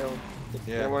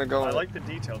 Yeah. I want to go. I in. like the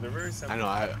detail. They're very simple. I know.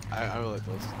 I really like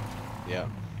those. Yeah.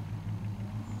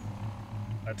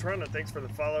 Toronto, thanks for the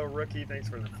follow. Rookie, thanks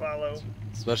for the follow.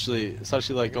 Especially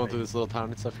like going through this little town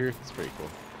and stuff here. It's pretty cool.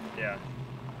 Yeah.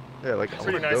 Yeah, like It's I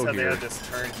pretty want to nice go how they here. have this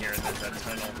turn here and there's that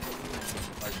tunnel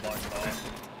like blocked off.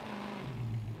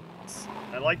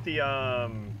 I like the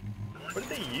what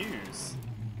did they use?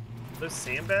 Those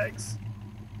sandbags?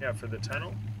 Yeah, for the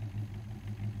tunnel.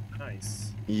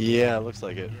 Nice. Yeah, looks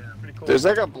like it. Yeah, pretty cool. There's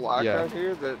like a block Yeah. out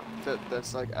here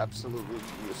that's like absolutely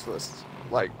useless.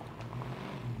 Like,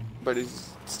 but he's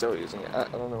still using it. I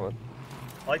don't know what.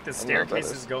 I like the I don't know what that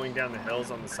staircases is. going down the hills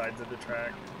on the sides of the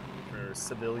track for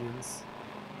civilians.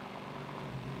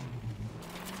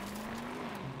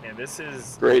 And this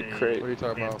is Great a crate. What are you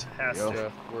talking about? fantastic.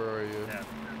 Jeff, where are you? Yeah,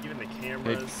 even the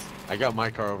cameras. I got my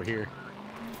car over here.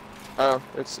 Oh,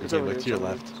 it's Okay, over look here. to your it's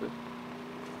over left. here.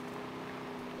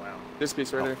 Wow. This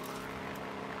piece right Oh. here.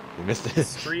 You missed it.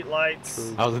 Street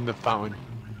lights. I was in the fountain.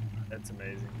 That's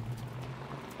amazing.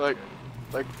 Like,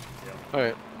 All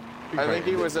right. I think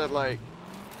he was at like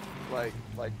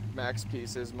max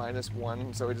pieces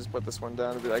 -1, so we just put this one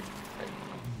down and be like, hey,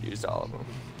 used all of them.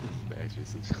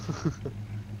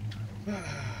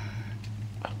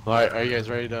 All right. Are you guys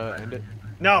ready to end it?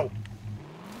 No.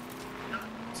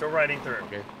 Still riding through.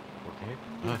 Okay. Okay.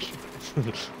 Gosh.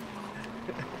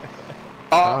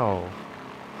 Oh.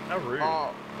 How rude.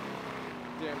 Oh,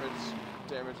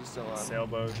 damage is still on.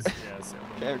 Sailboats. Yeah,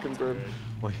 sailboats. Can confirm. Good.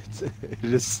 Wait, it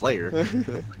is Slayer.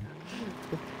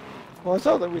 Well, I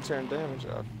thought that we turned damage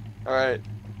off. All right,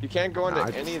 you can't go into Nah, I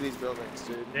any just- of these buildings,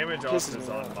 dude. Damage off Pisses is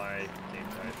me on off. my game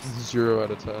types. 0 out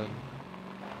of 10.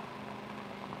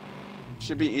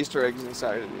 Should be Easter eggs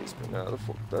inside of these, but no,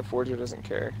 the Forger doesn't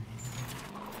care.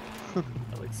 That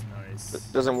looks nice.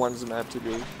 Doesn't want the map to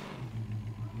be.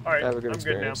 All right, Have a good I'm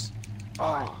experience.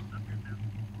 Oh.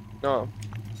 No.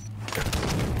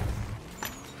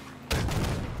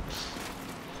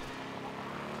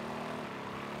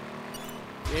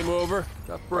 Game over.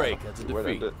 Tough break. That's a What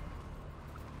defeat. ended.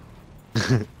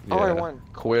 Oh, I Yeah. won.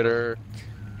 Quitter.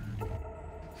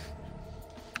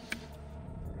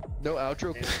 No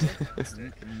outro. now.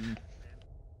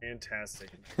 Fantastic.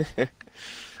 That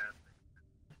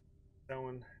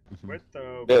one.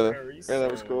 Puerto Yeah,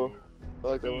 that was cool. I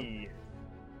like that one. E.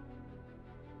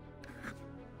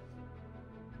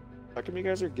 How come you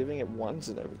guys are giving it ones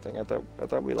and everything? I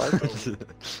thought we liked it.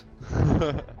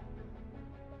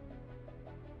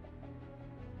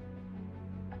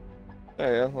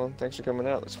 Oh yeah, well, thanks for coming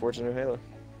out. Let's forge a new Halo.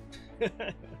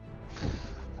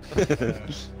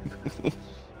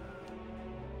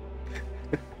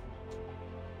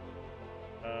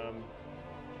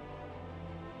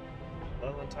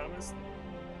 Leland Thomas?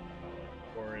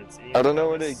 Or it's Ian I don't know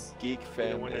what a Thomas? geek Either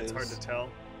fan one, is. it's hard to tell.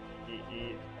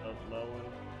 E. Leland.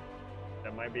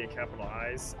 That might be a capital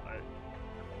I's.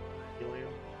 Helium?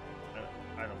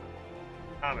 I don't know.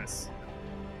 Thomas.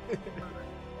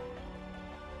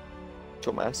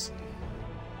 Tomas.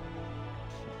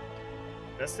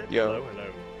 Vested? Yo. Hello.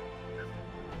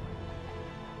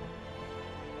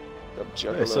 The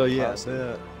Okay, so Juggalo yeah,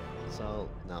 Posse. so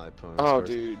now I put on Oh, scores.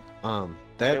 dude. Halo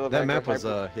back that to map was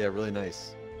hyper- yeah, really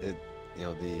nice. It, you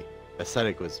know, the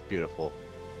aesthetic was beautiful,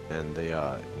 and the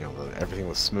you know, everything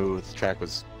was smooth. The track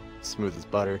was smooth as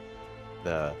butter.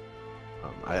 The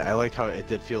I liked how it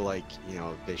did feel like, you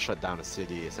know, they shut down a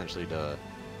city essentially to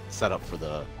set up for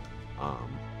the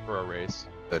For a race.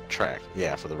 the track,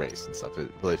 yeah, for the race and stuff.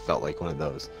 It really felt like one of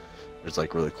those. It was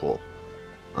like really cool.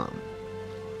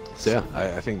 So yeah,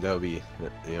 I think that would be,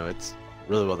 you know, it's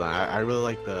really well done. I really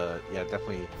like the, yeah,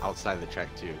 definitely outside the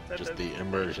track too. Just the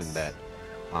immersion that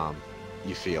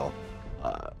you feel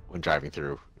when driving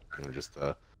through. You know, just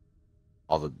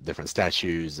all the different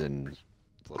statues and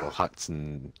little huts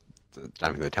and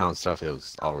driving through the town stuff. It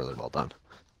was all really well done.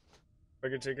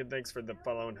 Burger Chicken, thanks for the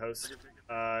follow and host.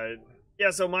 Yeah,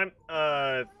 so my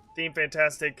theme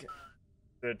fantastic.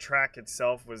 The track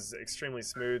itself was extremely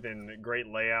smooth and great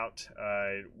layout.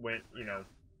 It went, you know,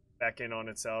 back in on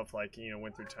itself, like, you know,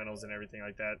 went through tunnels and everything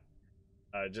like that.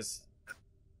 Just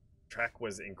track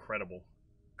was incredible.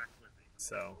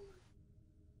 So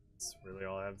that's really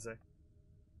all I have to say.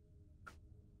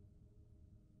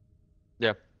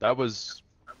 Yeah, that was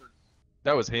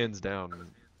hands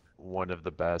down one of the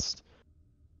best.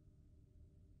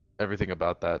 Everything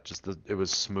about that, just it was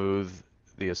smooth.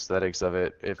 The aesthetics of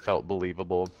it, it felt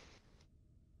believable.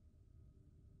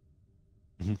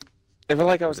 I felt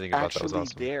like I was Everything about that was actually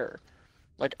awesome. there.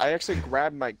 Like, I actually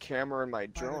grabbed my camera and my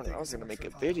drone and I was gonna make a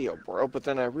video, bro, but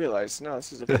then I realized, no,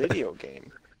 this is a video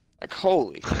game. Like,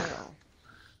 holy cow.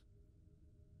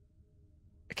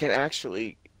 I can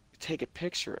actually take a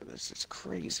picture of this. It's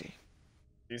crazy.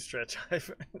 You stretch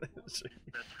Ivan.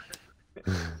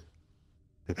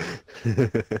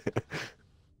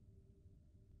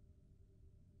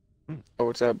 Oh,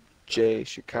 what's up, Jay,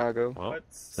 Chicago? Well,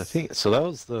 What's... I think so. That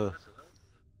was the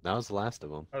last of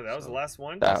them. Oh, that was the last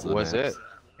one? That the was maps. it.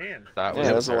 Man, That Yeah, was that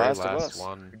the was very The Last of last Us.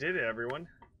 one. we did it, everyone.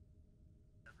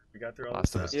 We got through all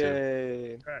Last the of Us stuff. 2.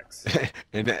 Yay. Tracks.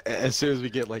 And as soon as we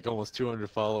get like almost 200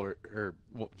 follower or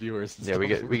viewers, and Yeah, we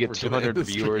stuff, get we're gonna 200 end the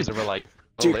viewers stream. and we're like,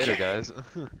 oh, Dude, later, yeah. guys.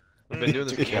 We've been doing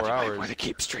this for 4 You might hours. want to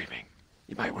keep streaming.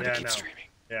 You might want Yeah, to I keep know. streaming.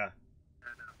 Yeah.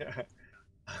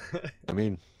 I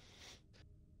mean,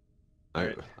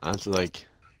 Right. honestly, like,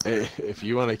 if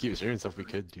you want to keep streaming stuff, we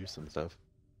could do some stuff.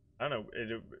 I don't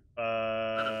know.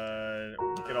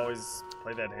 We could always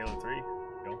play that Halo 3. You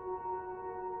know?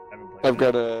 Haven't played I've it.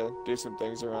 got to do some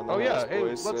things around the Oh yeah, house, hey,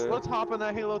 boys. let's hop on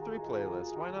that Halo 3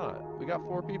 playlist. Why not? We got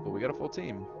 4 people. We got a full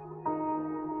team.